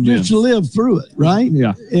bunch of grown men. Just lived through it, right?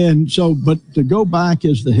 Yeah. And so, but to go back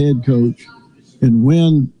as the head coach and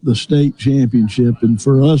win the state championship, and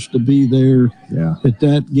for us to be there at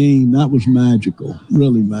that game, that was magical,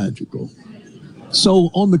 really magical. So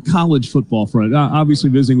on the college football front, obviously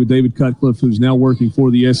visiting with David Cutcliffe, who's now working for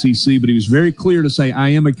the SEC, but he was very clear to say, I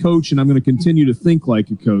am a coach and I'm going to continue to think like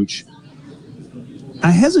a coach. I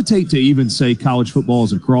hesitate to even say college football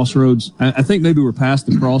is a crossroads. I think maybe we're past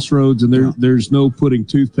the crossroads, and there's no putting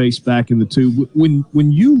toothpaste back in the tube.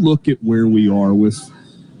 When you look at where we are with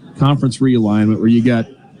conference realignment, where you got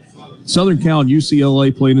Southern Cal and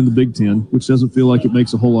UCLA playing in the Big Ten, which doesn't feel like it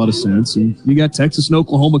makes a whole lot of sense. And you got Texas and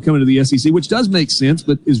Oklahoma coming to the SEC, which does make sense,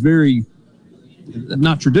 but is very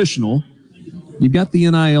not traditional. You've got the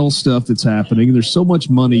NIL stuff that's happening. There's so much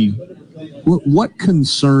money What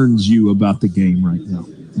concerns you about the game right now?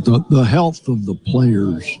 The health of the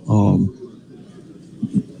players,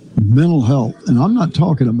 mental health. And I'm not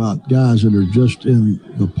talking about guys that are just in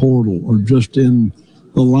the portal or just in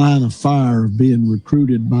the line of fire of being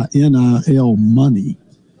recruited by NIL money.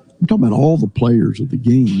 I'm talking about all the players of the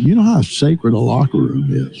game. You know how sacred a locker room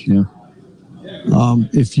is. Yeah.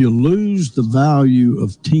 If you lose the value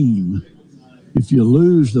of team, if you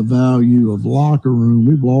lose the value of locker room,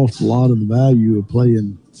 we've lost a lot of the value of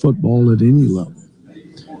playing football at any level.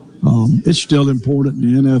 It's still important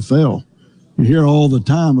in the NFL. You hear all the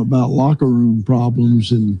time about locker room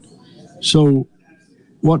problems. And so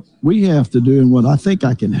what we have to do, and what I think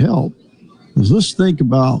I can help, is let's think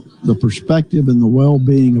about the perspective and the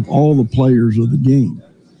well-being of all the players of the game.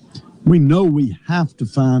 We know we have to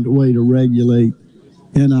find a way to regulate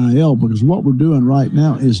NIL, because what we're doing right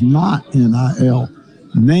now is not NIL.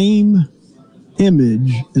 Name,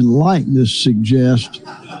 image, and likeness suggest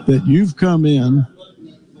that you've come in,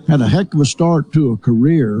 had a heck of a start to a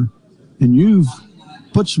career, and you've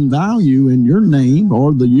put some value in your name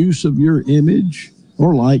or the use of your image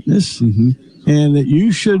or likeness, and that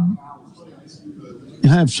you should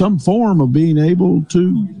have some form of being able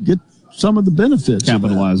to get some of the benefits.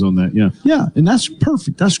 Capitalize on that, yeah. Yeah, and that's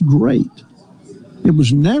perfect. That's great. It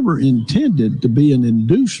was never intended to be an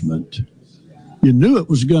inducement. You knew it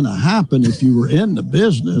was going to happen if you were in the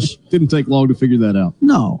business. Didn't take long to figure that out.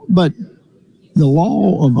 No, but the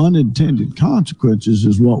law of unintended consequences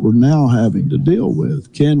is what we're now having to deal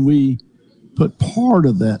with. Can we put part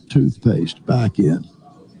of that toothpaste back in?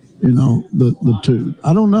 The tube.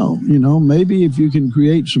 I don't know. Maybe if you can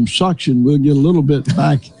create some suction, we'll get a little bit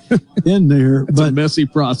back in there. It's a messy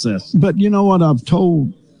process. But you know what I've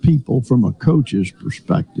told people from a coach's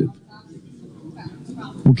perspective?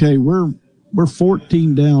 Okay, we're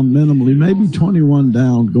 14 down minimally, maybe 21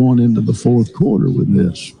 down going into the fourth quarter with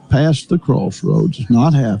this. Past the crossroads. It's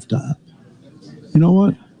not halftime. You know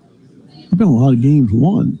what? There's been a lot of games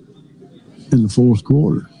won in the fourth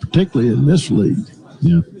quarter, particularly in this league.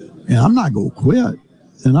 Yeah. And I'm not going to quit.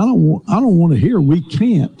 And I don't want to hear we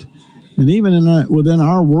can't. And even within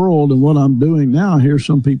our world and what I'm doing now, I hear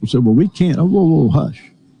some people say, well, we can't. Oh, whoa, hush.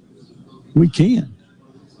 We can.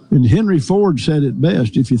 And Henry Ford said it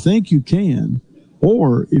best. If you think you can,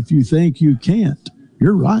 or if you think you can't,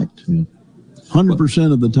 you're right.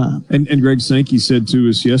 100% of the time. And Greg Sankey said to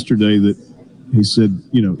us yesterday that he said,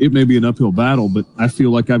 it may be an uphill battle, but I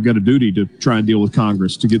feel like I've got a duty to try and deal with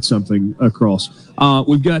Congress to get something across.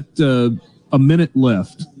 We've got a minute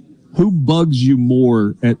left. Who bugs you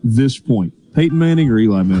more at this point, Peyton Manning or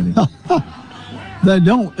Eli Manning? They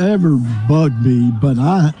don't ever bug me, but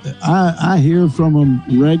I hear from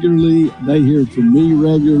them regularly. They hear from me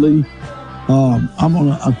regularly.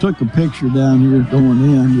 I took a picture down here going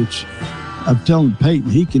in. I'm telling Peyton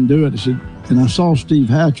he can do it. I said, and I saw Steve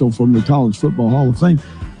Hatchell from the College Football Hall of Fame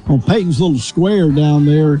on Peyton's little square down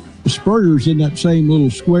there. The Spurrier's in that same little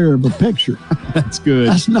square of a picture. That's good.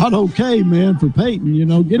 That's not okay, man, for Peyton.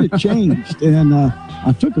 Get it changed. And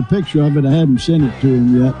I took a picture of it. I haven't sent it to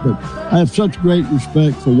him yet, but I have such great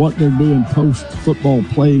respect for what they're doing post-football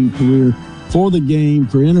playing career, for the game,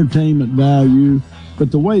 for entertainment value.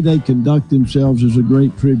 But the way they conduct themselves is a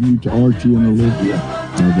great tribute to Archie and Olivia.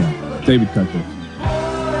 No doubt. David Cutcliffe.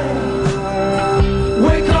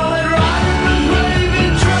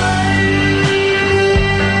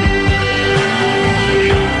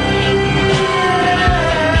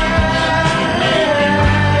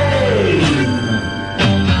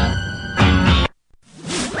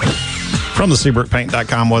 From the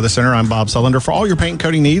SeabrookPaint.com Weather Center, I'm Bob Sullender. For all your paint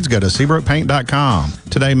coating needs, go to SeabrookPaint.com.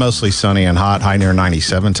 Today, mostly sunny and hot, high near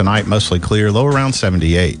 97. Tonight, mostly clear, low around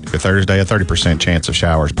 78. For Thursday, a 30% chance of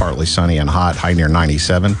showers, partly sunny and hot, high near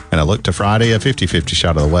 97. And a look to Friday, a 50-50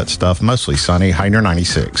 shot of the wet stuff, mostly sunny, high near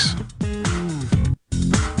 96.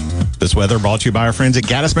 This weather brought to you by our friends at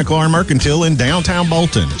Gaddis McLaurin Mercantile in downtown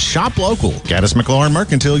Bolton. Shop local. Gaddis McLaurin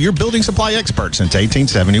Mercantile, your building supply expert since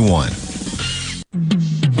 1871.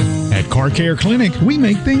 At Car Care Clinic, we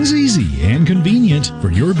make things easy and convenient for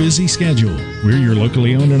your busy schedule. We're your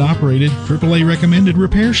locally owned and operated AAA recommended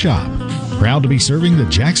repair shop. Proud to be serving the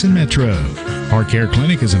Jackson Metro. Car Care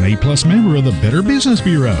Clinic is an A+ member of the Better Business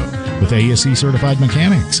Bureau with ASE certified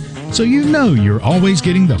mechanics. So you're always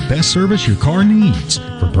getting the best service your car needs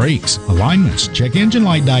for brakes, alignments, check engine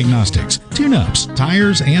light diagnostics, tune-ups,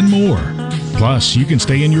 tires, and more. Plus, you can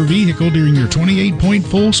stay in your vehicle during your 28-point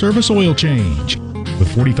full service oil change.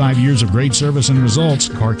 With 45 years of great service and results,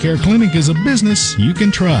 Car Care Clinic is a business you can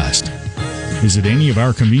trust. Visit any of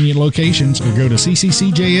our convenient locations or go to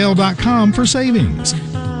cccjl.com for savings.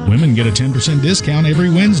 Women get a 10% discount every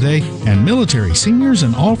Wednesday, and military, seniors,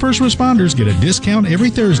 and all first responders get a discount every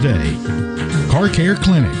Thursday. Car Care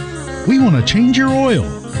Clinic. We want to change your oil,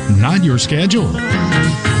 not your schedule.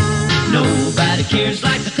 Nobody cares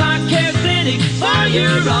like the Car Care Clinic for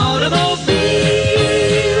your automobile.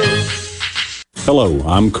 Hello,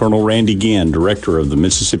 I'm Colonel Randy Gann, Director of the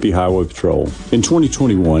Mississippi Highway Patrol. In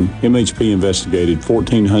 2021, MHP investigated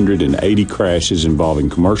 1,480 crashes involving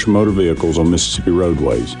commercial motor vehicles on Mississippi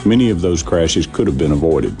roadways. Many of those crashes could have been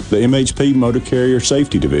avoided. The MHP Motor Carrier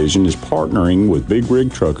Safety Division is partnering with Big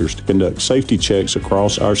Rig Truckers to conduct safety checks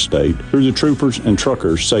across our state through the Troopers and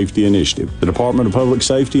Truckers Safety Initiative. The Department of Public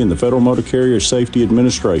Safety and the Federal Motor Carrier Safety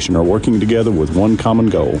Administration are working together with one common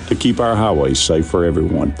goal: to keep our highways safe for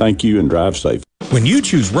everyone. Thank you and drive safe. When you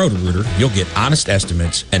choose Roto-Rooter, you'll get honest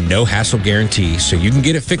estimates and no hassle guarantee, so you can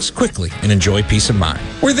get it fixed quickly and enjoy peace of mind.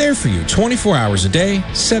 We're there for you 24 hours a day,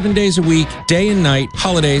 7 days a week, day and night,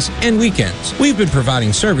 holidays, and weekends. We've been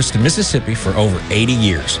providing service to Mississippi for over 80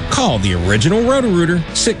 years. Call the original Roto-Rooter,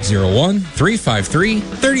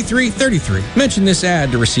 601-353-3333. Mention this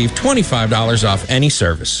ad to receive $25 off any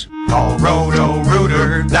service. Call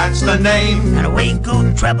Roto-Rooter, that's the name. And away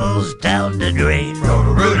go troubles down the drain.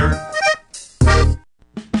 Roto-Rooter.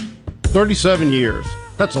 37 years.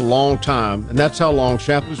 That's a long time, and that's how long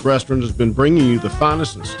Shapley's Restaurant has been bringing you the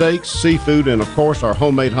finest in steaks, seafood, and of course our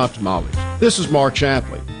homemade hot tamales. This is Mark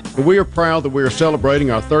Shapley, and we are proud that we are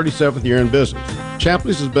celebrating our 37th year in business.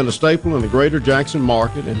 Shapley's has been a staple in the greater Jackson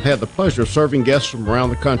market and had the pleasure of serving guests from around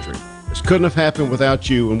the country. This couldn't have happened without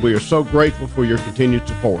you, and we are so grateful for your continued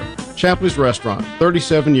support. Shapley's Restaurant,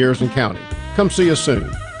 37 years and counting. Come see us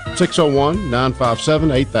soon.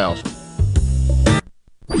 601-957-8000.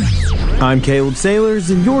 I'm Caleb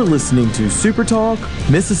Sailors, and you're listening to Super Talk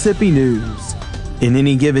Mississippi News. In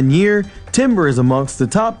any given year, timber is amongst the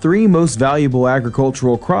top 3 most valuable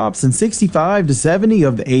agricultural crops in 65 to 70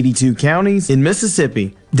 of the 82 counties in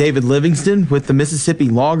Mississippi. David Livingston with the Mississippi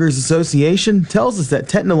Loggers Association tells us that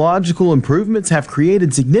technological improvements have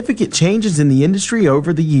created significant changes in the industry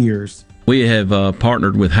over the years. We have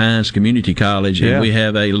partnered with Hines Community College, and we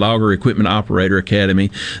have a Logger Equipment Operator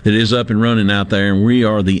Academy that is up and running out there, and we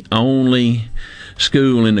are the only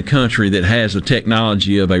school in the country that has the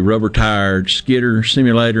technology of a rubber-tired skidder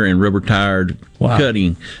simulator and rubber-tired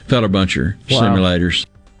cutting feller buncher simulators.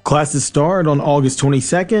 Classes start on August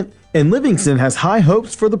 22nd, and Livingston has high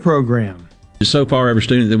hopes for the program. So far, every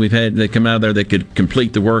student that we've had that come out of there that could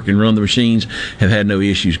complete the work and run the machines have had no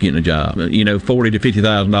issues getting a job. You know, $40,000 to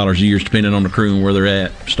 $50,000 a year, depending on the crew and where they're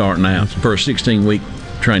at, starting out for a 16-week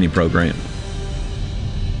training program.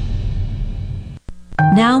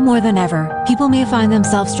 Now more than ever, people may find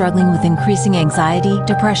themselves struggling with increasing anxiety,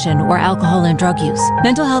 depression, or alcohol and drug use.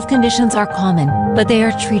 Mental health conditions are common, but they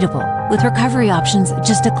are treatable, with recovery options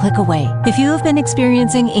just a click away. If you have been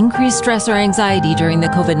experiencing increased stress or anxiety during the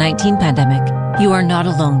COVID-19 pandemic, you are not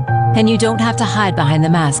alone, and you don't have to hide behind the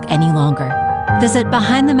mask any longer. Visit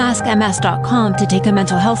BehindTheMaskMS.com to take a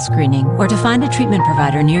mental health screening or to find a treatment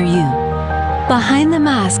provider near you. Behind the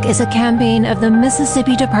Mask is a campaign of the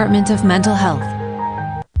Mississippi Department of Mental Health.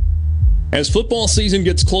 As football season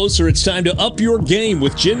gets closer, it's time to up your game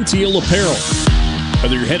with Genteel Apparel.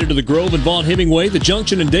 Whether you're headed to the Grove and Vaught Hemingway, the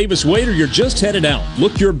Junction and Davis Wade, or you're just headed out,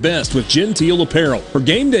 look your best with Genteel Apparel. For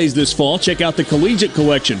game days this fall, check out the Collegiate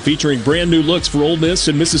Collection featuring brand new looks for Ole Miss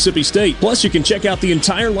and Mississippi State. Plus, you can check out the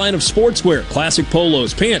entire line of sportswear, classic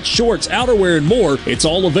polos, pants, shorts, outerwear, and more. It's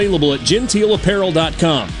all available at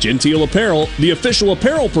GenteelApparel.com. Genteel Apparel, the official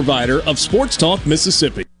apparel provider of Sports Talk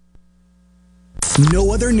Mississippi.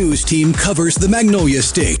 No other news team covers the Magnolia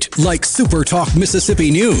State like Super Talk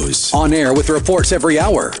Mississippi News. On air with reports every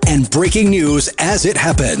hour and breaking news as it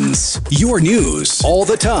happens. Your news all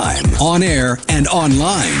the time. On air and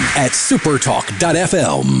online at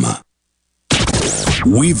supertalk.fm.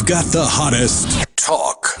 We've got the hottest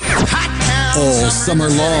talk all summer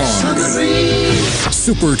long.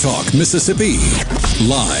 Super Talk Mississippi.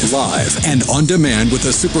 Live and on demand with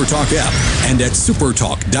the Super Talk app and at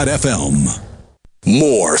supertalk.fm.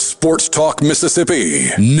 More Sports Talk Mississippi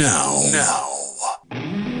now.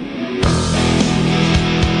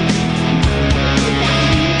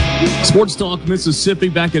 Sports Talk Mississippi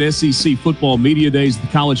back at SEC Football Media Days, the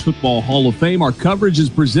College Football Hall of Fame. Our coverage is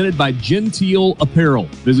presented by Genteel Apparel.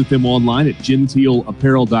 Visit them online at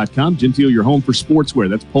GenteelApparel.com. Genteel, your home for sportswear.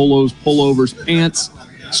 That's polos, pullovers, pants,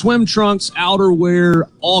 swim trunks, outerwear,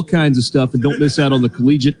 all kinds of stuff. And don't miss out on the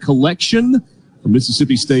Collegiate Collection from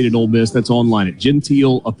Mississippi State and Ole Miss. That's online at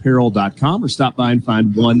GenteelApparel.com or stop by and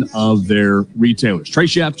find one of their retailers. Trey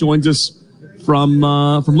Schaff joins us from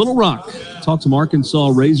Little Rock. Talk some Arkansas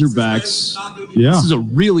Razorbacks. Yeah. This is a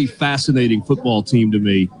really fascinating football team to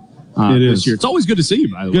me this year. It's always good to see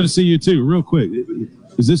you, by the way. Good to see you, too. Real quick,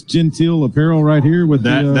 is this Gentile apparel right here? With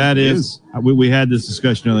that is. We had this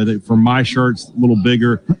discussion the other day. For my shirts, a little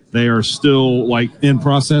bigger, they are still in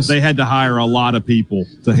process. They had to hire a lot of people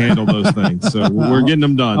to handle those things, so we're getting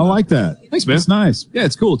them done. I like that. Thanks, man. It's nice. Yeah,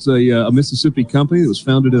 it's cool. It's a Mississippi company that was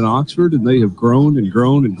founded in Oxford, and they have grown and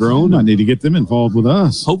grown and grown. I need to get them involved with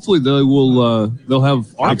us. Hopefully, they'll have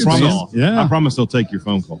Arkansas. I promise they'll take your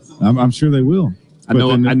phone call. I'm sure they will. I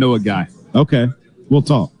know a guy. Okay, we'll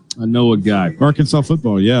talk. I know a guy. Arkansas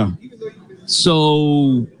football, yeah.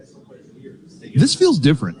 So this feels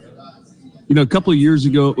different. A couple of years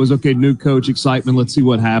ago, it was, okay, new coach, excitement, let's see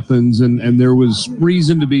what happens. And there was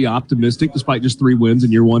reason to be optimistic, despite just 3 wins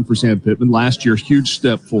in year 1 for Sam Pittman. Last year, huge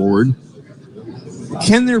step forward.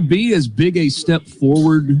 Can there be as big a step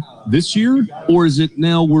forward this year? Or is it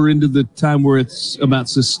now we're into the time where it's about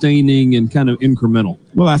sustaining and kind of incremental?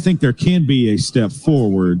 Well, I think there can be a step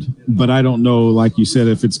forward, but I don't know, like you said,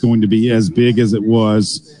 if it's going to be as big as it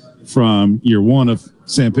was from year 1 of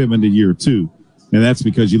Sam Pittman to year 2. And that's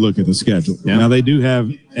because you look at the schedule. Yeah. Now, they do have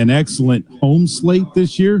an excellent home slate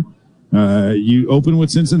this year. You open with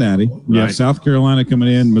Cincinnati. You have South Carolina coming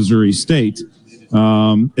in, Missouri State.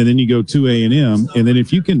 And then you go to A&M. And then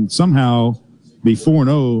if you can somehow be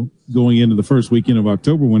 4-0 going into the first weekend of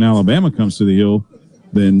October when Alabama comes to the Hill,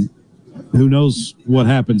 then who knows what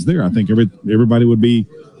happens there. I think everybody would be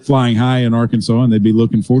flying high in Arkansas, and they'd be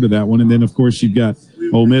looking forward to that one. And then, of course, you've got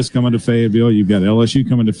Ole Miss coming to Fayetteville. You've got LSU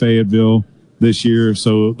coming to Fayetteville this year.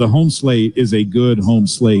 So the home slate is a good home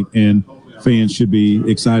slate, and fans should be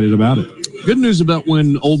excited about it. Good news about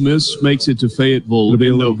when Ole Miss makes it to Fayetteville. It'll be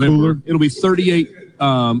a little cooler. It'll be 38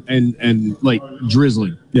 and like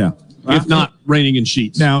drizzling. Yeah. If not raining in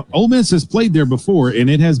sheets. Now, Ole Miss has played there before, and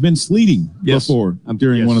it has been sleeting before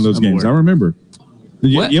during one of those games. Aware. I remember.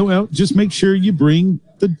 Well, just make sure you bring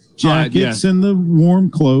the jackets and the warm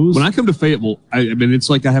clothes. When I come to Fayetteville, I mean, it's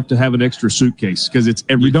like I have to have an extra suitcase because it's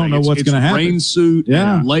everything. You don't know what's going to happen. Rain suit,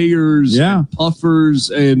 and layers, and puffers,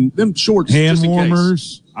 and them shorts, hand just in warmers.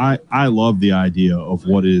 Case. I love the idea of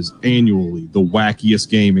what is annually the wackiest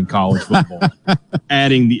game in college football.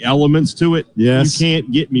 Adding the elements to it, you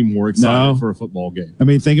can't get me more excited for a football game. I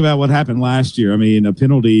mean, think about what happened last year. I mean, a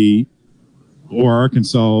penalty or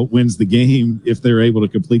Arkansas wins the game if they're able to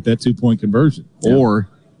complete that 2-point conversion. Or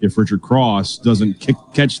if Richard Cross doesn't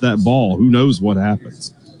catch that ball, who knows what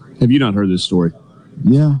happens. Have you not heard this story?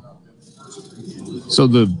 Yeah. So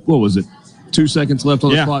what was it? 2 seconds left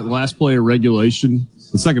on the clock, last play of regulation.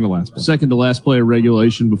 The second to last play. Second to last play of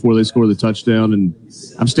regulation before they score the touchdown. And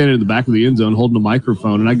I'm standing in the back of the end zone holding a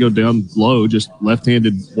microphone, and I go down low, just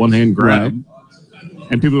left-handed, one-hand grab.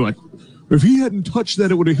 Right. And people are like, if he hadn't touched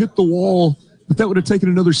that, it would have hit the wall, but that would have taken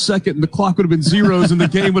another second, and the clock would have been zeros, and the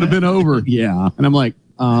game would have been over. Yeah. And I'm like,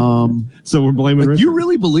 so we're blaming Richard? You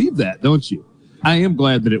really believe that, don't you? I am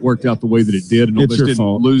glad that it worked out the way that it did, and almost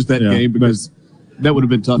didn't lose that game because that would have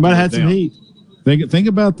been tough. But it had some heat. Think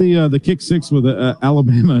about the kick six with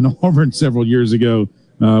Alabama and Auburn several years ago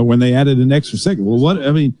when they added an extra second.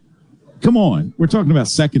 Well, come on. We're talking about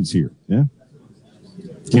seconds here. Yeah.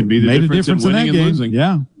 Can be the difference in that game. Losing.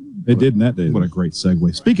 Yeah. It did in that day. What a great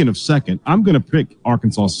segue. Speaking of second, I'm going to pick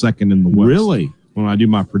Arkansas second in the West. Really? When I do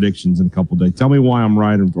my predictions in a couple of days. Tell me why I'm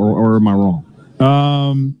right or am I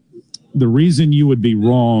wrong? The reason you would be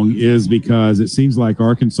wrong is because it seems like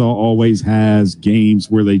Arkansas always has games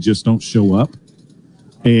where they just don't show up.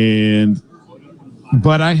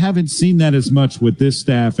 But I haven't seen that as much with this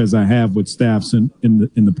staff as I have with staffs in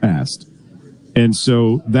the past. And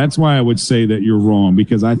so that's why I would say that you're wrong,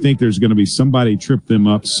 because I think there's going to be somebody trip them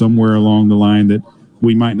up somewhere along the line that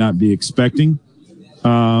we might not be expecting.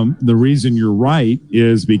 The reason you're right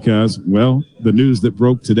is because, well, the news that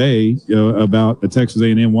broke today about a Texas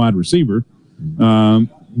A&M wide receiver,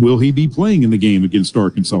 will he be playing in the game against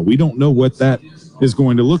Arkansas? We don't know what that is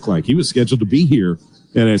going to look like. He was scheduled to be here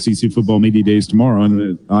at SEC Football Media Days tomorrow,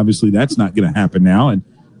 and obviously that's not going to happen now. And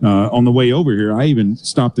on the way over here, I even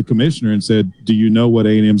stopped the commissioner and said, do you know what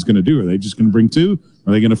A&M's going to do? Are they just going to bring two?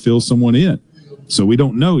 Are they going to fill someone in? So we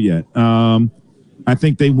don't know yet. I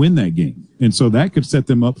think they win that game. And so that could set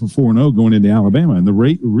them up for 4-0 going into Alabama. And the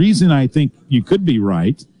reason I think you could be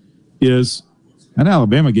right is that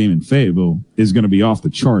Alabama game in Fayetteville is going to be off the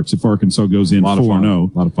charts if Arkansas goes in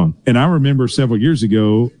 4-0. A lot of fun. And I remember several years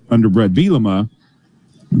ago under Brett Bielema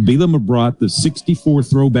brought the 64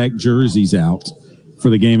 throwback jerseys out for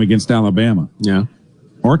the game against Alabama. Yeah.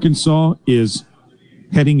 Arkansas is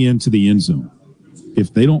heading into the end zone.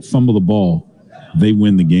 If they don't fumble the ball, they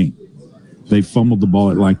win the game. they fumbled the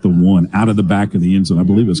ball at like the 1 out of the back of the end zone. I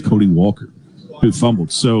believe it was Cody Walker who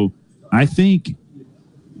fumbled. So I think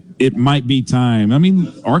it might be time. I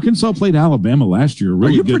mean, Arkansas played Alabama last year.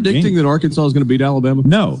 Really Are you good predicting game. that Arkansas is going to beat Alabama?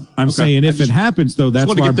 No, I'm saying if it happens, though,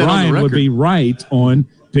 that's why Brian would be right on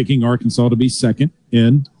picking Arkansas to be second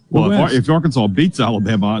in the West. If Arkansas beats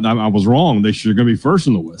Alabama, I was wrong. They're going to be first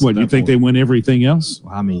in the West. What, you think they win everything else?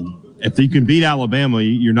 I mean, if you can beat Alabama,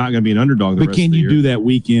 you're not going to be an underdog the but rest can of the you year. do that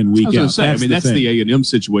week in, week out? That's the A&M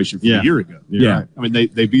situation from a year ago. Yeah. I mean,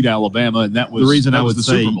 they beat Alabama, and that was the reason I was would the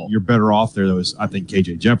say Super Bowl. you're better off there, though, is I think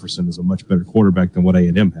KJ Jefferson is a much better quarterback than what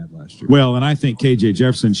A&M had last year. Well, and I think KJ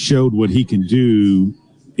Jefferson showed what he can do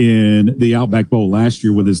in the Outback Bowl last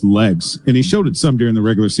year with his legs. And he showed it some during the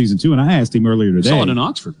regular season, too. And I asked him earlier today. You saw it in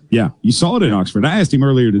Oxford. Yeah, you saw it in Oxford. I asked him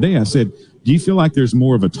earlier today. I said, do you feel like there's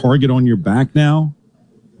more of a target on your back now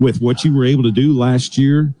with what you were able to do last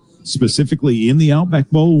year, specifically in the Outback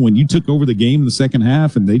Bowl when you took over the game in the second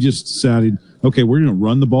half and they just decided, okay, we're going to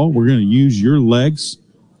run the ball. We're going to use your legs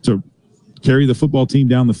to carry the football team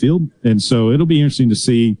down the field. And so it'll be interesting to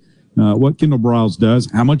see what Kendall Briles does.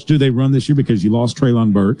 How much do they run this year because you lost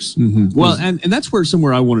Treylon Burks? Mm-hmm. Well, and that's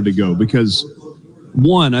somewhere I wanted to go because,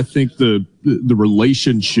 one, I think the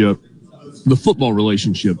relationship, the football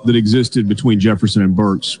relationship that existed between Jefferson and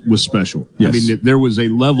Burks was special. Yes. I mean, there was a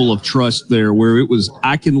level of trust there where it was,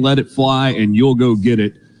 I can let it fly and you'll go get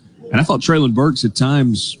it. And I thought Treylon Burks at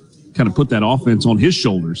times kind of put that offense on his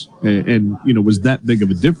shoulders and was that big of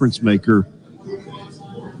a difference maker.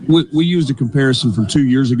 We used a comparison from 2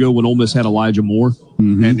 years ago when Ole Miss had Elijah Moore,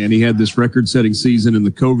 and he had this record-setting season in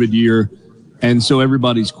the COVID year. And so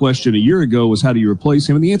everybody's question a year ago was, how do you replace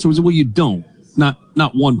him? And the answer was, well, you don't.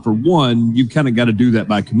 Not one for one. You kind of got to do that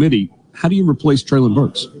by committee. How do you replace Treylon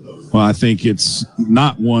Burks? Well, I think it's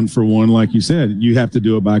not one for one, like you said. You have to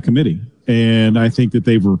do it by committee. And I think that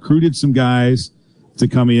they've recruited some guys to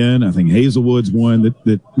come in. I think Hazelwood's one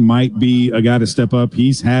that might be a guy to step up.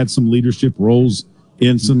 He's had some leadership roles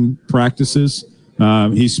in some practices.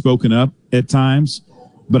 He's spoken up at times.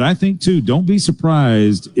 But I think, too, don't be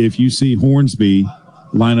surprised if you see Hornsby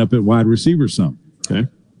line up at wide receiver some. Okay.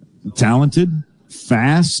 Talented,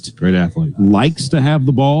 fast. Great athlete. Likes to have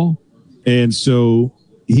the ball. And so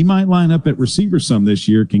he might line up at receiver some this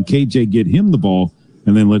year. Can KJ get him the ball?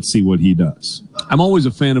 And then let's see what he does. I'm always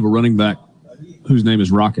a fan of a running back whose name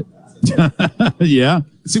is Rocket. Yeah.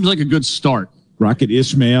 It seems like a good start. Rocket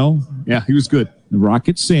Ishmael. Yeah, he was good.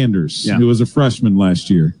 Rocket Sanders, who was a freshman last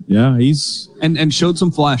year. Yeah, he's and showed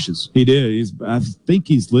some flashes. He did. I think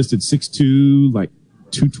he's listed 6'2", like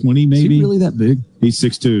 220 maybe. Is he really that big? He's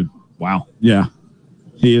 6'2". Wow. Yeah,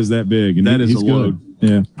 he is that big. And that is a load.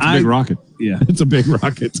 Yeah, it's a big rocket. Yeah, it's a big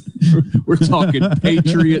rocket. We're talking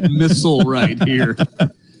Patriot missile right here.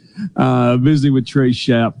 Visiting with Trey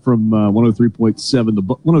Schapp from 103.7, the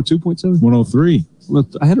 102.7? 103.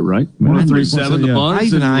 I had it right. 103.7, the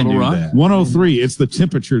Buzz in Little Rock. 103. It's the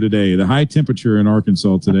temperature today. The high temperature in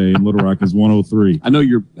Arkansas today in Little Rock is 103. I know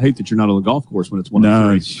you hate that you're not on the golf course when it's 103.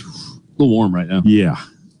 No, it's a little warm right now. Yeah.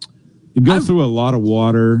 You go through a lot of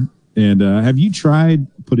water. And have you tried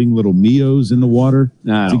putting little Mios in the water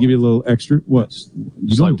to give you a little extra? What?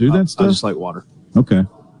 You don't do that stuff? I just like water. Okay.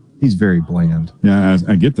 He's very bland. Yeah,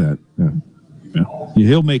 I get that. Yeah.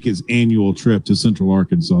 He'll make his annual trip to Central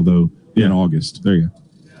Arkansas, though, in August. There you go.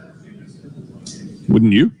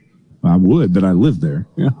 Wouldn't you? I would, but I live there.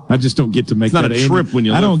 Yeah. I just don't get to make that a trip when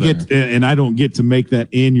you live there. And I don't get to make that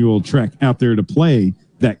annual trek out there to play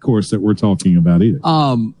that course that we're talking about either.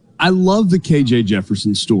 I love the KJ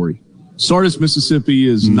Jefferson story. Sardis, Mississippi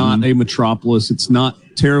is not a metropolis. It's not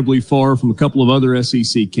terribly far from a couple of other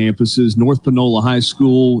SEC campuses. North Panola High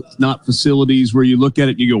School, it's not facilities where you look at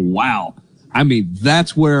it and you go, wow. I mean,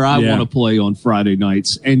 that's where I want to play on Friday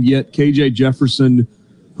nights. And yet KJ Jefferson,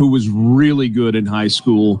 who was really good in high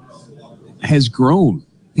school, has grown.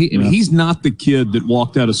 He's not the kid that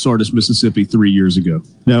walked out of Sardis, Mississippi 3 years ago.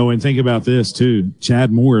 No, and think about this, too.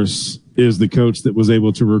 Chad Morris is the coach that was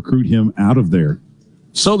able to recruit him out of there.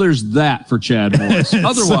 So there's that for Chad Morris.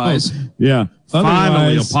 Otherwise,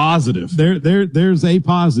 finally a positive. There's a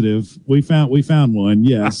positive. We found one.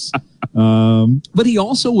 Yes, but he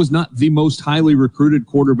also was not the most highly recruited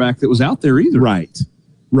quarterback that was out there either.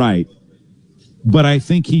 Right. But I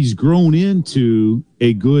think he's grown into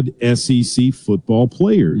a good SEC football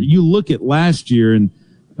player. You look at last year, and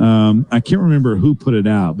I can't remember who put it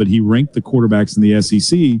out, but he ranked the quarterbacks in the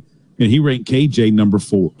SEC, and he ranked KJ number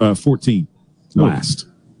 14.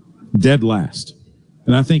 Dead last.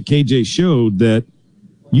 And I think KJ showed that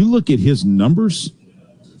you look at his numbers,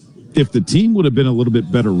 if the team would have been a little bit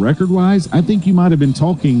better record-wise, I think you might have been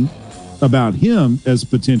talking about him as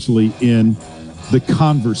potentially in the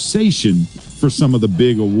conversation for some of the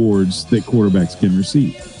big awards that quarterbacks can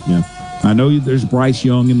receive. Yeah. I know there's Bryce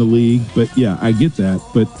Young in the league, but yeah, I get that.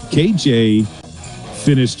 But KJ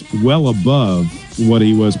finished well above what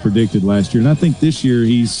he was predicted last year. And I think this year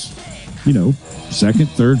he's, second,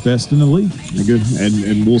 third best in the league. Good.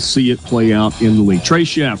 And we'll see it play out in the league. Trey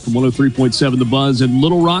Schaff from 103.7 The Buzz in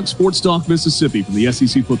Little Rock, Sports Talk, Mississippi from the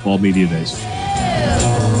SEC Football Media Days.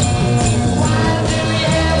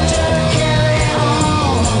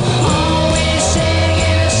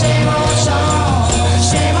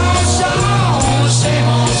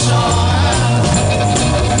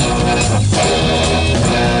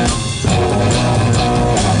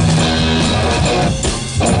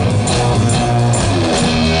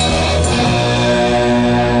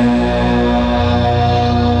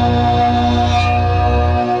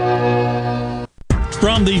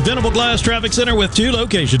 From the Venable Glass Traffic Center with 2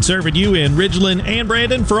 locations serving you in Ridgeland and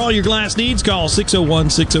Brandon. For all your glass needs, call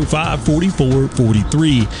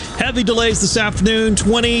 601-605-4443. Heavy delays this afternoon,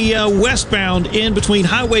 20 westbound in between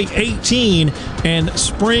Highway 18 and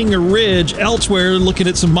Spring Ridge. Elsewhere, looking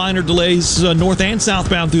at some minor delays north and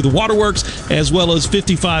southbound through the waterworks, as well as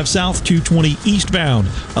 55 south, 220 eastbound.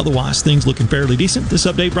 Otherwise, things looking fairly decent. This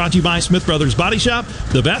update brought to you by Smith Brothers Body Shop.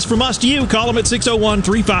 The best from us to you. Call them at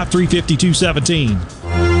 601-353-5217.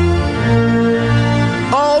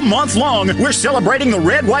 All month long, we're celebrating the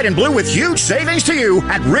red, white, and blue with huge savings to you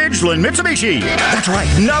at Ridgeland Mitsubishi. That's right.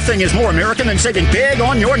 Nothing is more American than saving big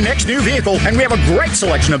on your next new vehicle, and we have a great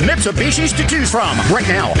selection of Mitsubishis to choose from. Right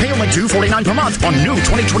now, pay only $249 per month on new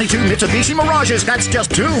 2022 Mitsubishi Mirages. That's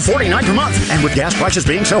just $249 per month. And with gas prices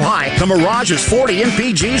being so high, the Mirage's 40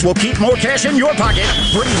 MPGs will keep more cash in your pocket.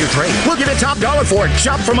 Bring your trade. We'll give you top dollar for it.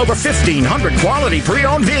 Shop from over 1,500 quality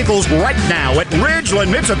pre-owned vehicles right now at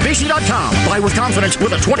RidgelandMitsubishi.com. Buy with confidence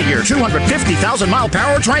with a 20-year, 250,000-mile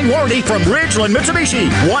powertrain warranty from Ridgeland Mitsubishi.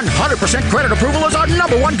 100% credit approval is our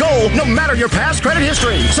 #1 goal, no matter your past credit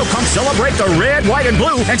history. So come celebrate the red, white, and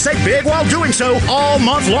blue and save big while doing so all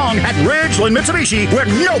month long at Ridgeland Mitsubishi, where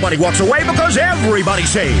nobody walks away because everybody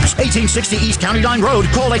saves. 1860 East County Line Road.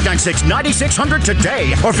 Call 896-9600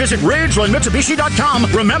 today or visit RidgelandMitsubishi.com.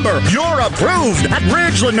 Remember, you're approved at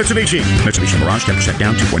Ridgeland Mitsubishi. Mitsubishi Mirage 10%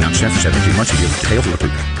 down, 2.9% for 17 months. You detail for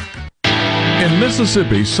approved. In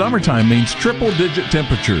Mississippi, summertime means triple-digit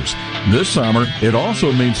temperatures. This summer, it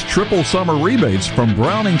also means triple summer rebates from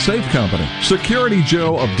Browning Safe Company. Security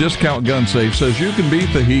Joe of Discount Gun Safe says you can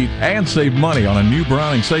beat the heat and save money on a new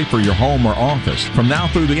Browning Safe for your home or office. From now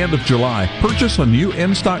through the end of July, purchase a new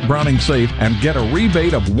in-stock Browning Safe and get a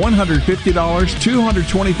rebate of $150,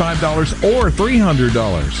 $225, or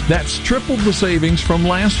 $300. That's triple the savings from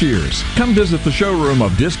last year's. Come visit the showroom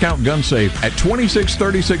of Discount Gun Safe at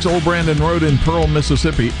 2636 Old Brandon Road in Pearl,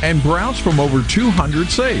 Mississippi, and browse from over 200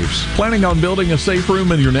 safes. Planning on building a safe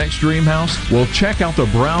room in your next dream house? Well, check out the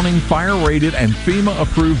Browning fire-rated and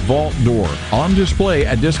FEMA-approved vault door on display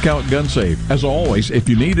at Discount Gun Safe. As always, if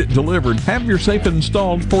you need it delivered, have your safe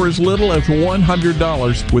installed for as little as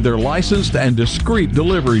 $100 with their licensed and discreet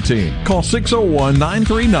delivery team. Call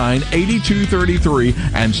 601-939-8233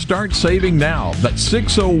 and start saving now. That's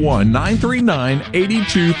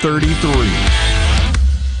 601-939-8233.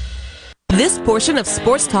 This portion of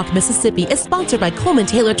Sports Talk Mississippi is sponsored by Coleman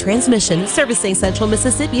Taylor Transmission, servicing Central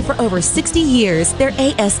Mississippi for over 60 years. Their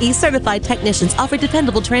ASE certified technicians offer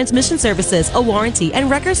dependable transmission services, a warranty, and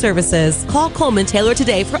wrecker services. Call Coleman Taylor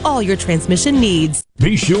today for all your transmission needs.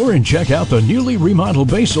 Be sure and check out the newly remodeled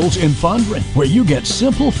Basil's in Fondren, where you get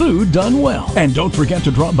simple food done well. And don't forget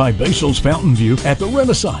to drop by Basil's Fountain View at the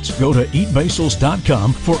Renaissance. Go to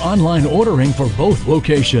eatbasils.com for online ordering for both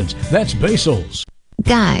locations. That's Basil's.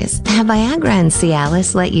 Guys, have Viagra and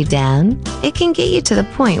Cialis let you down? It can get you to the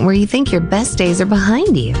point where you think your best days are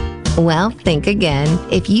behind you. Well, think again.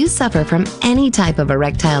 If you suffer from any type of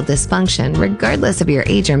erectile dysfunction, regardless of your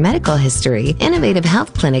age or medical history, Innovative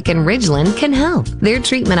Health Clinic in Ridgeland can help. Their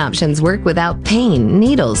treatment options work without pain,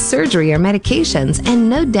 needles, surgery, or medications, and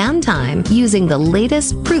no downtime, using the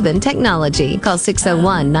latest proven technology. Call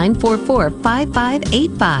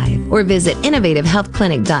 601-944-5585 or visit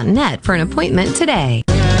innovativehealthclinic.net for an appointment today.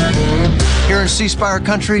 Here in C Spire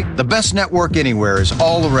country, the best network anywhere is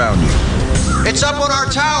all around you. It's up on our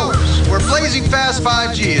towers, where blazing fast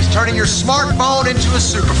 5G is turning your smartphone into a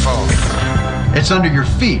superphone. It's under your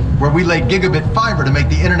feet, where we lay gigabit fiber to make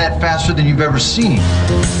the internet faster than you've ever seen.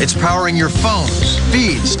 It's powering your phones,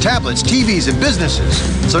 feeds, tablets, TVs, and businesses.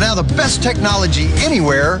 So now the best technology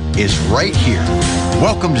anywhere is right here.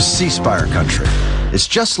 Welcome to C Spire country. It's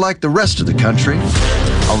just like the rest of the country,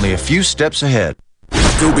 only a few steps ahead.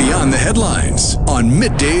 go beyond the headlines on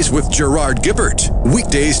Middays with Gerard Gibbert.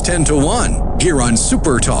 Weekdays 10 to 1 here on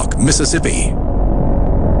Super Talk Mississippi.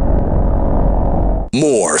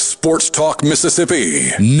 More Sports Talk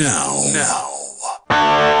Mississippi now.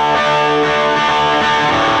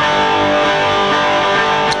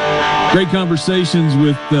 Great conversations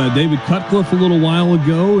with David Cutcliffe a little while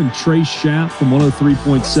ago and Trace Schaff from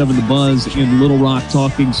 103.7 The Buzz in Little Rock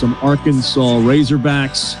talking some Arkansas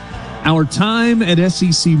Razorbacks. Our time at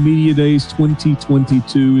SEC Media Days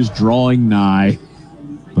 2022 is drawing nigh.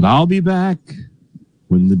 But I'll be back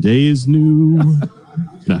when the day is new.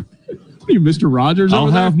 No. You Mr. Rogers I'll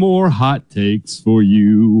over there? have more hot takes for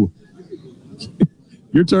you.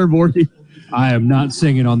 Your turn, Borky. I am not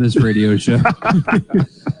singing on this radio show.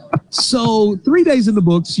 So 3 days in the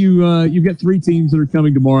books. You've got 3 teams that are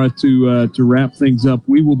coming tomorrow to wrap things up.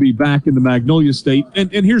 We will be back in the Magnolia State. And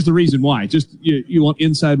here's the reason why. Just you want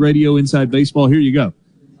inside radio, inside baseball. Here you go.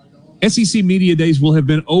 SEC Media Days will have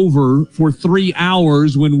been over for 3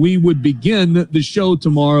 hours when we would begin the show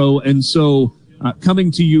tomorrow. And so coming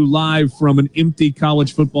to you live from an empty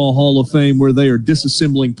College Football Hall of Fame where they are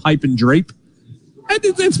disassembling pipe and drape.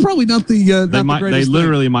 It's probably not the They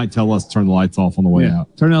literally might tell us to turn the lights off on the way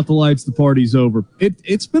out. Turn out the lights. The party's over.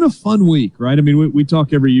 It's been a fun week, right? I mean, we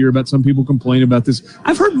talk every year about some people complain about this.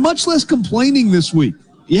 I've heard much less complaining this week.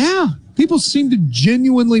 Yeah. People seem to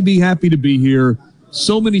genuinely be happy to be here.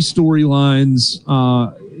 So many storylines.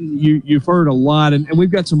 You've heard a lot, and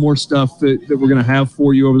we've got some more stuff that we're going to have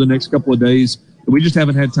for you over the next couple of days that we just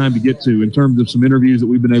haven't had time to get to in terms of some interviews that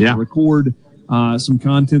we've been able to record, some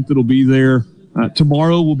content that'll be there.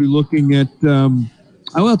 Tomorrow we'll be looking at,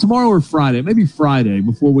 tomorrow or Friday, maybe Friday,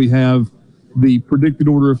 before we have the predicted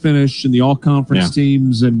order of finish and the all-conference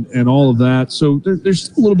teams and all of that. So there's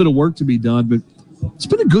a little bit of work to be done, but it's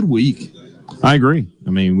been a good week. I agree. I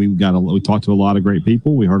mean, we talked to a lot of great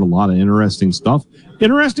people. We heard a lot of interesting stuff. Yes.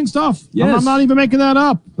 I'm not even making that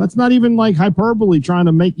up. That's not even like hyperbole trying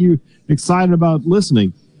to make you excited about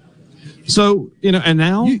listening. So, and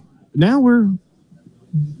now we're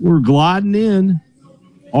gliding in.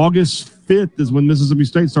 August 5th is when Mississippi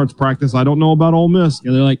State starts practice. I don't know about Ole Miss.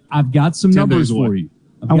 Yeah, they're like, I've got some numbers for you.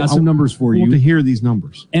 I want to hear these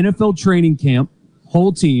numbers. NFL training camp,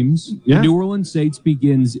 whole teams. New Orleans Saints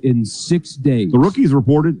begins in 6 days. The rookies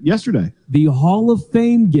reported yesterday. The Hall of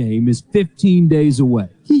Fame game is 15 days away.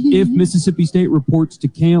 If Mississippi State reports to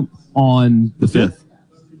camp on the 5th,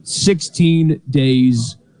 16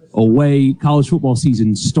 days away. College football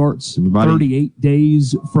season starts 38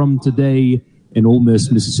 days from today, and Ole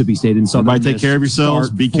Miss, Mississippi State, and Southern Everybody take care of yourselves.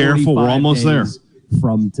 Be careful. We're almost there.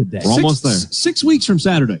 From today. We're almost there. 6 weeks from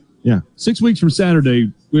Saturday. Yeah. 6 weeks from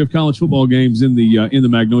Saturday, we have college football games in the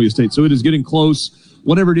Magnolia State. So it is getting close.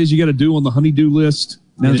 Whatever it is you got to do on the honeydew list.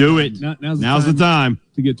 Do it. Now's the time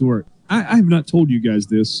to get to work. I have not told you guys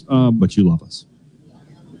this. But you love us.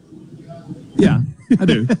 Yeah, I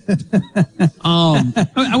do. Did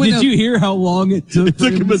you hear how long it took? It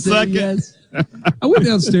took him a second. Yes? I went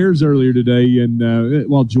downstairs earlier today, and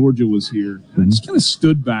while Georgia was here, I just kind of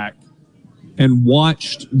stood back and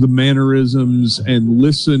watched the mannerisms and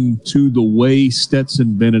listened to the way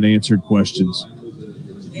Stetson Bennett answered questions.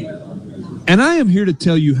 And I am here to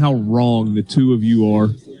tell you how wrong the two of you are.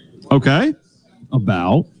 Okay.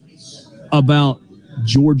 About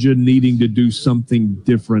Georgia needing to do something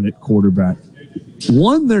different at quarterback.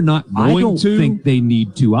 One, they're not going to. I don't think they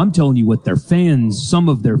need to. I'm telling you what some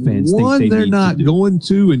of their fans think they need to. One, they're not going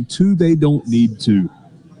to, and two, they don't need to.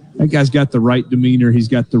 That guy's got the right demeanor. He's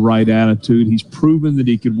got the right attitude. He's proven that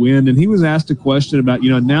he could win. And he was asked a question about,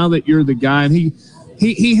 now that you're the guy, and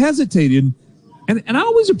he hesitated. And I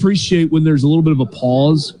always appreciate when there's a little bit of a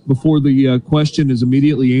pause before the question is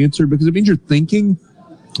immediately answered, because it means you're thinking.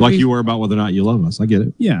 Like you were about whether or not you love us. I get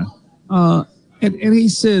it. Yeah. And he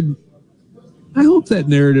said, I hope that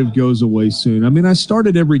narrative goes away soon. I mean, I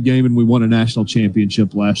started every game and we won a national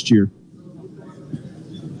championship last year,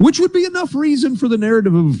 which would be enough reason for the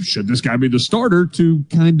narrative of should this guy be the starter to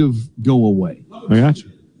kind of go away. I got you.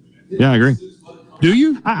 Yeah, I agree. Do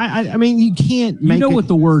you? I mean, you can't make what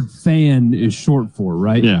the word fan is short for,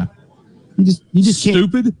 right? Yeah. You just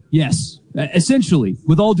stupid? Can't. Yes. Essentially,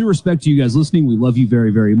 with all due respect to you guys listening, we love you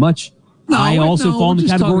very, very much. I also fall in the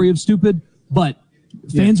category of stupid, but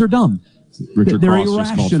fans are dumb. Richard They're Cross irrational.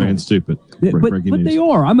 just called fans stupid. But they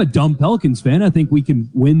are. I'm a dumb Pelicans fan. I think we can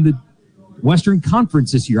win the Western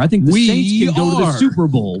Conference this year. I think the Saints can go to the Super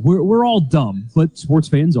Bowl. We're all dumb, but sports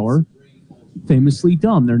fans are famously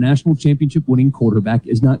dumb. Their national championship winning quarterback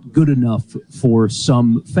is not good enough for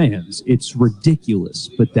some fans. It's ridiculous,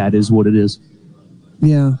 but that is what it is.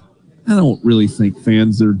 Yeah. I don't really think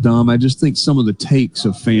fans are dumb. I just think some of the takes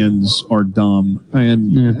of fans are dumb.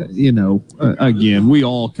 And, again, we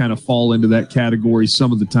all kind of fall into that category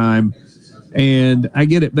some of the time. And I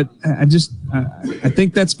get it, but I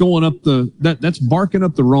think that's going up that's barking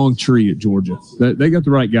up the wrong tree at Georgia. They got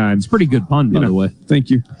the right guy. It's pretty good pun, by the way. Thank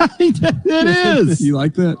you. It is. You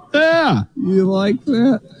like that? Yeah. You like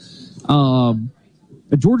that?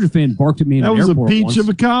 A Georgia fan barked at me in that the was airport a peach once. of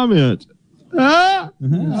a comment. That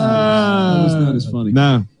was not as funny.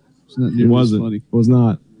 No, it wasn't. Funny. It was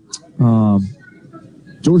not.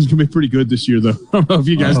 Georgia's gonna be pretty good this year, though. I don't know if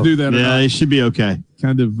you guys knew that. Yeah, or not. they should be okay.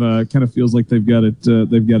 Kind of feels like they've got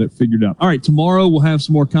it figured out. All right, tomorrow we'll have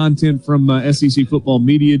some more content from SEC Football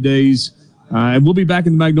Media Days, and we'll be back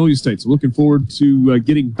in the Magnolia State. So looking forward to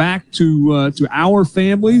getting back to our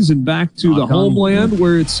families and back to the homeland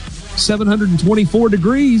where it's 724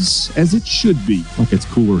 degrees as it should be. Like it's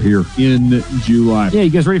cooler here in July. Yeah, you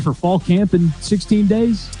guys ready for fall camp in 16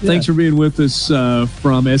 days? Thanks for being with us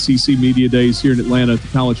from SEC Media Days here in Atlanta at the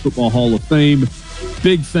College Football Hall of Fame.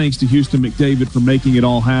 Big thanks to Houston McDavid for making it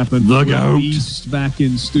all happen. The GOAT. East back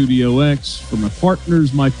in Studio X. For my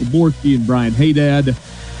partners, Michael Borky and Brian Haydad,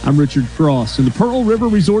 I'm Richard Cross in the Pearl River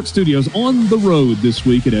Resort Studios on the road this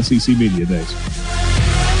week at SEC Media Days.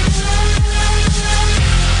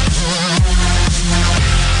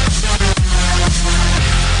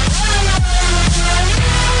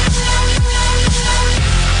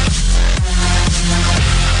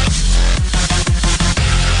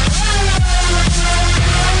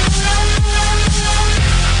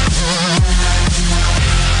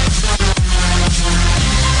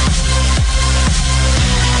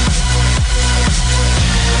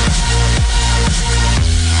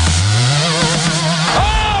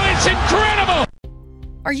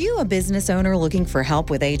 Are you a business owner looking for help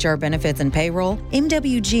with HR benefits and payroll?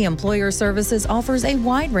 MWG Employer Services offers a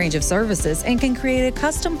wide range of services and can create a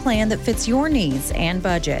custom plan that fits your needs and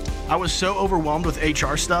budget. I was so overwhelmed with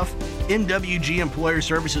HR stuff, MWG Employer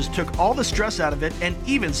Services took all the stress out of it and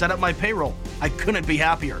even set up my payroll. I couldn't be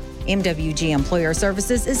happier. MWG Employer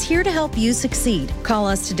Services is here to help you succeed. Call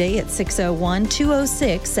us today at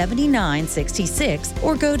 601-206-7966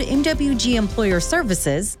 or go to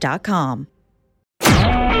MWGEmployerServices.com.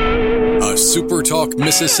 A SuperTalk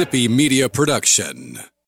Mississippi media production.